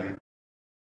 Perennial Titan.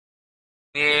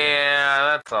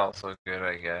 Yeah, that's also good,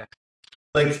 I guess.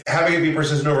 Like having it be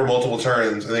persistent over multiple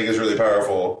turns, I think is really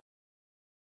powerful.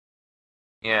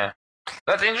 Yeah.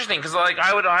 That's interesting because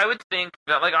I would think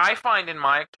that I find in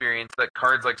my experience that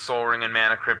cards like Soul Ring and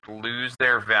Mana Crypt lose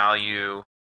their value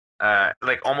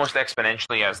almost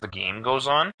exponentially as the game goes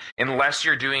on, unless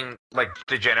you're doing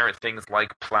degenerate things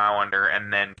like Plow Under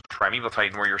and then Primeval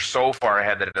Titan, where you're so far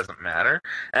ahead that it doesn't matter.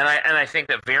 And I think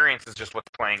that variance is just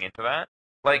what's playing into that.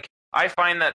 I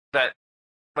find that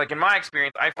in my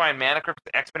experience, I find Mana Crypt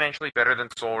exponentially better than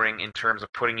Soul Ring in terms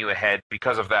of putting you ahead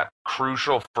because of that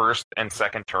crucial first and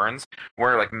second turns,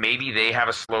 where maybe they have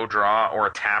a slow draw or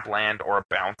a tap land or a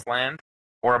bounce land.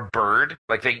 Or a bird,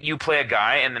 you play a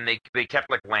guy, and then they kept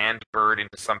land bird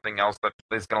into something else that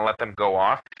is going to let them go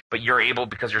off. But you're able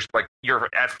because you're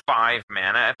at 5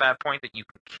 mana at that point that you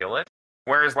can kill it.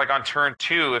 Whereas on turn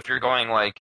 2, if you're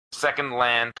going second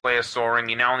land, play a Soul Ring,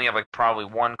 you now only have probably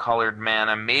 1 colored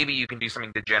mana. Maybe you can do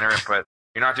something degenerate, but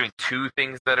you're not doing 2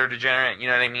 things that are degenerate. You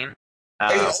know what I mean?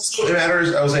 It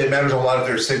matters. I would say it matters a lot if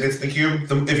there's signets in the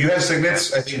cube. If you have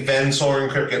signets, I think then Soul Ring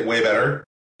Crypt get way better.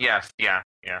 Yes. Yeah.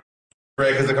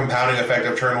 Right, because the compounding effect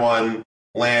of turn 1,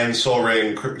 land, Soul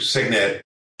Ring, Signet,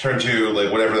 turn 2,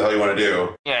 whatever the hell you want to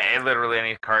do. Yeah, literally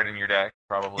any card in your deck,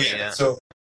 probably. Yeah. So,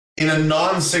 in a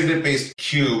non-Signet based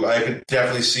cube, I could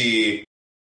definitely see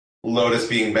Lotus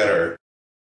being better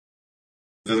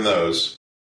than those.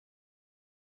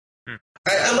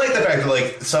 I like the fact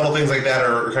that subtle things like that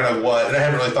are kind of what, and I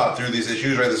haven't really thought through these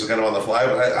issues, right? This is kind of on the fly,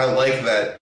 but I like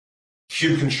that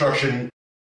cube construction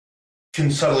can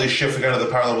subtly shift kind of the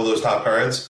power level of those top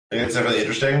cards. I think it's definitely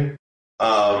interesting.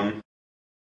 I'm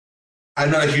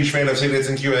not a huge fan of signets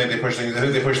in queue. I think they push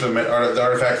the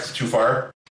artifacts too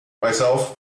far.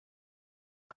 Myself,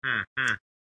 you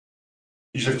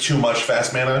just have too much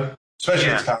fast mana, especially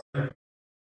if it's power.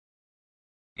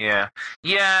 Yeah,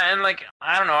 and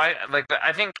I don't know.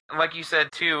 I think you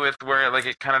said too, with where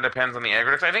it kind of depends on the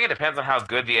aggro decks. I think it depends on how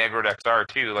good the aggro decks are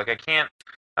too. I can't.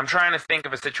 I'm trying to think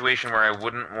of a situation where I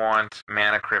wouldn't want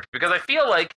Mana Crypt, because I feel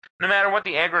like no matter what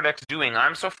the aggro deck's doing,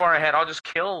 I'm so far ahead, I'll just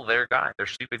kill their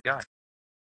stupid guy.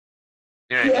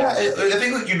 I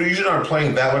think you usually aren't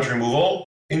playing that much removal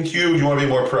in queue. You want to be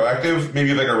more proactive,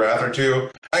 maybe a Wrath or 2.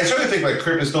 I certainly think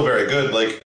Crypt is still very good.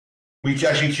 We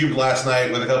actually cubed last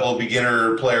night with a couple of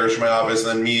beginner players from my office,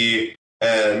 and then me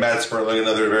and Matt Sperling,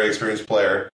 another very experienced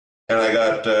player. And I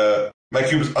got my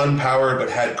cube was unpowered but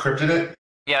had Crypt in it.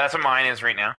 Yeah, that's what mine is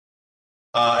right now.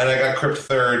 And I got Crypt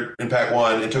 3rd in pack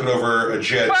 1 and took it over a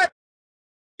Jit. What?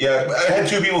 Yeah, I had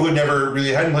 2 people who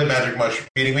hadn't played Magic much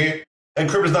beating me. And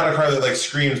Crypt is not a card that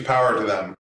screams power to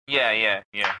them. Yeah.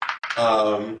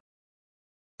 And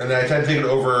then I tried to take it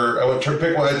over. I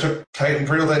pick one. I took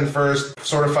Perennial Titan first,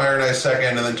 Sword of Fire and Ice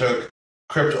second, and then took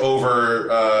Crypt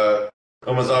over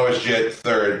Omazawa's Jit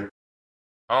 3rd.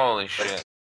 Holy shit.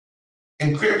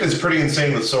 And Crypt is pretty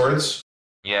insane with swords.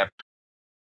 Yep.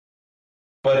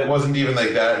 But it wasn't even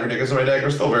that ridiculous in my deck. It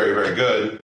was still very, very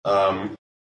good. But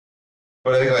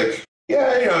I think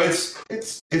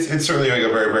it's certainly a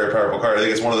very, very powerful card. I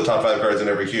think it's one of the top 5 cards in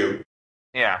every cube.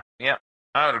 Yeah.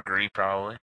 I would agree,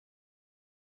 probably.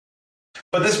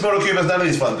 But this Moto Cube has none of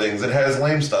these fun things. It has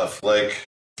lame stuff,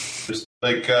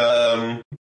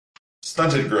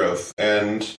 stunted growth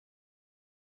and.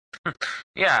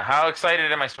 Yeah, how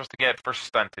excited am I supposed to get for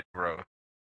stunted growth?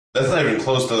 That's not even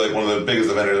close to one of the biggest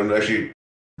vendors. I'm actually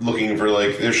looking for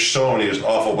there's so many just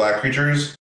awful black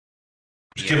creatures.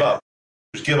 Give up.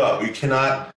 Just give up. You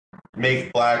cannot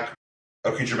make black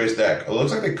a creature-based deck. It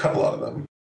looks like they cut a lot of them.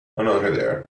 Oh no, here they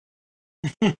are.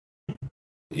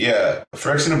 Yeah,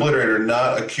 Phyrexian Obliterator,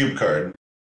 not a cube card.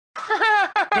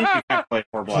 You can't play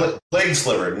 4 black. Plague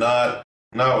Sliver, not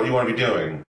what you want to be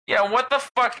doing. Yeah, what the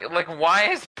fuck? Like,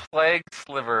 why is Plague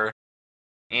Sliver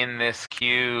in this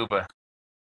cube?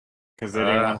 Because they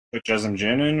didn't want to put Jesm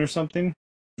Jin in or something?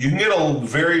 You can get a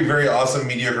very, very awesome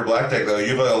mediocre black deck, though.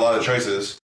 You have a lot of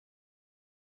choices.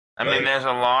 I mean, there's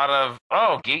a lot of...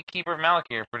 Oh, Gatekeeper of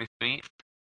Malakir, pretty sweet.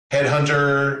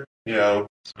 Headhunter, Yeah.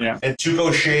 and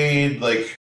Tuco Shade,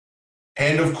 like,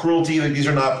 Hand of Cruelty, like, these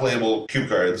are not playable cube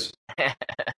cards. You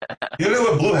look at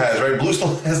what blue has, right? Blue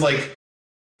still has, like,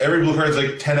 every blue card is,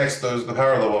 like, 10x the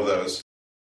power level of those.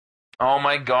 Oh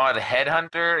my god,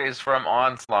 Headhunter is from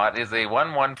Onslaught, is a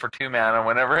 1/1 for 2 mana.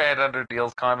 Whenever Headhunter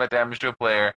deals combat damage to a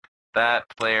player, that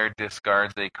player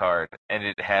discards a card, and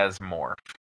it has Morph.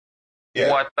 Yeah.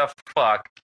 What the fuck?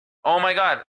 Oh my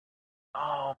god.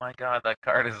 Oh my god, that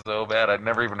card is so bad. I've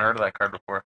never even heard of that card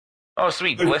before. Oh,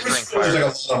 sweet. Blistering Fire.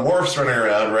 There's like a morphs running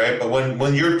around, right? But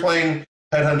when you're playing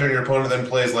Headhunter and your opponent then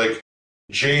plays like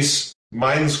Jace,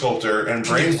 Mind Sculptor, and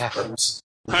Brainstorms,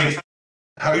 like,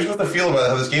 how are you supposed to feel about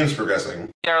how this game's progressing?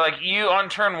 Yeah, like you on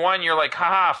turn 1, you're like,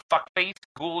 haha, fuckface,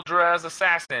 Guldra's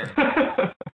assassin.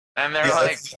 And they're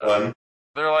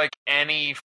like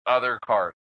any other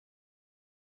card.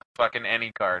 Fucking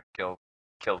any card killed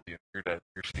you. You're dead.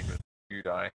 You're stupid. You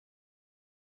die.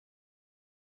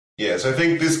 Yeah, so I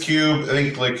think this cube,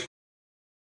 like,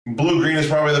 blue-green is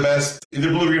probably the best. Either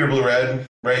blue-green or blue-red,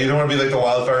 right? You don't want to be like the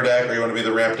Wildfire deck, or you want to be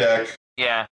the Ramp deck.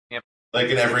 Yeah, yep. Like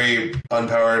in every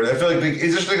unpowered. I feel like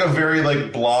it's just like a very,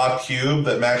 like, blah cube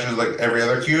that matches, like, every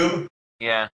other cube.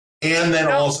 Yeah. And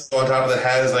then also on top of that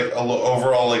has, like,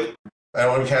 overall, like, I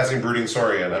don't want to be casting Brooding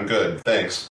Saurian. I'm good.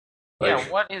 Thanks. Like,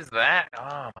 Yeah, what is that?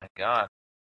 Oh my god.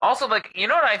 Also, like, you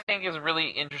know what I think is really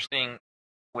interesting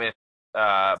with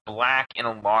black in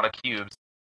a lot of cubes?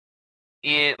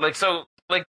 A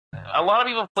lot of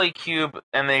people play cube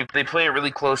and they play it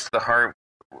really close to the heart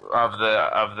of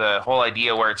the whole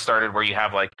idea where it started, where you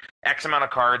have like X amount of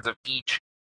cards of each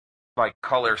like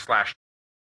color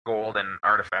 / gold and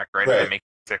artifact, right? Right. And they make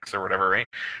 6 or whatever, right?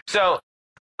 So,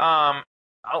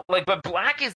 but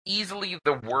black is easily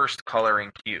the worst color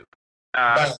in cube.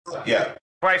 yeah.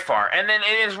 By far. And then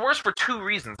it is worse for 2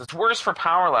 reasons. It's worse for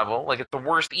power level, like it's the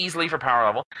worst easily for power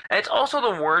level, and it's also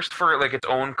the worst for like its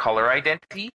own color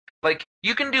identity. Like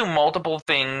you can do multiple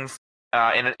things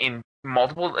in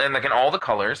multiple and like in all the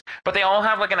colors, but they all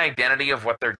have like an identity of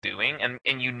what they're doing,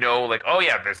 and you know, like, oh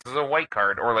yeah, this is a white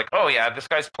card, or like, oh yeah, this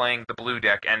guy's playing the blue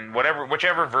deck, and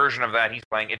whichever version of that he's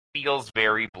playing, it feels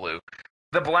very blue.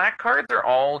 The black cards are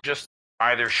all just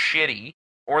either shitty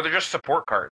or they're just support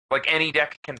cards. Like any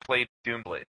deck can play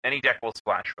Doomblade. Any deck will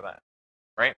splash for that,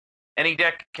 right? Any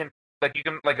deck can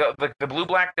the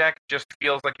blue-black deck just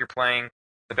feels like you're playing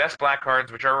the best black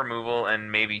cards, which are removal and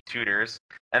maybe tutors,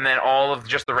 and then all of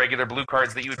just the regular blue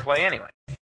cards that you would play anyway.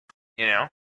 You know,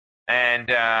 and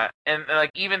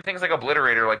like even things like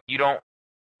Obliterator, like you don't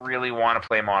really want to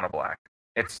play mono black.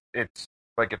 It's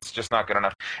just not good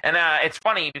enough. And it's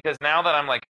funny because now that I'm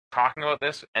like talking about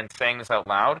this and saying this out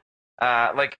loud,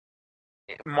 like.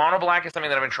 Mono black is something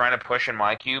that I've been trying to push in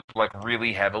my cube like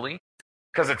really heavily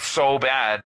because it's so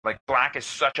bad. Like black is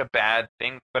such a bad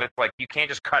thing, but it's like you can't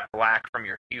just cut black from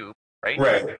your cube, right?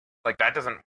 Right. Like that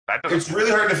doesn't. It's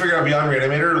really hard to figure out beyond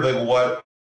Reanimator like what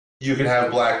you can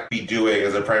have black be doing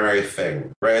as a primary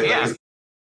thing, right? Yeah. Like,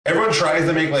 everyone tries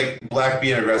to make like black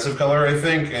be an aggressive color, I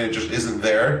think, and it just isn't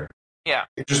there. Yeah.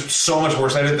 It's just so much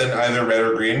worse at it than either red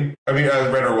or green. I mean,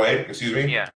 red or white. Excuse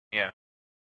me. Yeah. Yeah.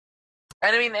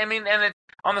 And I mean, and it,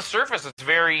 on the surface, it's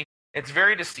very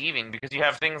deceiving because you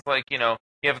have things like, you know,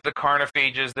 you have the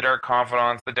Carnophages that are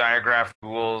Confidants, the Diagraph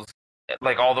Ghouls,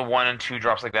 like all the 1 and 2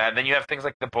 drops like that. And then you have things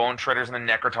like the Bone Shredders and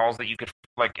the Necrotals that you could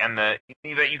like, and that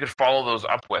you could follow those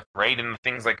up with, right? And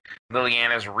things like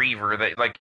Liliana's Reaver that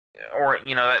like, or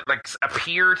you know, that like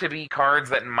appear to be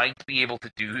cards that might be able to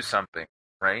do something,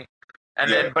 right?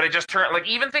 And then, but it just turned like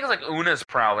even things like Una's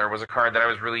Prowler was a card that I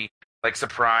was really like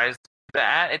surprised.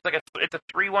 That it's a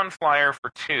 3/1 flyer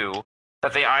for 2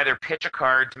 that they either pitch a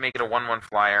card to make it a 1/1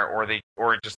 flyer or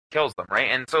it just kills them, right?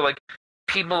 And so like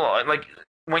people like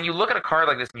when you look at a card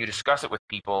like this and you discuss it with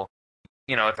people,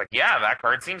 you know, it's like, yeah, that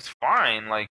card seems fine.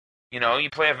 Like, you know, you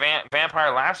play a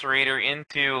Vampire Lacerator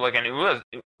into like an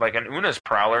Una's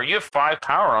Prowler, you have 5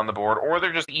 power on the board, or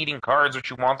they're just eating cards which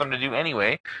you want them to do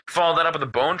anyway. Follow that up with a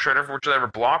Bone Shredder for whichever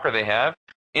blocker they have,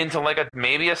 into like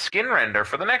maybe a Skin Render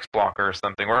for the next blocker or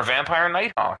something, or a Vampire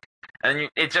Nighthawk, and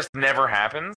it just never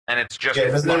happens, and it's just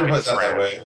it never plays out that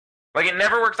way. Like it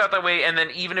never works out that way, and then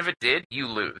even if it did, you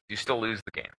lose. You still lose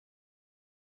the game,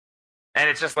 and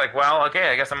it's just like, well, okay,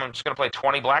 I guess I'm just gonna play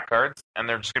 20 black cards, and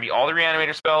they're just gonna be all the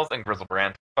Reanimator spells and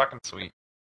Grizzlebrand. Fucking sweet.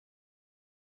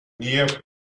 Yep.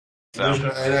 So.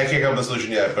 And I can't come up with a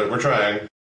solution yet, but we're trying.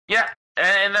 Yeah,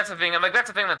 and that's the thing. And like that's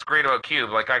the thing that's great about Cube.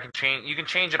 Like you can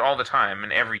change it all the time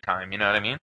and every time. You know what I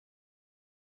mean?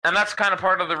 And that's kind of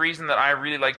part of the reason that I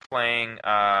really like playing.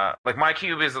 Like my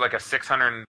cube is like a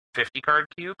 650 card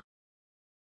cube,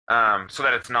 so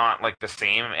that it's not like the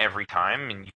same every time,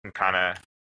 and you can kind of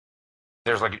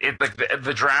there's like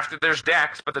the draft. There's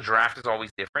decks, but the draft is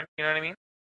always different. You know what I mean?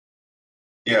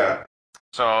 Yeah.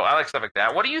 So I like stuff like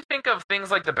that. What do you think of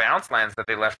things like the bounce lands that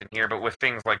they left in here, but with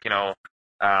things like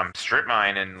strip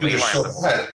mine and Dude, ley so lands?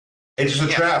 bad. It's just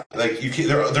a trap. Like you can't,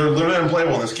 they're literally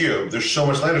unplayable in this cube. There's so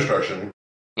much land destruction.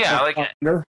 Yeah, like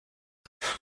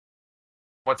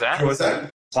what's that? What's that?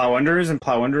 Plow Under, isn't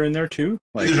Plow Under in there too?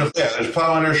 Like, there's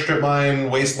Plow Under, Strip Mine,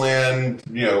 Wasteland,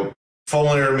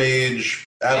 Fallen Air Mage,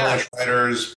 Avalanche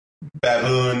Riders,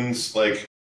 Baboons, like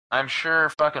I'm sure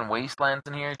fucking Wasteland's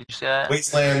in here. Did you see that?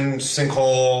 Wasteland,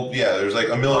 Sinkhole. Yeah, there's like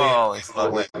a million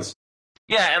lands.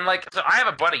 Yeah, and like so I have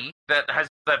a buddy that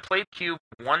played Cube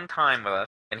one time with us,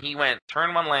 and he went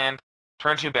turn 1 land,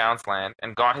 turn 2 bounce land,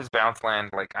 and got his bounce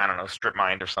land like I don't know, strip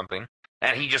mined or something.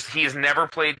 And he has never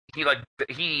played. He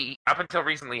up until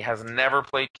recently has never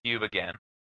played Cube again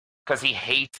because he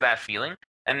hates that feeling.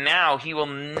 And now he will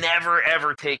never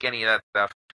ever take any of that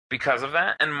stuff because of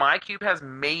that. And my cube has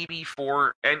maybe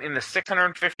 4, and in the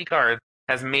 650 cards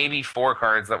has maybe 4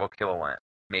 cards that will kill a land.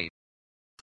 Maybe.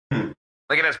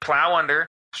 Like it has Plow Under,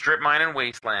 Strip Mine, and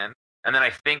Wasteland, and then I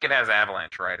think it has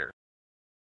Avalanche Rider.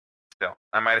 Still,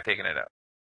 I might have taken it out.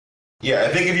 Yeah, I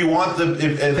think if you want I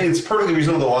think it's perfectly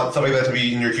reasonable to want something like that to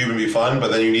be in your cube and be fun,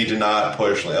 but then you need to not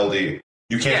push LD.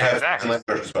 You can't have land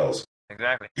destruction spells.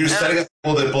 Exactly. You're just setting up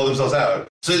people that blow themselves out.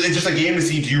 So it's just a game to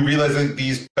see, do you realize that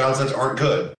these bounce sets aren't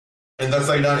good? And that's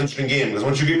like not an interesting game, because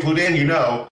once you get clued in,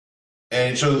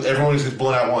 and so everyone just gets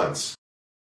blown out once.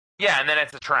 Yeah, and then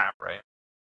it's a trap, right?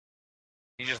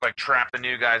 You just like trap the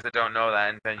new guys that don't know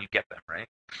that, and then you get them, right?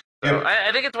 So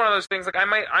I think it's one of those things. Like I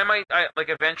might like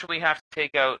eventually have to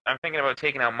take out. I'm thinking about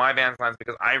taking out my bounce lands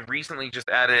because I recently just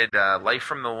added Life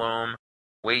from the Loam,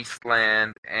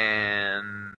 Wasteland,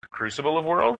 and Crucible of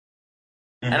Worlds.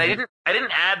 And I didn't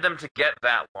add them to get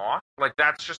that lock. Like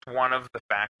that's just one of the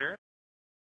factors.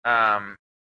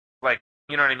 Like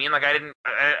you know what I mean? Like I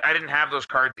didn't have those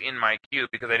cards in my queue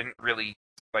because I didn't really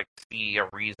like see a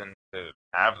reason to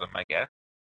have them, I guess.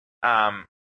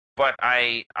 But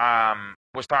I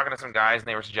was talking to some guys and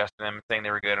they were suggesting them, saying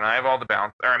they were good. And I have all the I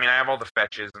have all the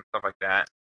fetches and stuff like that.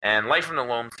 And Life from the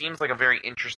Loam seems like a very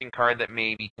interesting card that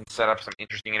maybe can set up some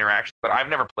interesting interactions. But I've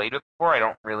never played with it before. I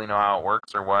don't really know how it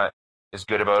works or what is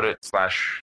good about it / what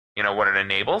it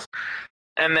enables.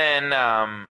 And then,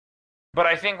 but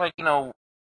I think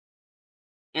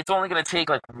it's only going to take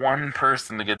like one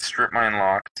person to get strip mine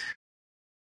locked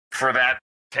for that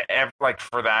to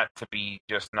be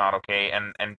just not okay,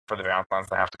 and for the bounce lands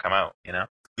to have to come out,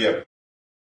 Yeah.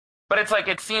 But it's like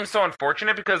it seems so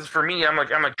unfortunate because for me, I'm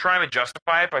trying to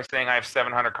justify it by saying I have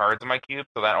 700 cards in my cube,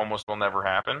 so that almost will never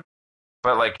happen.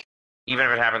 But like, even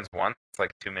if it happens once, it's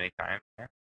like too many times. I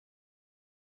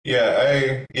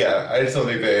just don't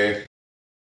think they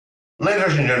land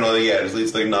destruction in general. Just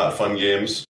leads to like not fun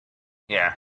games.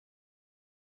 Yeah.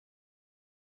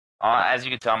 As you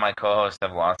can tell, my co-hosts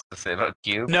have lots to say about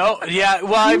Cube. No, yeah,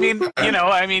 well, I mean,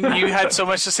 you had so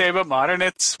much to say about Modern.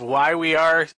 It's why we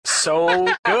are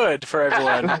so good for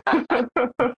everyone.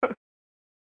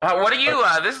 What do you?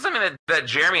 This is something that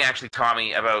Jeremy actually taught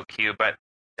me about Cube, but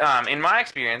in my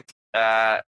experience,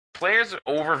 players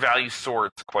overvalue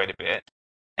swords quite a bit,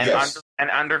 and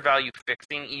undervalue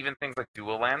fixing even things like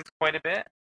dual lands quite a bit.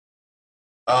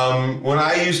 When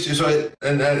I used to,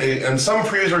 and some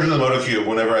previous versions of the Moto Cube,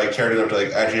 whenever I cared enough to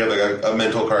like actually have like a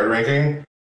mental card ranking,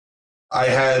 I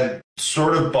had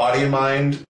sort of Body and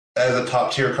Mind as a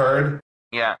top tier card.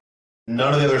 Yeah.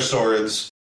 None of the other swords.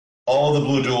 All the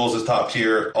blue duels is top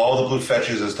tier. All the blue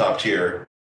fetches is top tier.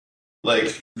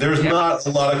 Like, there's not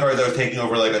a lot of cards that was taking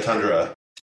over like a Tundra.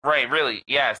 Right. Really.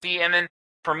 Yeah. See, and then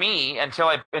for me,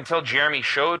 until Jeremy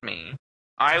showed me.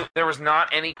 There was not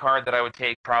any card that I would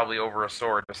take probably over a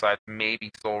sword besides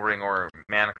maybe Soul Ring or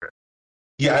Mana Crypt.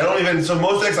 Yeah, I don't even. So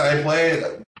most decks I play,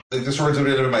 the swords would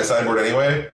end up in my sideboard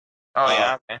anyway. Oh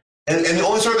yeah, okay. And the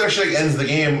only sword that actually ends the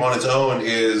game on its own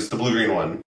is the blue-green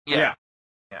one. Yeah.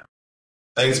 I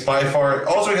think it's by far.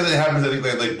 Also because it happens, I think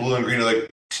like blue and green are like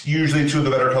usually two of the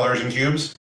better colors in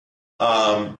cubes.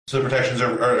 So the protections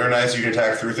are nice. You can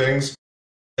attack through things.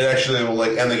 It actually will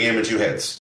like end the game in 2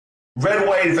 hits.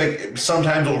 Red-white, like,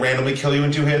 sometimes will randomly kill you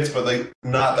in 2 hits, but, like,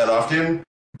 not that often.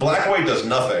 Black-white does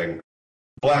nothing.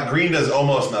 Black-green does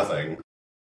almost nothing.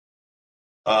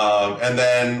 And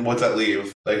then what's that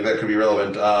leave? Like that could be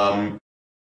relevant.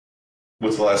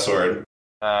 What's the last sword?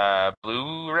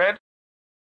 Blue red.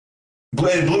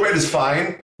 Blue red is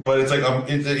fine, but it's like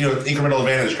it's incremental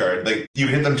advantage card. Like you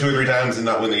can hit them 2 or 3 times and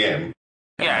not win the game.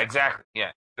 Yeah, exactly.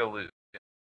 Yeah, still lose. Yeah.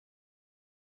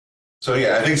 So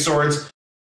yeah, I think swords.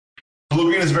 Blue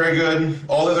green is very good.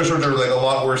 All the other swords are like a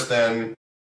lot worse than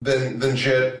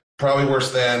shit. Probably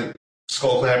worse than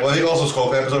Skull Clamp. Well, I think also Skull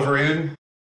Clamp is overrated.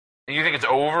 You think it's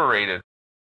overrated?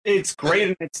 It's great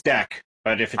in its deck,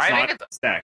 but if it's not in its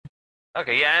deck.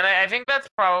 Okay, yeah, and I think that's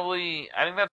probably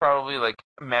like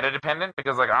meta dependent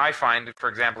because like I find, for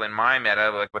example, in my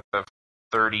meta, like with the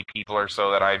 30 people or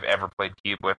so that I've ever played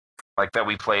Cube with, like that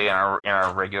we play in our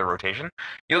regular rotation,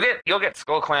 you'll get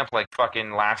Skull Clamp like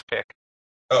fucking last pick.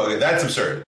 Oh, yeah, that's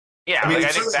absurd. Yeah, I mean, like,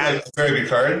 it's I think that's a very good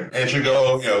card, and it should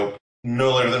go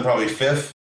no later than probably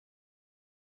 5th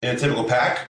in a typical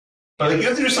pack. But like you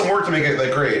have to do some work to make it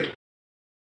like great.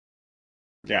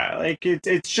 Yeah, like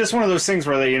it's just one of those things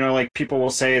where they, like people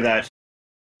will say that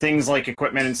things like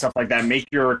equipment and stuff like that make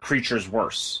your creatures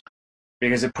worse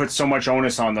because it puts so much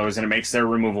onus on those and it makes their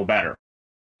removal better.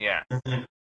 Yeah. Mm-hmm.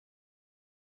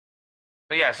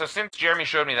 But yeah, so since Jeremy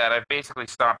showed me that, I've basically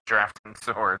stopped drafting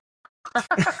swords.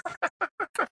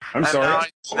 I'm sorry.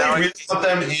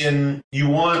 You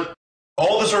want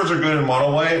all the swords are good in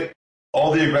mono white.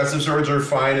 All the aggressive swords are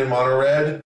fine in mono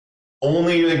red.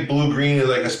 Only like blue green is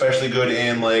like especially good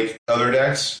in like other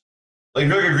decks. Like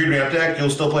if you're like a green ramp deck, you'll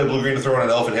still play blue green to throw on an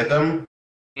elf and hit them.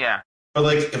 Yeah. But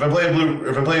like if I'm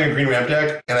playing a green ramp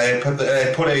deck and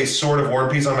I put a Sword of War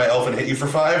and Peace on my elf and hit you for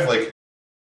 5, like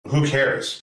who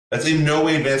cares? That's in no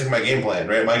way advancing my game plan,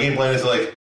 right? My game plan is to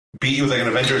like beat you with like an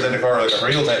Avengers Zendikar or like a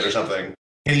Radial Titan or something.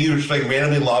 Hitting you just like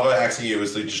randomly lava axing you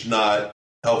is like just not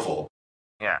helpful.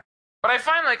 Yeah. But I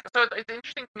find, like, so it's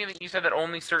interesting to me that you said that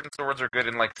only certain swords are good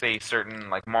in, like, say,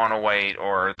 certain, like, mono-white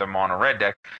or the mono-red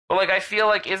deck. But, like, I feel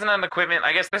like isn't an equipment,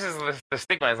 I guess this is the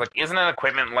stigma, is, like, isn't an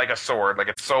equipment like a sword, like,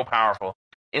 it's so powerful.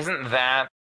 Isn't that,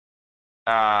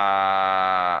 like,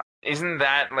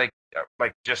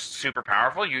 just super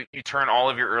powerful? You turn all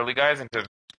of your early guys into,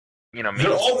 I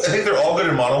think they're all good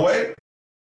in mono-white.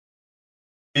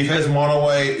 Because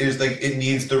mono-white is, like, it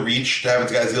needs the reach to have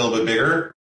its guys get a little bit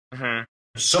bigger. Mm-hmm.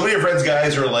 So many of Red's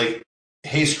guys are like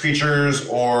haste creatures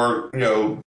or,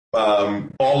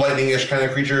 ball lightning-ish kind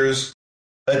of creatures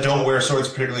that don't wear swords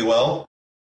particularly well.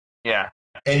 Yeah.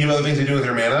 And you have other things to do with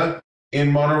your mana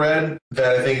in mono red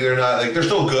that I think they're not, like, they're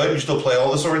still good. You still play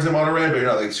all the swords in mono red, but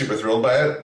you're not, like, super thrilled by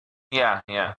it. Yeah,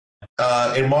 yeah.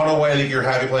 In mono white, I think you're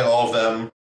happy playing all of them.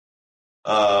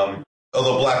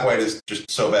 Although black-white is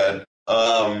just so bad.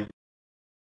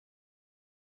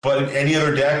 But in any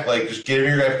other deck, like, just give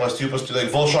your guy +2/+2. Like,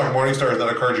 Volshock Morningstar is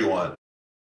not a card you want.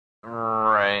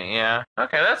 Right, yeah.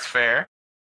 Okay, that's fair.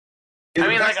 I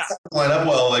mean, like, line up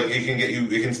well, like,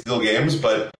 it can steal games,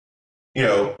 but,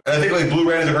 and I think, like,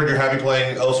 blue-red is a card you're happy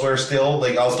playing elsewhere still.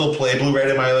 Like, I'll still play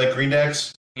blue-red in my, like, green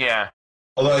decks. Yeah.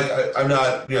 Although, like, I'm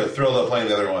not, thrilled about playing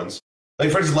the other ones. Like,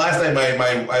 for instance, last night,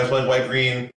 I was playing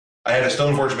white-green. I had a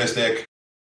Stoneforge Mystic.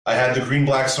 I had the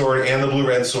green-black sword and the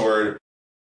blue-red sword.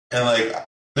 And, like,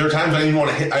 there were times I didn't want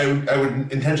to hit. I would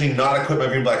intentionally not equip my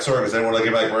green black sword because I didn't want to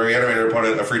give my reanimator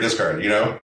opponent a free discard.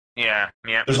 Yeah, yeah.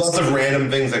 There's lots of random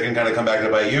things that can kind of come back to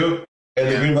bite you, and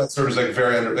the green black sword is like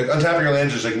very untapping your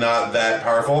land is like not that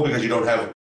powerful because you don't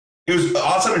have. It was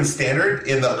awesome in standard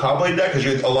in the Cobblade deck because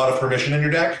you had a lot of permission in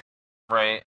your deck.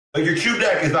 Right. Like your cube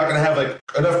deck is not going to have like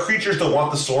enough creatures to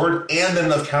want the sword and then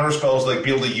enough counter spells to like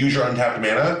be able to use your untapped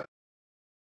mana.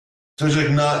 So it's like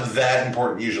not that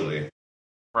important usually.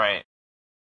 Right.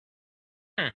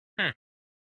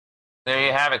 There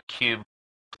you have it, Cube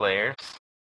players.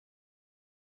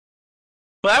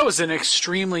 Well, that was an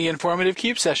extremely informative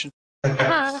Cube session.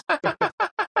 I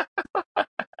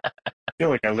feel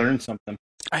like I learned something.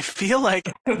 I feel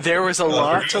like there was a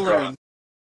lot to learn.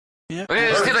 Yeah.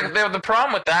 See, the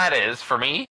problem with that is, for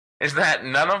me, is that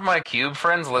none of my Cube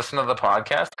friends listen to the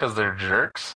podcast because they're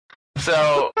jerks.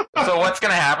 So what's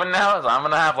going to happen now is I'm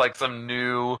going to have, like, some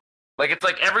new... Like, it's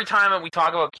like every time that we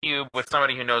talk about Cube with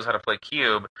somebody who knows how to play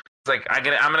Cube, it's like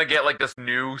I'm gonna get like this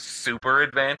new super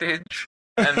advantage,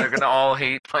 and they're gonna all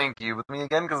hate playing Cube with me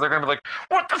again because they're gonna be like,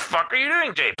 "What the fuck are you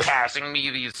doing, Jay? Passing me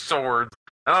these swords?"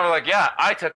 And I'm like, "Yeah,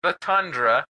 I took the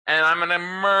Tundra, and I'm gonna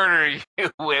murder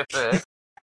you with it,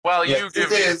 while you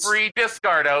give me a free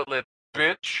discard outlet,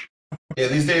 bitch." Yeah,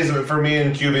 these days for me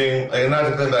in cubing, like, not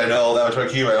to claim that I know all that much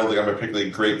about Cube. I don't think I'm a particularly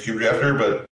great Cube drafter,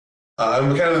 but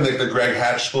I'm kind of in like the Greg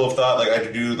Hatch school of thought. Like I have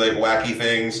to do like wacky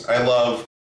things. I love.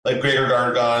 Like Gregor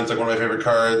Gargon's like one of my favorite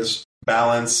cards.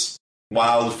 Balance,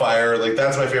 Wildfire, like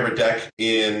that's my favorite deck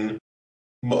in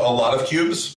a lot of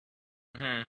cubes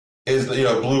Mhm. is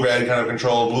blue red kind of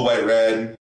control, blue white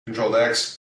red control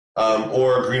decks,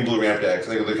 or green blue ramp decks.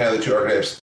 I think they're kind of the two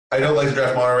archetypes. I don't like to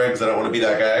draft mono red because I don't want to be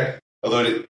that guy. Although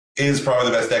it is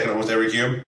probably the best deck in almost every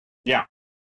cube. Yeah.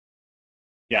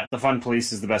 Yeah, the Fun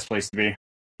Police is the best place to be.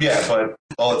 Yeah, but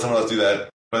I'll let someone else do that.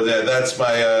 But yeah, that's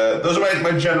my those are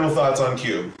my general thoughts on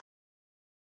cube.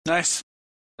 Nice.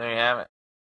 There you have it.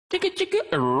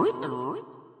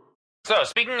 So,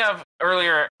 speaking of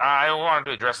earlier, I wanted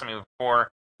to address something before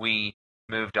we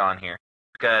moved on here.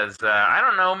 Because, I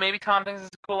don't know, maybe Tom thinks it's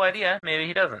a cool idea, maybe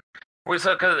he doesn't.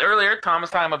 Because earlier, Tom was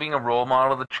talking about being a role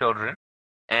model of the children,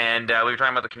 and we were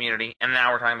talking about the community, and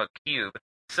now we're talking about Cube.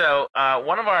 So,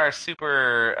 one of our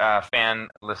super fan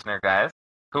listener guys,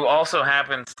 who also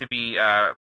happens to be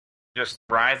just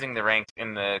rising the ranks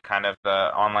in the kind of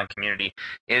the online community,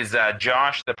 is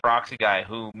Josh, the proxy guy,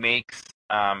 who makes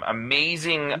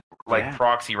amazing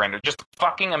proxy render, just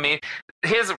fucking amazing.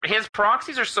 His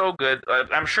proxies are so good.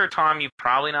 I'm sure, Tom, you've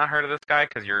probably not heard of this guy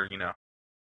because you're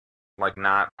like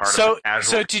not part of the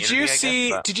casual So did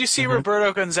you see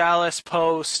Roberto Gonzalez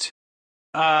post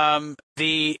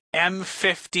the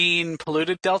M15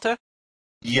 polluted delta?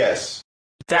 Yes.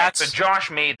 So Josh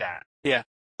made that. Yeah.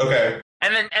 Okay.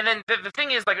 And then the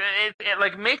thing is,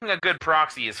 like making a good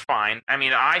proxy is fine. I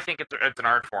mean, I think it's an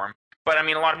art form, but I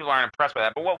mean, a lot of people aren't impressed by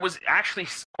that. But what was actually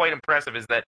quite impressive is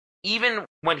that even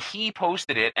when he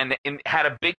posted it and had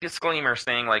a big disclaimer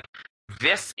saying like,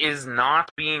 this is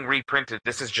not being reprinted,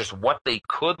 this is just what they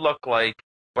could look like,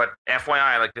 but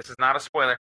FYI, like this is not a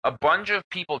spoiler. A bunch of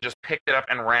people just picked it up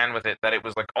and ran with it. That it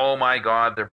was like, oh my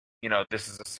god, this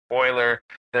is a spoiler.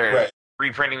 They're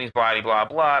reprinting these blah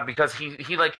blah, because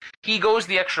he goes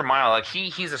the extra mile. Like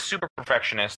he's a super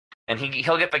perfectionist, and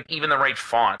he'll get like even the right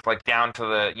font, like down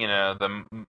to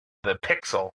the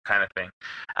pixel kind of thing.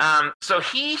 So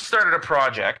he started a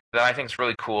project that I think is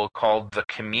really cool called the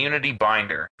Community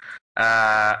Binder,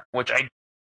 which I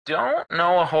don't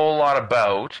know a whole lot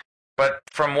about, but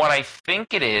from what I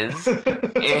think it is, I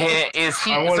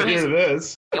want to hear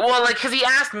this. Well, like, because he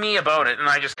asked me about it, and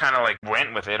I just kind of like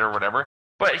went with it or whatever.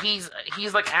 But he's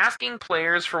like asking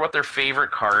players for what their favorite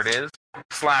card is,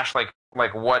 /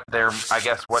 like what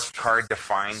what card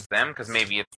defines them, because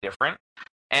maybe it's different.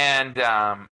 And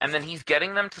then he's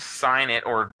getting them to sign it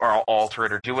or alter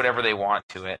it or do whatever they want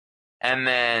to it. And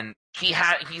then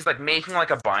he's like making like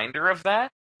a binder of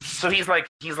that. So he's like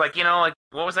like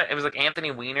what was that? It was like Anthony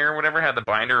Weiner or whatever had the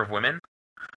binder of women.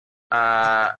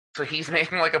 So he's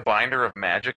making like a binder of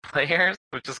Magic players,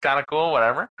 which is kind of cool.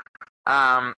 Whatever.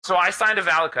 So I signed a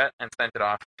Valakut and sent it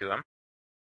off to him.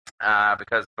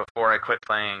 Because before I quit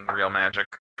playing real Magic,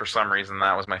 for some reason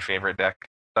that was my favorite deck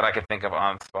that I could think of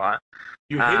on the spot.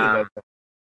 You hated that deck.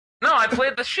 No, I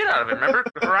played the shit out of it. Remember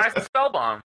Horizon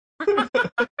Spellbomb?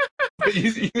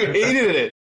 you hated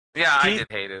it. Yeah, I did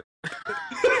hate it.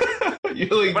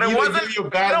 You're like, but it wasn't. Give you a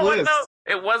bad list. No,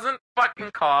 it wasn't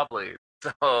fucking Cobblade.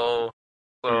 So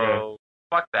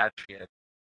fuck that shit.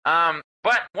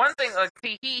 But one thing, like,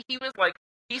 he was like,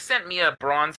 he sent me a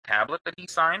bronze tablet that he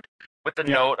signed with the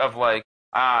note of like,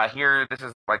 here, this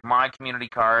is like my community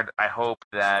card. I hope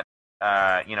that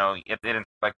it didn't,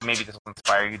 like, maybe this will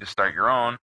inspire you to start your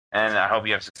own, and I hope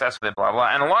you have success with it, blah blah.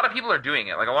 And a lot of people are doing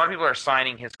it. Like, a lot of people are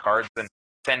signing his cards and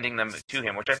sending them to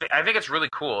him, which I think it's really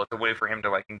cool. It's a way for him to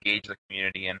like engage the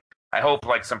community, and I hope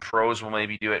like some pros will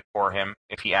maybe do it for him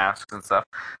if he asks and stuff.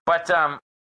 But so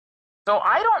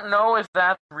I don't know if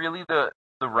that's really the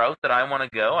route that I want to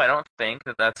go. I don't think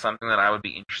that that's something that I would be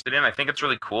interested in. I think it's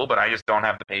really cool, but I just don't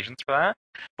have the patience for that.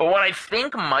 But what I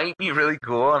think might be really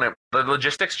cool, and the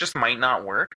logistics just might not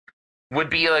work, would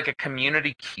be like a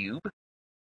community cube.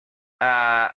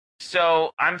 So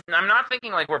I'm not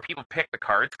thinking like where people pick the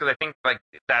cards, because I think like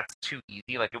that's too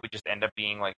easy. Like it would just end up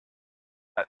being like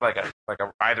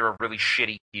either a really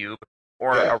shitty cube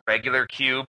or a regular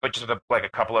cube, but just with a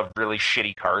couple of really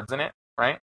shitty cards in it,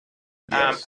 right?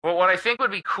 Yes. But what I think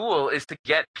would be cool is to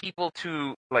get people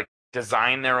to like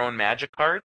design their own Magic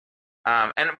cards,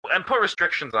 and put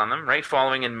restrictions on them, right?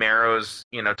 Following in Marrow's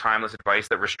timeless advice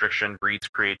that restriction breeds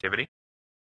creativity.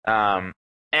 And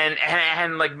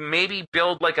like maybe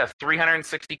build like a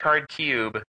 360 card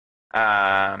cube,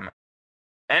 and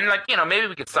like maybe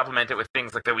we could supplement it with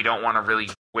things like that we don't want to really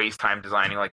waste time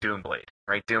designing, like Doomblade,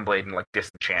 right? Doomblade and like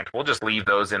Disenchant. We'll just leave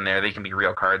those in there. They can be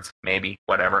real cards, maybe,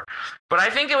 whatever. But I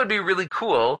think it would be really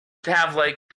cool to have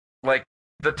like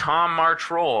the Tom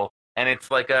Martell, and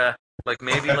it's like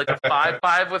maybe like a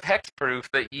 5/5 with hexproof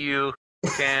that you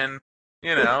can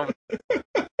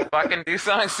fucking do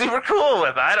something super cool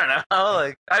with. I don't know.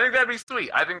 Like, I think that'd be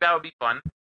sweet. I think that would be fun.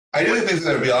 I do think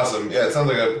that would be awesome. Yeah, it sounds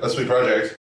like a sweet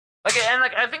project.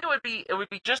 I think it would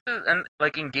be just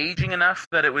like engaging enough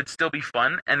that it would still be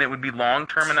fun, and it would be long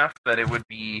term enough that it would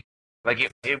be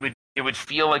like it would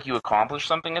feel like you accomplished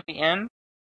something at the end.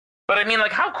 But I mean,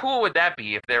 like, how cool would that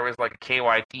be if there was like a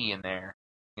KYT in there?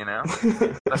 You know,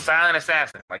 a silent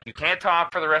assassin. Like, you can't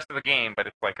talk for the rest of the game, but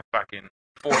it's like a fucking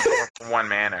 4-1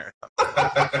 mana or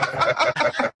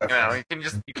something. You know,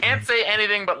 you can't say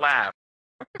anything but laugh.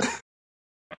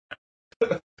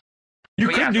 You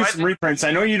could do some reprints.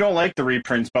 I know you don't like the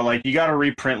reprints, but like you got to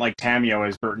reprint like Tamio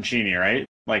as Bertoncini, right?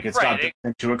 Like it's got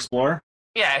to explore.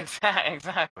 Yeah,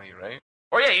 exactly, right?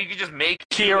 Or yeah, you could just make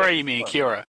Kiora. You mean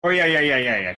Kiora? Oh yeah.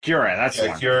 Kiora, that's the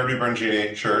one. Kiora be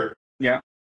Bertoncini, sure. Yeah.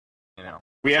 You know,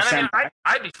 we have.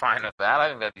 I'd be fine with that. I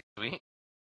think that'd be sweet.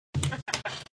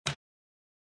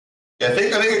 Yeah, I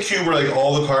think a cube where like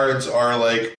all the cards are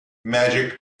like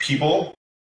magic people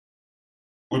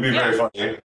would be very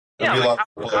funny. Yeah, like,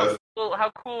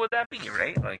 how cool would that be,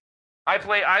 right? Like, I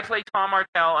play Tom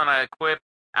Martell and I equip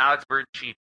Alex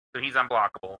Bertoncini, so he's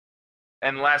unblockable,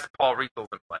 unless Paul Rietl's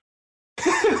in play.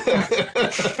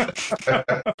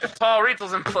 If Paul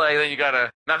Rietl's in play, then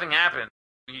nothing happens.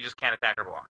 You just can't attack or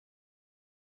block.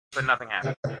 But nothing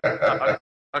happens.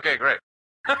 Okay, great.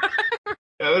 Yeah,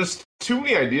 there's too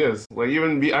many ideas. Like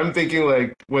I'm thinking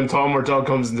like when Tom Martell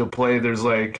comes into play, there's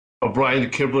like a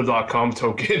BrianKibler.com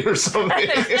token or something.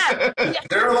 Yeah.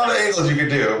 There are a lot of angles you could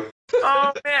do.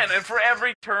 Oh man! And for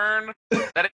every turn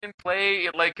that it can play,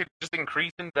 it like could just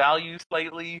increase in value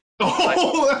slightly.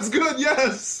 Oh, that's good.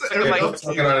 Yes.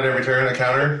 Looking on it every turn, a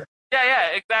counter. Yeah,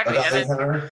 exactly.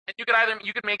 And you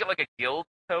could make it like a guild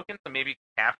token, so maybe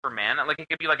half for mana. Like it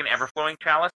could be like an ever-flowing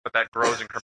chalice, but that grows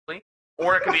incrementally.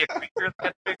 Or it could be a creature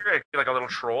that's bigger. It could be like a little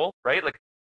troll, right? Like,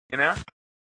 you know.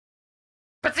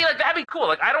 But see, like that'd be cool.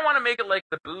 Like I don't want to make it like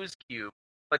the booze cube,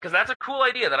 like because that's a cool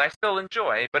idea that I still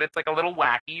enjoy, but it's like a little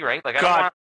wacky, right? Like I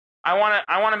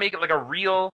want to make it like a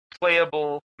real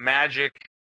playable Magic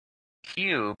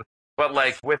cube, but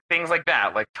like with things like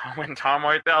that. Like when Tom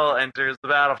Martell enters the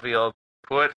battlefield,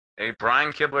 put a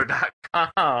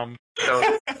BrianKibler.com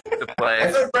to play.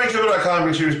 I thought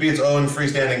BrianKibler.com should be its own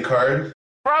freestanding card.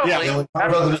 Probably. Yeah, when Tom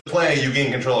Martell doesn't play, you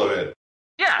gain control of it.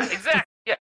 Yeah, exactly.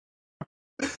 Yeah.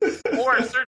 Or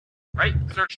search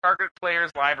target players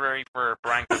library for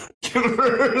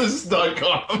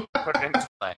BrianKibler.com. Put it into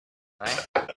play. Right?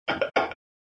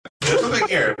 There's something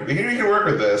here. We can work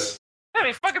with this. Yeah, I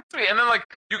mean, fucking sweet. And then like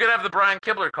you could have the Brian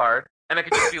Kibler card, and it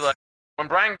could just be like when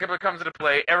Brian Kibler comes into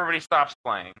play, everybody stops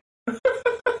playing. The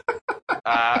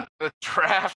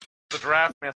draft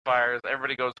misfires.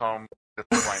 Everybody goes home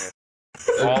disappointed.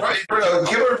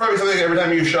 Kibler probably something every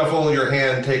time you shuffle your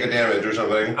hand, take a damage or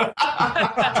something.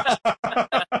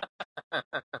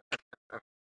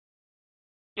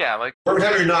 Yeah, like every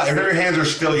time your hands are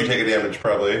still, you take a damage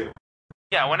probably.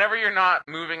 Yeah, whenever you're not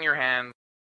moving your hands,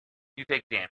 you take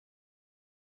damage.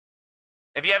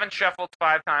 If you haven't shuffled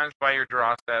 5 times by your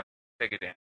draw step, take a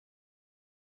damage.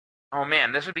 Oh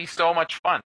man, this would be so much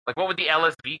fun. Like, what would the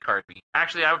LSV card be?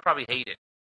 Actually, I would probably hate it.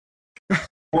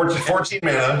 14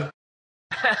 mana.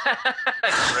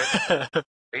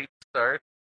 Great start.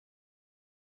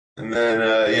 And then,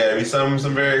 it'd be some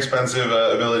very expensive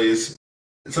abilities.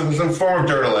 Some form of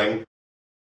dirtling.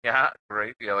 Yeah,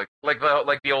 great. Yeah, like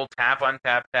the old tap,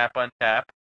 untap, tap, untap.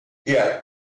 Yeah.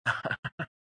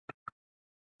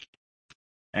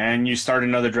 And you start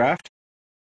another draft?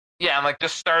 Yeah, and like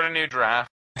just start a new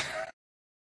draft.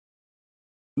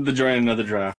 Join another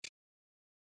draft.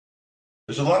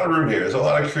 There's a lot of room here. There's a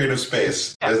lot of creative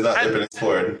space that has not been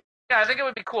explored. Yeah, I think it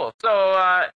would be cool. So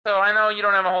I know you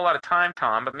don't have a whole lot of time,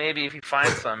 Tom, but maybe if you find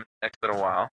some next little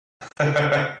while,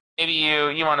 maybe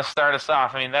you want to start us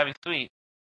off. I mean, that'd be sweet.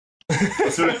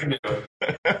 Let's see what I can do.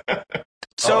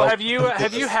 So have you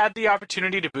had the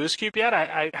opportunity to boost cube yet?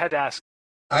 I had to ask.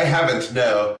 I haven't.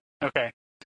 No. Okay.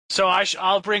 So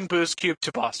I'll bring boost cube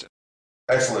to Boston.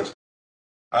 Excellent.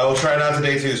 I will try not to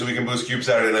day 2 so we can boost cube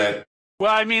Saturday night.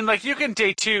 Well, I mean, like you can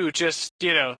day 2, just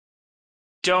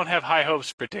don't have high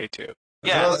hopes for day 2.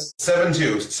 Yeah.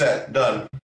 7-2 set done.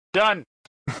 Done.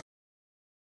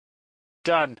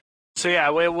 So yeah,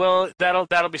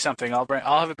 that'll be something. I'll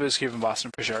have a boost cube in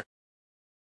Boston for sure.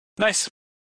 Nice.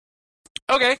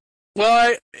 Okay.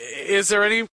 Well, is there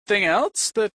anything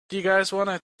else that you guys want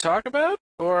to talk about,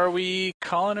 or are we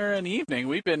calling her an evening?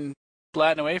 We've been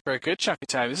blatting away for a good chunk of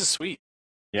time. This is sweet.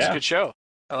 Yeah. It's a good show.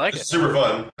 I like it. Super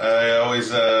fun. I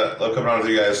always love coming on with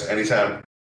you guys anytime.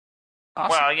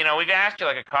 Awesome. Well, we've asked you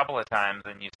like a couple of times,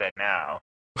 and you said no.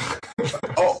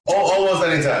 Almost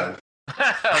anytime.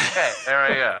 Okay, there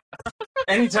we go.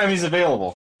 Anytime he's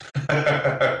available.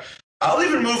 I'll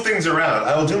even move things around.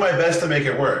 I will do my best to make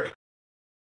it work.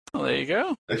 Well, there you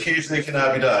go. Occasionally it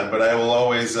cannot be done, but I will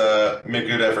always make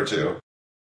good effort to.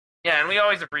 Yeah, and we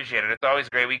always appreciate it. It's always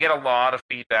great. We get a lot of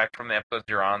feedback from the episodes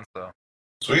you're on, so.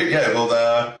 Sweet, yeah.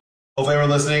 Well, hopefully everyone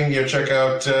listening, check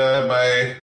out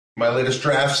my latest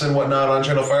drafts and whatnot on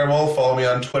Channel Fireball. Follow me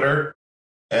on Twitter,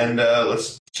 and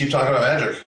let's keep talking about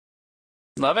Magic.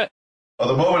 Love it. At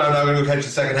the moment, I'm now going to go catch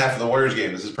the second half of the Warriors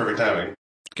game. This is perfect timing.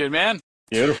 Good man.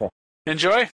 Beautiful.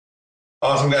 Enjoy.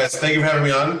 Awesome, guys. Thank you for having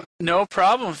me on. No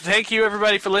problem. Thank you,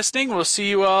 everybody, for listening. We'll see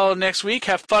you all next week.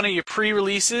 Have fun at your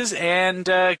pre-releases and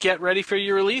get ready for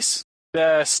your release.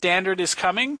 The standard is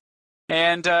coming,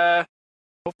 and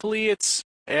hopefully it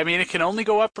can only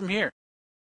go up from here.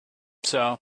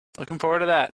 So, looking forward to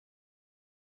that.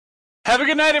 Have a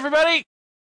good night, everybody.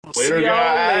 We'll Later, see y'all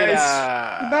guys.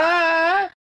 later. Bye.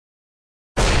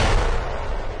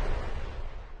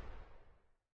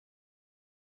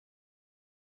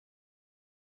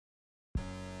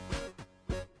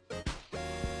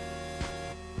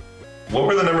 What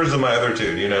were the numbers of my other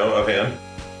two? Do you know offhand?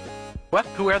 What?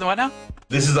 Who are the what now?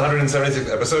 This is the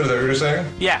 176th episode. Is that what you're saying?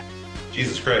 Yeah.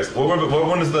 Jesus Christ! What number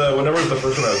was the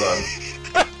first one I was on?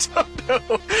 I don't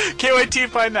know. Can't wait till you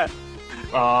find that.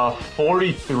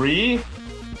 43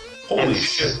 Holy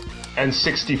shit! and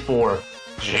 64.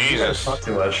 Jesus. Not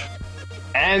too much.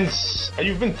 And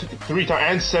you've been 3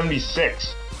 times, and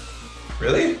 76.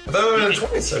 Really? I thought it would have been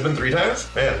twice. I've been 3 times.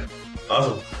 Man,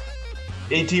 awesome.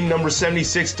 A-team number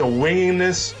 76, the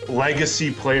winningest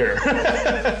legacy player.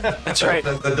 That's right.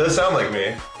 That does sound like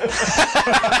me.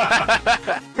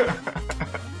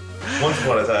 Once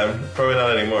upon a time. Probably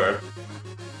not anymore.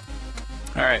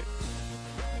 All right.